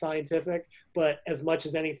I'm being scientific, but as much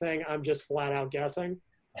as anything, I'm just flat out guessing.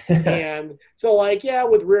 And so like, yeah,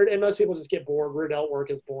 with rear, and most people just get bored. Rear delt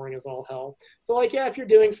work is boring as all hell. So like, yeah, if you're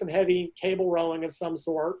doing some heavy cable rowing of some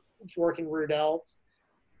sort, it's working rear delts,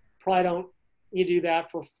 probably don't you do that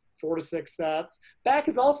for 4 to 6 sets. Back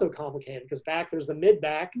is also complicated because back, there's the mid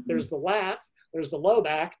back, there's the lats, there's the low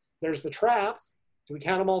back, there's the traps. Do we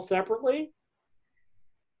count them all separately?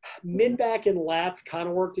 Mid back and lats kind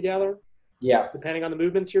of work together. Yeah. Depending on the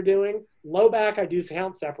movements you're doing. Low back, I do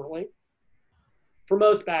count separately. For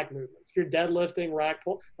most back movements, if you're deadlifting, rack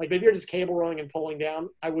pull, like maybe you're just cable rowing and pulling down,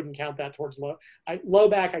 I wouldn't count that towards low. Low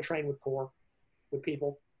back, I train with core, with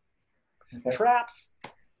people. Okay. Traps,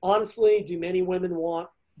 honestly, do many women want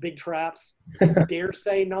big traps? Dare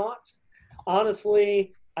say not.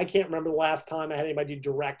 Honestly, I can't remember the last time I had anybody do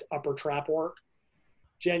direct upper trap work.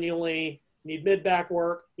 Genuinely, you need mid back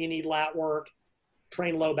work, you need lat work,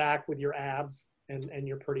 train low back with your abs, and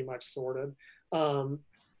you're pretty much sorted.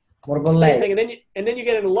 What about leg? And then you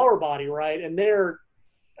get into lower body, right? And there,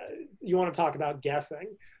 you want to talk about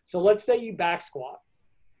guessing. So let's say you back squat.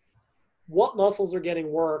 What muscles are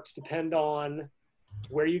getting worked depend on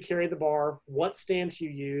where you carry the bar, what stance you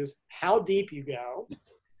use, how deep you go,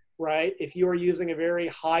 right? If you are using a very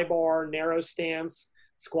high bar, narrow stance,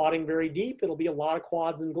 squatting very deep, it'll be a lot of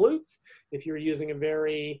quads and glutes. If you're using a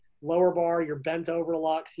very lower bar, you're bent over a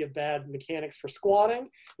lot because you have bad mechanics for squatting.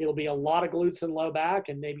 It'll be a lot of glutes and low back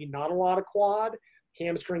and maybe not a lot of quad.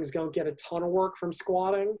 Hamstrings don't get a ton of work from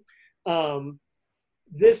squatting.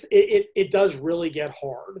 It does really get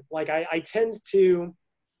hard. Like I tend to,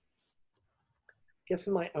 I guess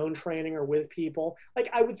in my own training or with people,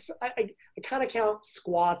 like I kind of count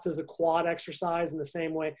squats as a quad exercise in the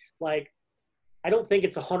same way. Like I don't think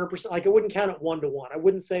it's 100%. Like I wouldn't count it 1-to-1. I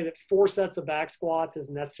wouldn't say that 4 sets of back squats is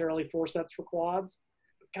necessarily 4 sets for quads.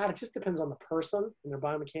 But God, it just depends on the person and their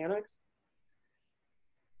biomechanics.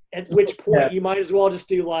 At which point you might as well just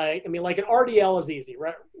do like an RDL is easy,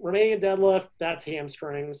 right? Romanian deadlift, that's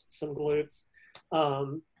hamstrings, some glutes.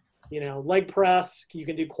 leg press, you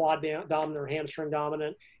can do quad dominant or hamstring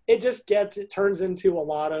dominant. It turns into a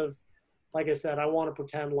lot of, like I said, I want to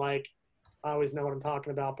pretend like I always know what I'm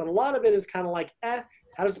talking about. But a lot of it is kind of like, how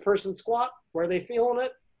does the person squat? Where are they feeling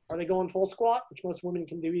it? Are they going full squat, which most women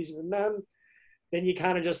can do easier than men? Then you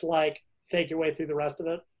kind of just like fake your way through the rest of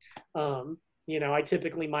it. I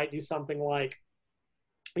typically might do something like,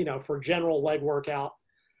 for general leg workout,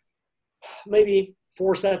 maybe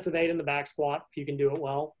 4 sets of 8 in the back squat, if you can do it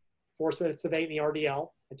well. 4 sets of 8 in the RDL.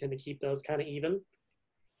 I tend to keep those kind of even.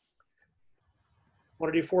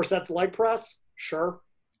 Want to do 4 sets of leg press? Sure.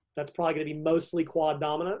 That's probably going to be mostly quad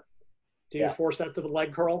dominant. Do 4 sets of a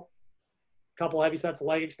leg curl, a couple heavy sets of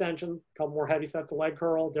leg extension, a couple more heavy sets of leg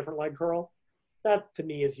curl, different leg curl. That to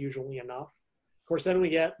me is usually enough. Of course, then we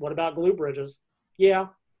get, what about glute bridges? Yeah,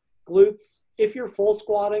 glutes. If you're full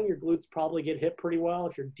squatting, your glutes probably get hit pretty well.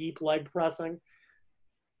 If you're deep leg pressing,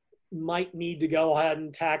 might need to go ahead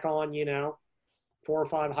and tack on, 4 or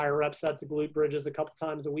 5 higher rep sets of glute bridges a couple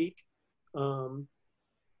times a week. Lower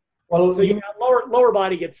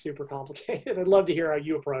body gets super complicated. I'd love to hear how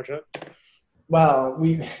you approach it. Well,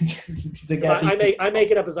 I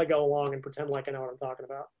make it up as I go along and pretend like I know what I'm talking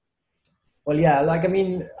about. Well, yeah, I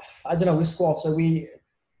don't know, with squats,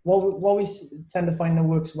 what we tend to find that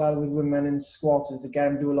works well with women in squats is to get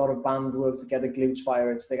them do a lot of band work to get the glutes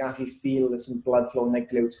firing, so they can actually feel there's some blood flow in their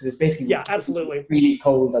glutes, because it's basically absolutely really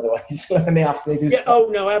cold otherwise when they do squats. Oh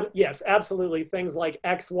no, yes, absolutely. Things like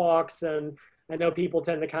X walks, and I know people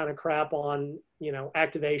tend to kind of crap on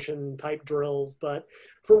activation type drills, but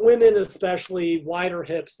for women especially, wider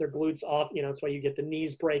hips, their glutes off, that's why you get the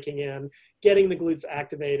knees breaking in, getting the glutes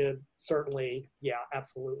activated, certainly,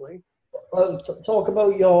 absolutely. Well, talk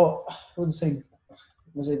about your, I wouldn't say,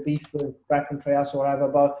 was it beef with Bracken Trias or whatever,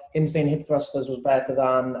 but him saying hip thrusters was better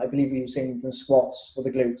than, I believe he was saying, than squats for the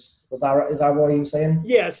glutes. Is that what he was saying?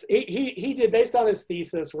 Yes, he did, based on his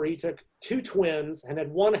thesis where he took 2 twins and had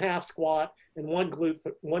 1 half squat and 1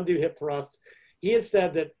 do hip thrusts. He has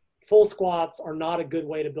said that full squats are not a good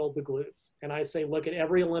way to build the glutes. And I say, look at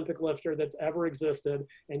every Olympic lifter that's ever existed,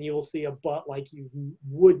 and you will see a butt like you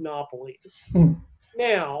would not believe.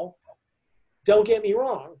 Now, don't get me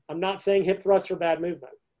wrong. I'm not saying hip thrusts are bad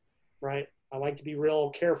movement, right? I like to be real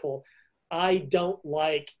careful. I don't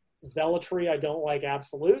like zealotry. I don't like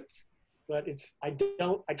absolutes, but I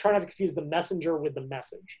try not to confuse the messenger with the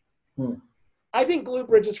message. I think glute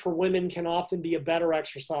bridges for women can often be a better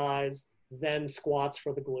exercise than squats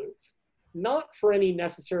for the glutes. Not for any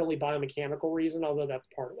necessarily biomechanical reason, although that's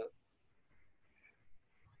part of it.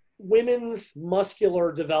 Women's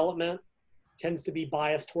muscular development tends to be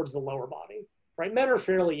biased towards the lower body, right? Men are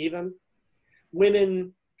fairly even.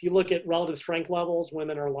 Women, if you look at relative strength levels,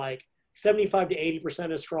 women are like 75 to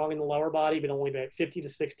 80% as strong in the lower body, but only about 50 to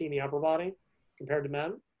 60 in the upper body compared to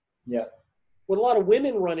men. Yeah. What a lot of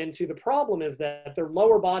women run into, the problem is that their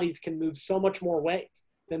lower bodies can move so much more weight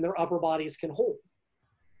than their upper bodies can hold,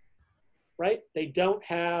 right? They don't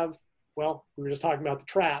have, well, we were just talking about the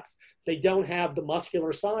traps. They don't have the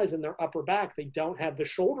muscular size in their upper back. They don't have the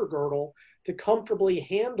shoulder girdle to comfortably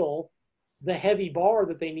handle the heavy bar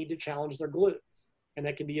that they need to challenge their glutes. And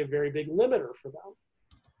that can be a very big limiter for them.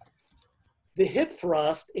 The hip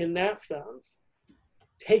thrust, in that sense,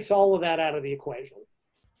 takes all of that out of the equation,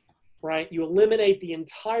 right? You eliminate the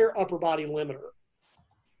entire upper body limiter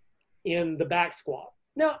in the back squat.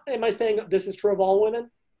 Now, am I saying this is true of all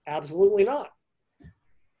women? Absolutely not.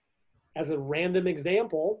 As a random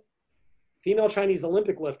example, female Chinese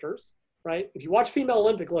Olympic lifters, right? If you watch female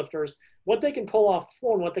Olympic lifters, what they can pull off the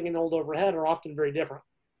floor and what they can hold overhead are often very different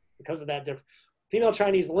because of that difference. Female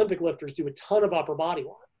Chinese Olympic lifters do a ton of upper body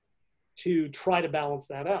work to try to balance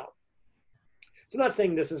that out. So I'm not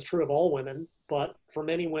saying this is true of all women, but for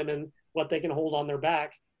many women, what they can hold on their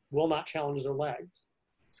back will not challenge their legs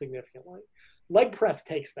significantly. Leg press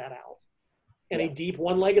takes that out. And a deep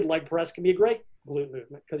one-legged leg press can be a great glute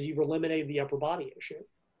movement because you've eliminated the upper body issue.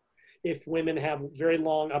 If women have very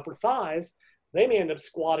long upper thighs, they may end up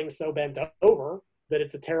squatting so bent over that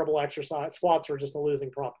it's a terrible exercise. Squats are just a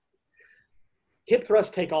losing problem. Hip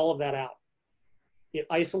thrusts take all of that out. It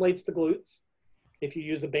isolates the glutes. If you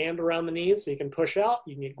use a band around the knees so you can push out,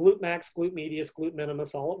 you can get glute max, glute medius, glute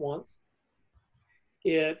minimus all at once.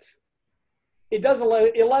 It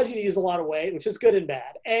allows you to use a lot of weight, which is good and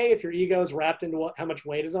bad. If your ego is wrapped into how much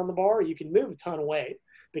weight is on the bar, you can move a ton of weight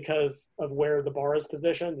because of where the bar is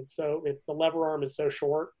positioned. It's the lever arm is so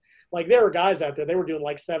short. Like there were guys out there, they were doing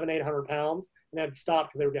like 700-800 pounds and had to stop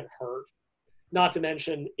because they were getting hurt. Not to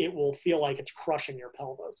mention, it will feel like it's crushing your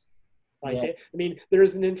pelvis.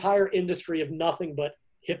 There's an entire industry of nothing but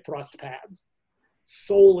hip thrust pads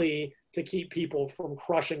solely to keep people from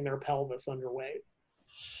crushing their pelvis underweight.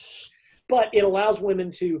 But it allows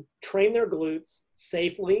women to train their glutes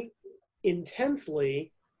safely,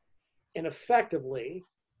 intensely, and effectively,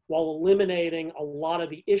 while eliminating a lot of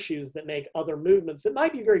the issues that make other movements that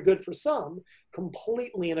might be very good for some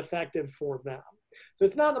completely ineffective for them. So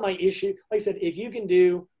it's not that my issue, like I said, if you can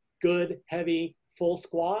do good, heavy, full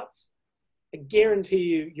squats, I guarantee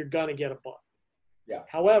you, you're going to get a bump. Yeah.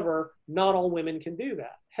 However, not all women can do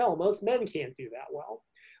that. Hell, most men can't do that well.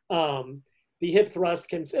 The hip thrust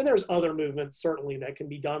can, and there's other movements certainly that can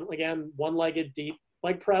be done. Again, one-legged deep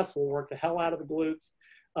leg press will work the hell out of the glutes.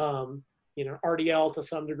 RDL to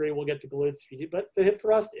some degree will get the glutes, but the hip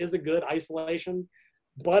thrust is a good isolation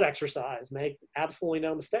butt exercise. Make absolutely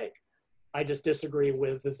no mistake. I just disagree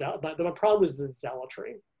with but my problem is the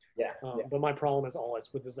zealotry. Yeah. But my problem is always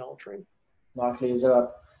with the zealotry. Nicely is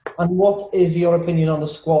up. And what is your opinion on the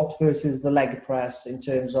squat versus the leg press in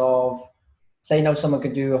terms of, say now someone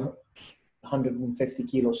could do 150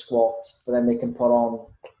 kilo squat, but then they can put on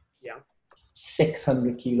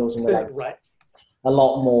 600 kilos in the leg press. Right. A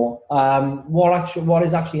lot more. What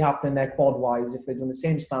is actually happening there quad wise? If they're doing the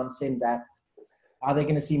same stance, same depth, are they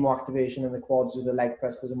going to see more activation in the quads with the leg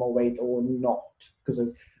press because of more weight, or not because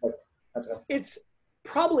of, like, I don't know? It's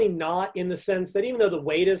probably not, in the sense that even though the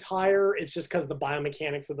weight is higher, it's just because of the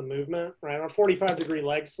biomechanics of the movement, right? On a 45-degree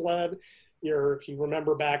leg sled, if you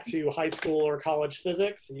remember back to high school or college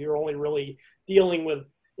physics, you're only really dealing with,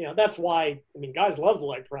 that's why, guys love the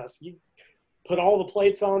leg press. You put all the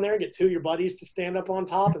plates on there, get two of your buddies to stand up on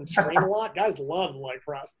top and strain a lot. Guys love the leg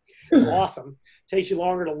press. It's awesome. Takes you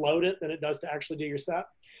longer to load it than it does to actually do your set.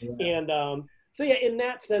 Yeah. And in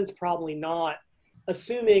that sense, probably not,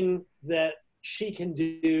 assuming that she can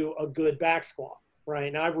do a good back squat,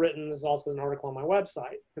 right? Now I've written, there's also an article on my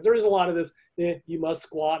website, because there is a lot of this, you must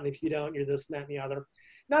squat, and if you don't, you're this and that and the other.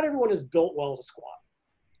 Not everyone is built well to squat.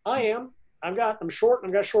 I am. I'm short,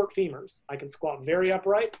 and I've got short femurs. I can squat very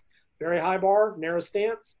upright, very high bar, narrow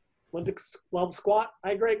stance, Olympic level squat. I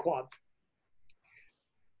have great quads.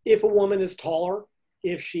 If a woman is taller,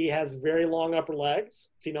 if she has very long upper legs,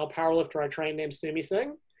 female powerlifter I trained named Sumi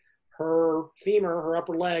Singh, her femur, her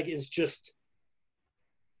upper leg is just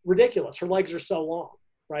ridiculous. Her legs are so long,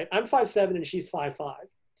 right? I'm 5'7" and she's 5'5".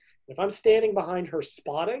 If I'm standing behind her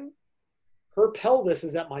spotting, her pelvis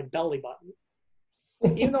is at my belly button.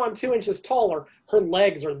 So even though I'm 2 inches taller, her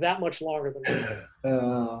legs are that much longer than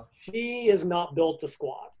me. She is not built to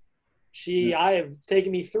squat. It's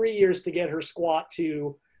taken me 3 years to get her squat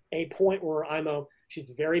to a point where she's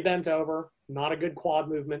very bent over. It's not a good quad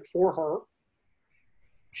movement for her.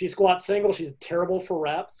 She squats single. She's terrible for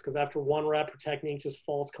reps, because after one rep, her technique just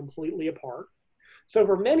falls completely apart. So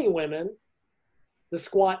for many women, the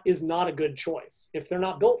squat is not a good choice if they're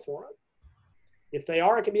not built for it. If they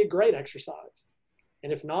are, it can be a great exercise.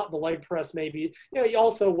 And if not, the leg press may be,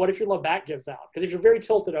 what if your low back gives out? Because if you're very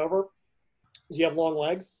tilted over, because you have long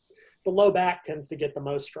legs, the low back tends to get the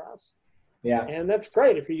most stress. Yeah. And that's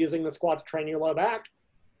great. If you're using the squat to train your low back,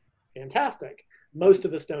 fantastic. Most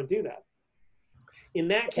of us don't do that. In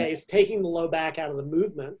that case, taking the low back out of the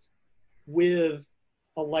movement with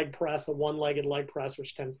a leg press, a one-legged leg press,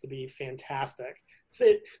 which tends to be fantastic. So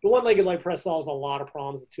the one-legged leg press solves a lot of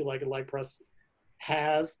problems the two-legged leg press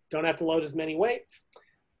has. Don't have to load as many weights,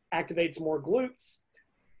 activates more glutes,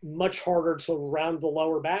 much harder to round the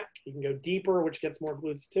lower back. You can go deeper, which gets more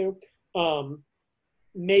glutes too.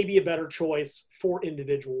 Maybe a better choice for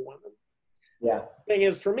individual women. Yeah. Thing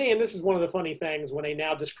is, for me, and this is one of the funny things, when a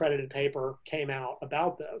now discredited paper came out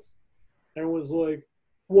about this, everyone was like,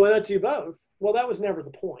 why not do both? Well, that was never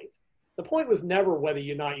the point. The point was never whether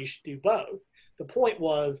or not you should do both. The point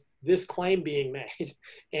was this claim being made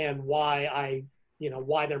and why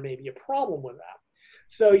there may be a problem with that.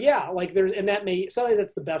 So yeah, sometimes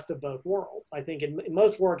that's the best of both worlds. I think in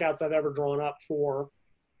most workouts I've ever drawn up for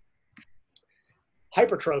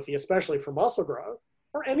hypertrophy, especially for muscle growth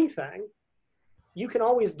or anything, you can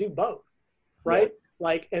always do both, right?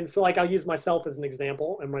 Yeah. I'll use myself as an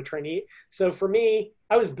example and my trainee. So for me,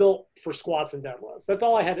 I was built for squats and deadlifts. That's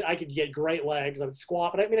all I had. I could get great legs. I would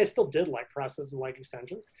squat, but I still did leg presses and leg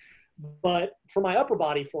extensions. But for my upper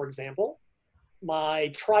body, for example,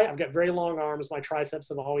 I've got very long arms. My triceps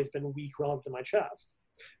have always been weak relative to my chest.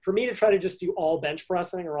 For me to try to just do all bench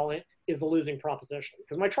pressing is a losing proposition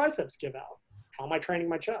because my triceps give out. How am I training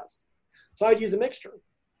my chest? So I'd use a mixture.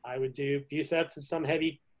 I would do a few sets of some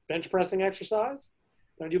heavy bench pressing exercise.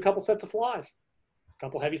 Then I'd do a couple sets of flies, a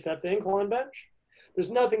couple heavy sets of incline bench. There's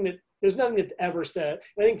nothing that's ever said.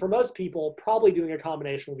 I think for most people, probably doing a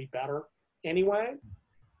combination will be better anyway,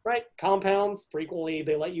 right? Compounds, frequently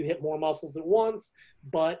they let you hit more muscles at once,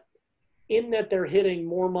 but in that they're hitting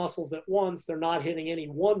more muscles at once. They're not hitting any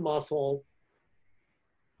one muscle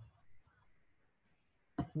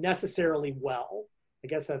necessarily well. I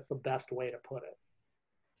guess that's the best way to put it.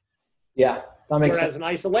 Yeah, that makes sense. Whereas an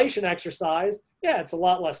isolation exercise, yeah, it's a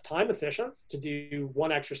lot less time efficient to do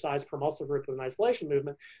one exercise per muscle group with an isolation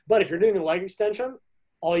movement. But if you're doing a leg extension,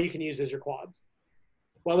 all you can use is your quads.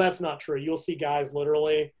 Well, that's not true. You'll see guys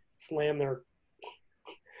literally slam their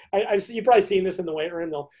you've probably seen this in the weight room.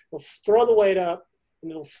 They'll throw the weight up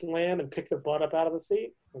and it'll slam and pick their butt up out of the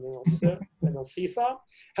seat, and then they'll sit and they'll seesaw.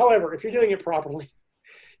 However, if you're doing it properly,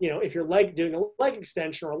 if you're doing a leg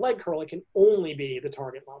extension or a leg curl, it can only be the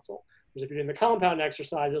target muscle. Because if you're doing the compound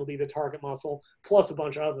exercise, it'll be the target muscle plus a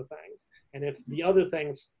bunch of other things. And if the other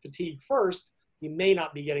things fatigue first, you may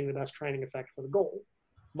not be getting the best training effect for the goal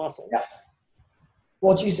muscle. Yeah.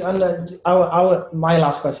 My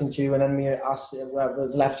last question to you, and then me ask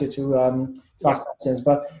was left here to ask questions.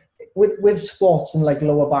 But with squats and like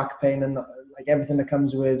lower back pain and like everything that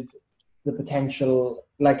comes with the potential,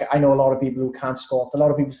 like I know a lot of people who can't squat. A lot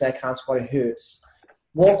of people say I can't squat, it hurts.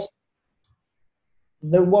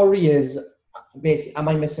 The worry is basically, am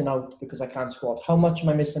I missing out because I can't squat? How much am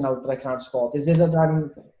I missing out that I can't squat? Is it that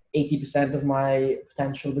I'm 80% of my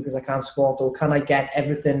potential because I can't squat, or can I get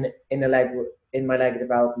everything in my leg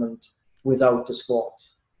development without the squat?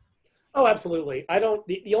 Oh, absolutely.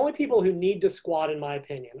 The only people who need to squat, in my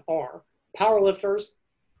opinion, are power lifters,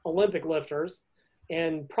 Olympic lifters,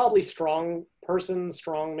 and probably strong person,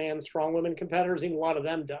 strong man, strong women competitors. Even a lot of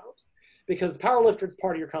them don't, because power lifter is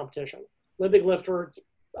part of your competition. Olympic lifter, it's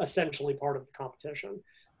essentially part of the competition.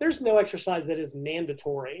 There's no exercise that is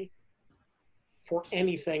mandatory for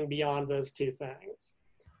anything beyond those two things.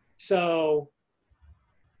 So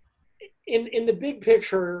in the big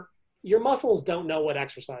picture, your muscles don't know what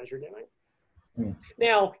exercise you're doing.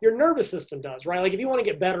 Now, your nervous system does, right? Like if you want to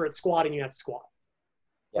get better at squatting, you have to squat.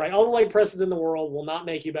 Yeah. Right? All the leg presses in the world will not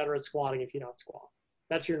make you better at squatting if you don't squat.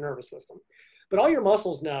 That's your nervous system. But all your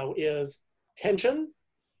muscles know is tension.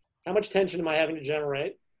 How much tension am I having to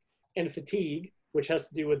generate? And fatigue, which has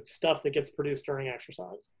to do with stuff that gets produced during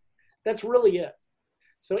exercise. That's really it.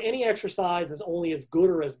 So any exercise is only as good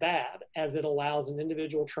or as bad as it allows an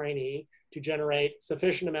individual trainee to generate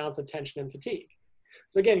sufficient amounts of tension and fatigue.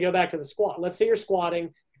 So again, go back to the squat. Let's say you're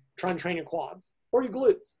squatting, trying to train your quads or your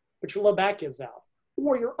glutes, but your low back gives out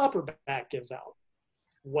or your upper back gives out.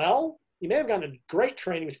 Well, you may have gotten a great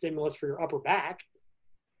training stimulus for your upper back,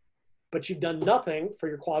 but you've done nothing for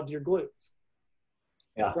your quads or your glutes.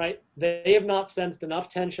 Yeah. Right? They have not sensed enough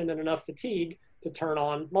tension and enough fatigue to turn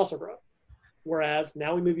on muscle growth. Whereas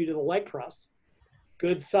now we move you to the leg press.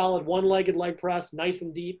 Good, solid, one-legged leg press, nice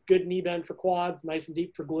and deep, good knee bend for quads, nice and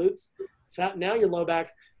deep for glutes. So now your low back,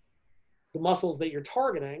 the muscles that you're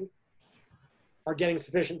targeting are getting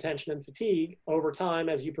sufficient tension and fatigue over time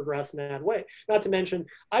as you progress and add weight. Not to mention,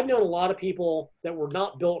 I've known a lot of people that were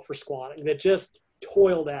not built for squatting that just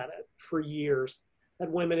toiled at it for years.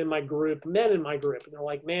 Had women in my group, men in my group, and they're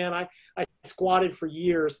like, man, I squatted for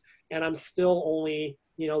years and I'm still only,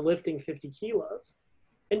 lifting 50 kilos.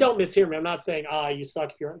 And don't mishear me. I'm not saying, you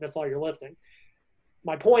suck if that's all you're lifting.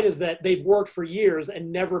 My point is that they've worked for years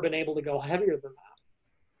and never been able to go heavier than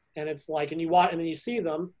that. And it's like, and you watch, and then you see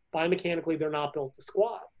them biomechanically, they're not built to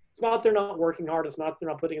squat. It's not they're not working hard. It's not they're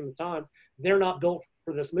not putting in the time. They're not built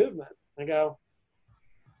for this movement. I go,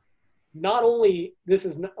 not only this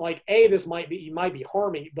is not, like this might be, you might be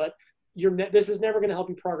harming, but this is never going to help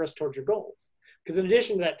you progress towards your goals. Because in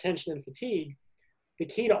addition to that tension and fatigue, the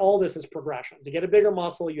key to all this is progression. To get a bigger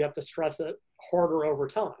muscle, you have to stress it harder over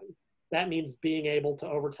time. That means being able to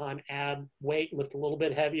over time add weight, lift a little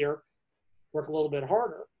bit heavier, work a little bit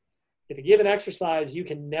harder. If you give an exercise you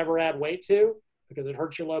can never add weight to because it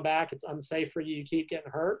hurts your low back, it's unsafe for you, you keep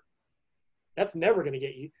getting hurt, that's never going to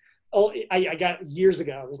get you. Oh, I got years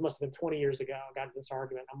ago, this must have been 20 years ago, I got into this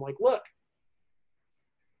argument. I'm like, look,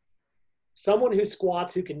 someone who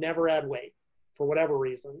squats who can never add weight for whatever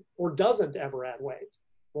reason, or doesn't ever add weight,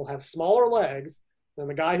 will have smaller legs than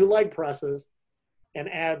the guy who leg presses and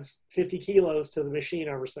adds 50 kilos to the machine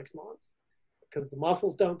over 6 months. Because the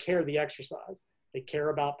muscles don't care the exercise. They care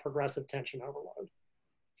about progressive tension overload.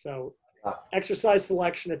 So exercise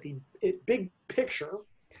selection at the big picture.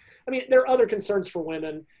 I mean, there are other concerns for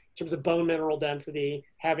women in terms of bone mineral density,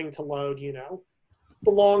 having to load, the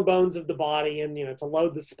long bones of the body, and to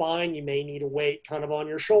load the spine, you may need a weight kind of on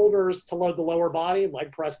your shoulders. To load the lower body,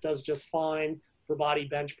 leg press does just fine. For body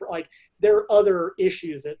bench, like there are other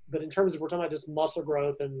issues but in terms of, we're talking about just muscle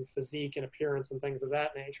growth and physique and appearance and things of that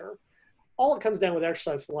nature, all it comes down with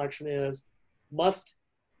exercise selection is must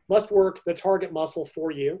work the target muscle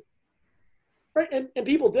for you, Right, and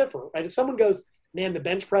people differ, right? If someone goes, man, the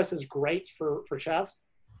bench press is great for chest,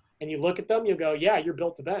 and you look at them, you go, yeah, you're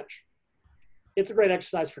built to bench. It's a great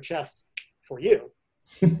exercise for chest for you,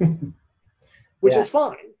 which is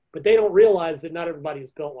fine. But they don't realize that not everybody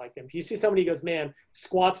is built like them. If you see somebody who goes, man,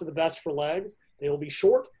 squats are the best for legs, they will be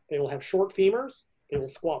short, they will have short femurs, they will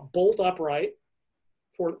squat bolt upright.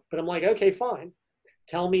 But I'm like, okay, fine.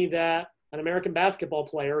 Tell me that an American basketball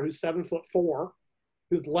player who's 7'4",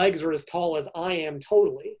 whose legs are as tall as I am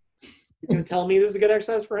totally, you're going to tell me this is a good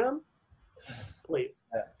exercise for him? Please.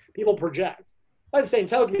 Yeah. People project. By the same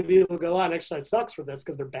token, people go, an exercise sucks for this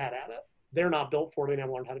because they're bad at it. They're not built for it. They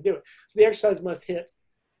never learned how to do it. So the exercise must hit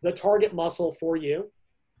the target muscle for you.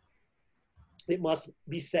 It must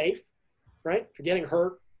be safe, right? If you're getting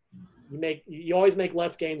hurt, you always make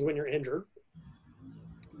less gains when you're injured.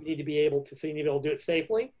 You need to be able to do it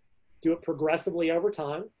safely, do it progressively over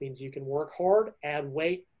time. Means you can work hard, add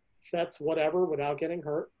weight, sets, whatever, without getting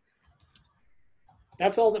hurt.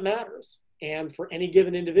 That's all that matters. And for any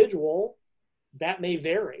given individual, that may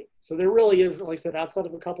vary. So there really is, like I said, outside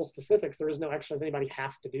of a couple specifics, there is no exercise anybody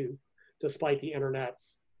has to do, despite the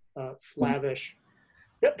internet's slavish.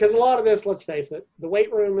 Because a lot of this, let's face it, the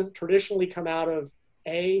weight room has traditionally come out of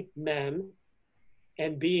A, men,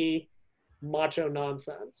 and B, macho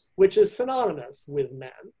nonsense, which is synonymous with men.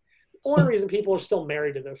 The only reason people are still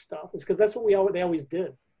married to this stuff is because that's what they always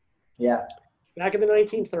did. Yeah. Back in the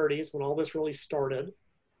 1930s, when all this really started,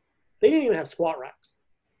 they didn't even have squat racks.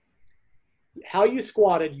 How you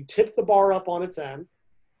squatted, you tipped the bar up on its end,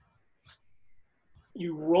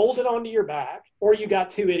 you rolled it onto your back, or you got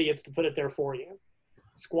two idiots to put it there for you.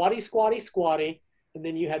 Squatty, squatty, squatty, and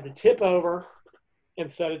then you had to tip over and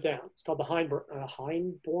set it down. It's called the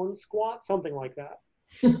hindborn squat, something like that.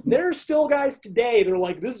 There are still guys today that are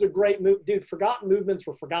like, this is a great move. Dude, forgotten movements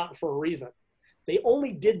were forgotten for a reason. They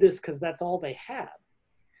only did this because that's all they had.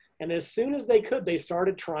 And as soon as they could, they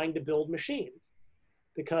started trying to build machines,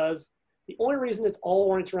 because the only reason it's all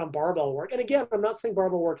oriented around barbell work, and again, I'm not saying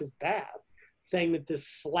barbell work is bad, saying that this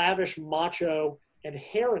slavish macho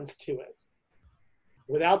adherence to it,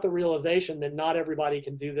 without the realization that not everybody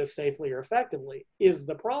can do this safely or effectively, is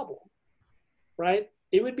the problem, right?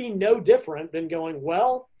 It would be no different than going,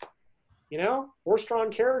 well,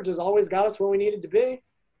 horse-drawn carriage has always got us where we needed to be.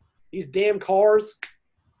 These damn cars,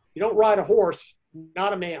 you don't ride a horse,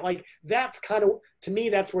 not a man. Like, that's kind of, to me,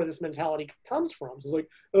 that's where this mentality comes from. It's like,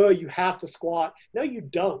 oh, you have to squat. No, you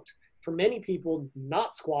don't. For many people,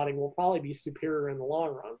 not squatting will probably be superior in the long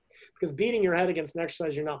run, because beating your head against an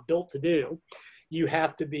exercise you're not built to do, you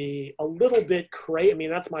have to be a little bit crazy. I mean,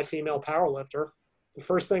 that's my female power lifter. The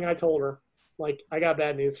first thing I told her, like, I got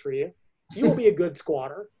bad news for you. You will be a good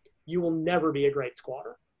squatter. You will never be a great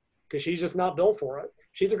squatter, because she's just not built for it.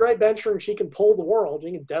 She's a great bencher and she can pull the world.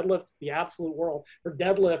 She can deadlift the absolute world. Her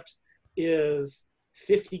deadlift is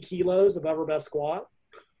 50 kilos above her best squat.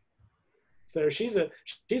 So she's a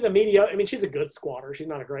mediocre. I mean, she's a good squatter. She's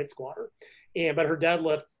not a great squatter. But her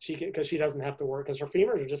deadlift, because she doesn't have to work, because her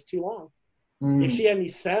femurs are just too long. If she had any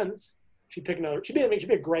sense, she'd pick another. She'd be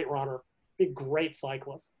a great runner, be a great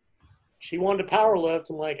cyclist. She wanted to power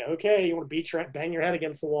lift. I'm like, okay, you want to bang your head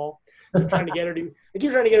against the wall. You're trying to get her to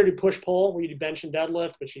do push pull, where you do bench and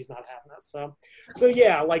deadlift, but she's not having that. So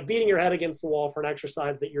yeah, like beating your head against the wall for an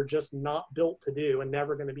exercise that you're just not built to do and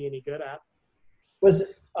never going to be any good at.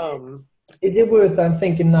 Is it worth? I'm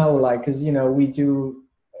thinking now, like, because we do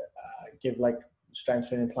give like strength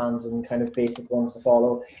training plans and kind of basic ones to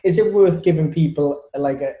follow. Is it worth giving people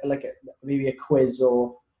maybe a quiz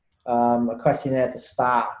or a questionnaire to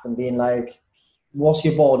start and being like, what's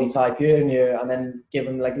your body type here, and then give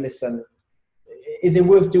them like, listen, is it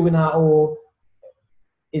worth doing that, or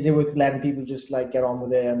is it worth letting people just like get on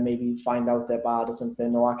with it and maybe find out they're bad or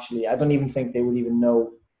something? Or actually, I don't even think they would even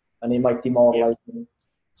know, and it might demoralize them.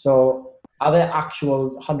 So are there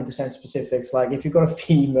actual 100% specifics? Like, if you've got a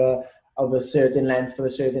femur of a certain length for a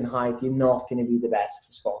certain height, you're not going to be the best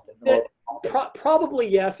for squatting. Probably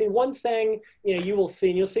yes. I mean, one thing you will see,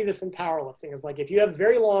 and you'll see this in powerlifting, is like if you have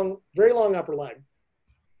very long upper leg,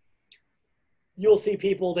 you'll see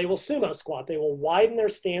people, they will sumo squat. They will widen their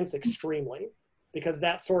stance extremely, because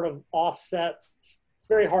that sort of offsets. It's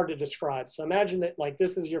very hard to describe. So imagine that like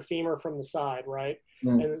this is your femur from the side, right?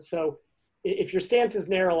 And so if your stance is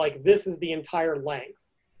narrow, like this is the entire length.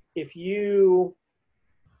 If you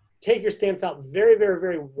take your stance out very, very,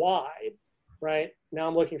 very wide, right? Now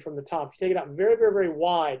I'm looking from the top. You take it out very, very, very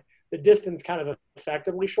wide, the distance kind of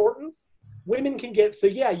effectively shortens. Women can get, so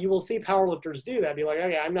yeah, you will see powerlifters do that. Be like,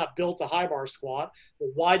 okay, I'm not built to high bar squat.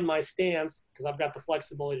 We'll widen my stance because I've got the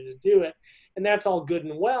flexibility to do it. And that's all good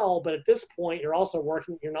and well. But at this point, you're also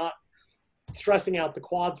working, you're not stressing out the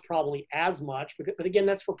quads probably as much, but again,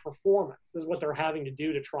 that's for performance. This is what they're having to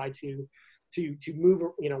do to try to move,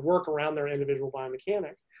 work around their individual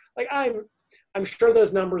biomechanics. Like I'm sure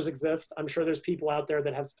those numbers exist. I'm sure there's people out there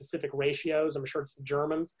that have specific ratios. I'm sure it's the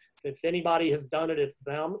Germans. If anybody has done it, it's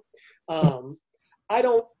them. I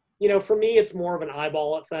don't, for me, it's more of an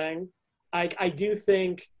eyeball it thing. I do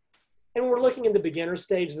think, and we're looking in the beginner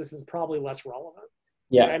stage, this is probably less relevant.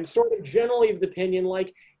 Yeah. I'm sort of generally of the opinion,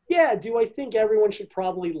 like, yeah, do I think everyone should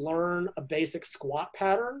probably learn a basic squat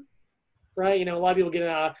pattern? Right? A lot of people get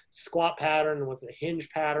a squat pattern with a hinge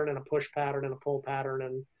pattern and a push pattern and a pull pattern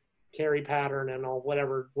and carry pattern and all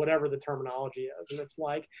whatever the terminology is. And it's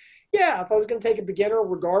like, yeah, if I was going to take a beginner,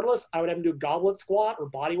 regardless, I would have them do a goblet squat or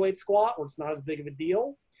bodyweight squat where it's not as big of a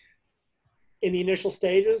deal. In the initial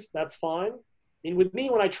stages, that's fine. I mean, with me,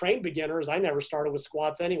 when I trained beginners, I never started with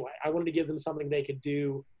squats anyway. I wanted to give them something they could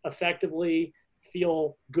do effectively,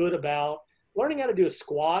 feel good about. Learning how to do a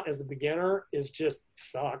squat as a beginner just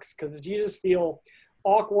sucks because you just feel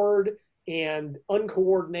awkward and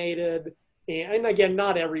uncoordinated. And again,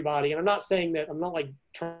 not everybody, and I'm not saying that, I'm not like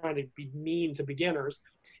trying to be mean to beginners.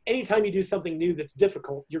 Anytime you do something new that's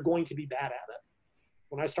difficult, you're going to be bad at it.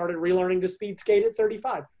 When I started relearning to speed skate at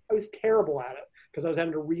 35, I was terrible at it because I was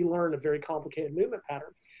having to relearn a very complicated movement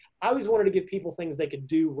pattern. I always wanted to give people things they could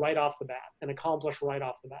do right off the bat and accomplish right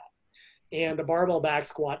off the bat. And a barbell back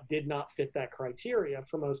squat did not fit that criteria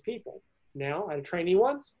for most people. Now, I had a trainee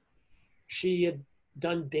once. She had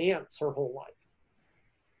done dance her whole life.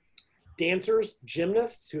 Dancers,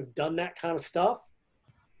 gymnasts who have done that kind of stuff,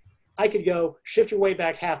 I could go shift your weight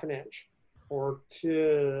back half an inch or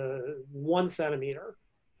to 1 centimeter.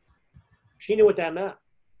 She knew what that meant.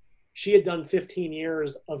 She had done 15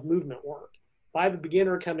 years of movement work. If I have a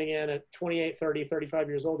beginner coming in at 28, 30, 35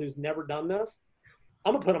 years old who's never done this,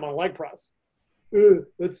 I'm going to put them on a leg press. I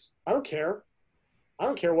don't care. I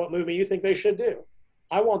don't care what movement you think they should do.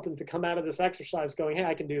 I want them to come out of this exercise going, hey,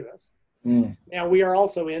 I can do this. Now, we are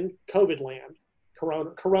also in COVID land.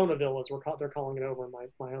 Coronaville, as they're calling it over in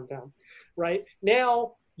my hometown. Right?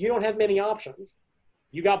 Now, you don't have many options.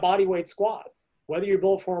 You got body weight squats. Whether you're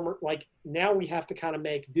built for them or, like, now we have to kind of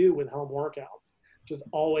make do with home workouts, which is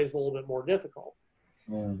always a little bit more difficult.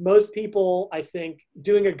 Most people, I think,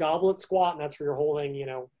 doing a goblet squat, and that's where you're holding,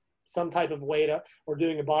 some type of weight up, or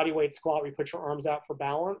doing a body weight squat where you put your arms out for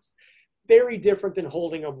balance, very different than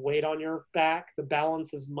holding a weight on your back. The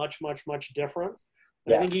balance is much, much, much different.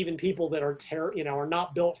 Yeah. I think even people that are, are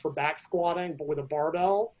not built for back squatting, but with a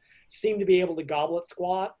barbell, seem to be able to goblet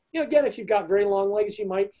squat. Again, if you've got very long legs, you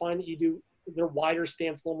might find that their wider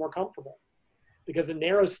stance a little more comfortable, because a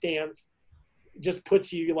narrow stance just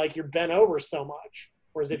puts you like you're bent over so much.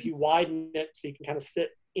 Whereas if you widen it so you can kind of sit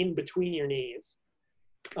in between your knees.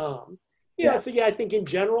 So yeah, I think in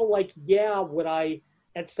general, would I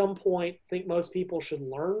at some point think most people should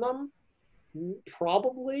learn them?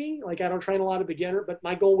 Probably. I don't train a lot of beginners, but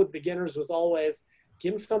my goal with beginners was always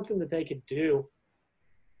give them something that they could do.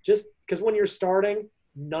 Just because when you're starting,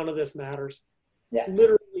 none of this matters. Yeah.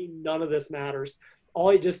 Literally none of this matters.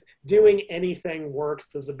 Just doing anything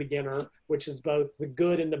works as a beginner, which is both the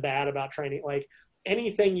good and the bad about training.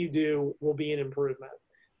 Anything you do will be an improvement.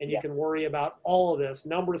 And you can worry about all of this,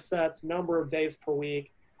 number of sets, number of days per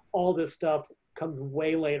week, all this stuff comes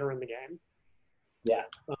way later in the game. Yeah.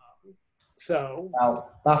 Well,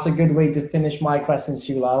 that's a good way to finish my questions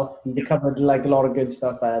to you, Lyle. You covered a lot of good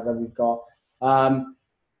stuff that we've got.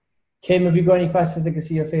 Kim, have you got any questions? I can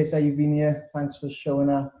see your face. You've been here. Thanks for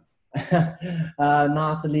showing up.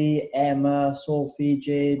 Natalie, Emma, Sophie,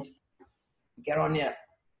 Jade. Get on here.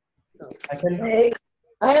 Hey,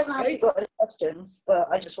 I haven't actually got any questions, but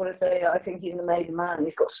I just want to say I think he's an amazing man.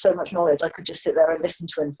 He's got so much knowledge. I could just sit there and listen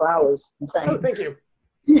to him for hours. Insane. Oh, thank you.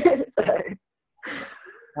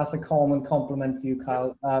 That's a common compliment for you,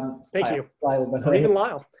 Kyle. Thank you. Lyle, or even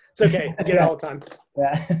Lyle. It's okay. I get it all the time.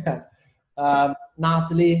 Yeah.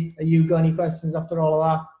 Natalie, have you got any questions after all of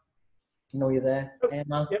that? I know you're there.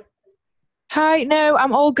 Emma? Yep. Hi, no,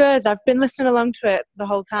 I'm all good. I've been listening along to it the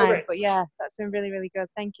whole time. Great. But yeah, that's been really, really good.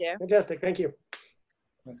 Thank you. Fantastic. Thank you.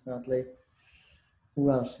 Thanks, Natalie.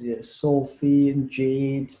 Who else is it? Sophie and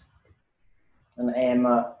Jade and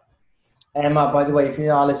Emma. Emma, by the way, if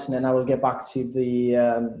you are listening, I will get back to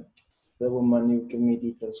the woman you give me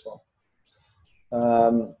details for.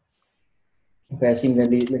 Okay, I seem to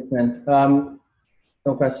be listening.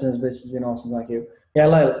 No questions, but this has been awesome. Thank you. Yeah,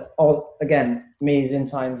 Lyle, again, amazing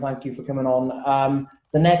time. Thank you for coming on.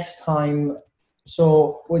 The next time,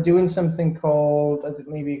 so we're doing something called,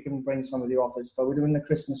 maybe you can bring some of the office, but we're doing the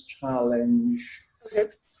Christmas challenge. Okay.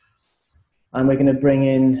 And we're going to bring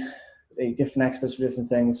in different experts for different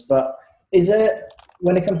things. But Is it,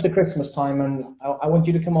 when it comes to Christmas time, and I want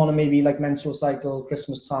you to come on and maybe like menstrual cycle,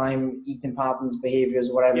 Christmas time, eating patterns, behaviors,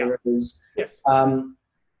 whatever it is. Yes.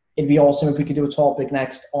 It'd be awesome if we could do a topic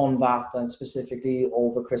next on that, and specifically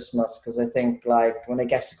over Christmas, because I think like when it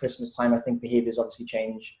gets to Christmas time, I think behaviors obviously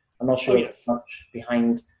change. I'm not sure if it's much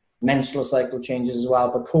behind menstrual cycle changes as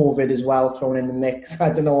well, but COVID as well thrown in the mix.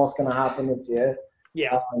 I don't know what's going to happen this year.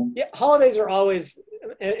 Yeah. Holidays are always,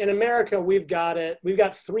 in America, we've got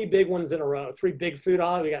 3 big ones in a row, 3 big food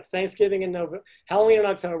holidays. We got Thanksgiving in November, Halloween in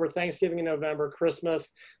October, Thanksgiving in November,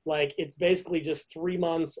 Christmas. Like, it's basically just 3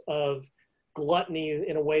 months of gluttony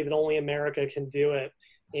in a way that only America can do it.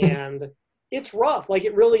 And it's rough. Like,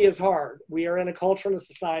 it really is hard. We are in a culture and a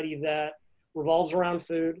society that revolves around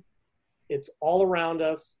food. It's all around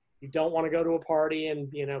us. You don't want to go to a party and,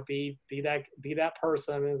 be that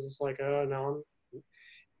person. It's just like, oh no.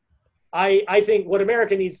 I think what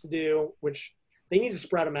America needs to do, which they need to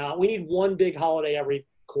spread them out. We need one big holiday every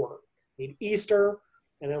quarter. We need Easter,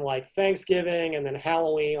 and then like Thanksgiving, and then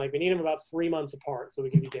Halloween. Like, we need them about 3 months apart so we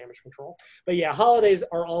can do damage control. But yeah, holidays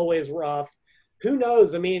are always rough. Who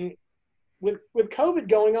knows? I mean, with COVID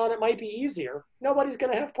going on, it might be easier. Nobody's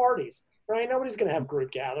going to have parties, right? Nobody's going to have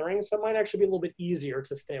group gatherings. So it might actually be a little bit easier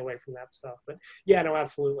to stay away from that stuff. But yeah, no,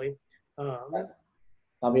 absolutely.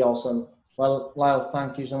 That'd be awesome. Well, Lyle,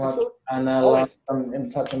 thank you so much. Absolutely. And I'm in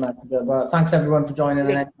touch on that. But thanks everyone for joining.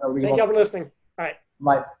 Thank you for listening. All right.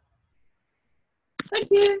 Bye. Thank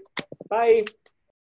you. Bye.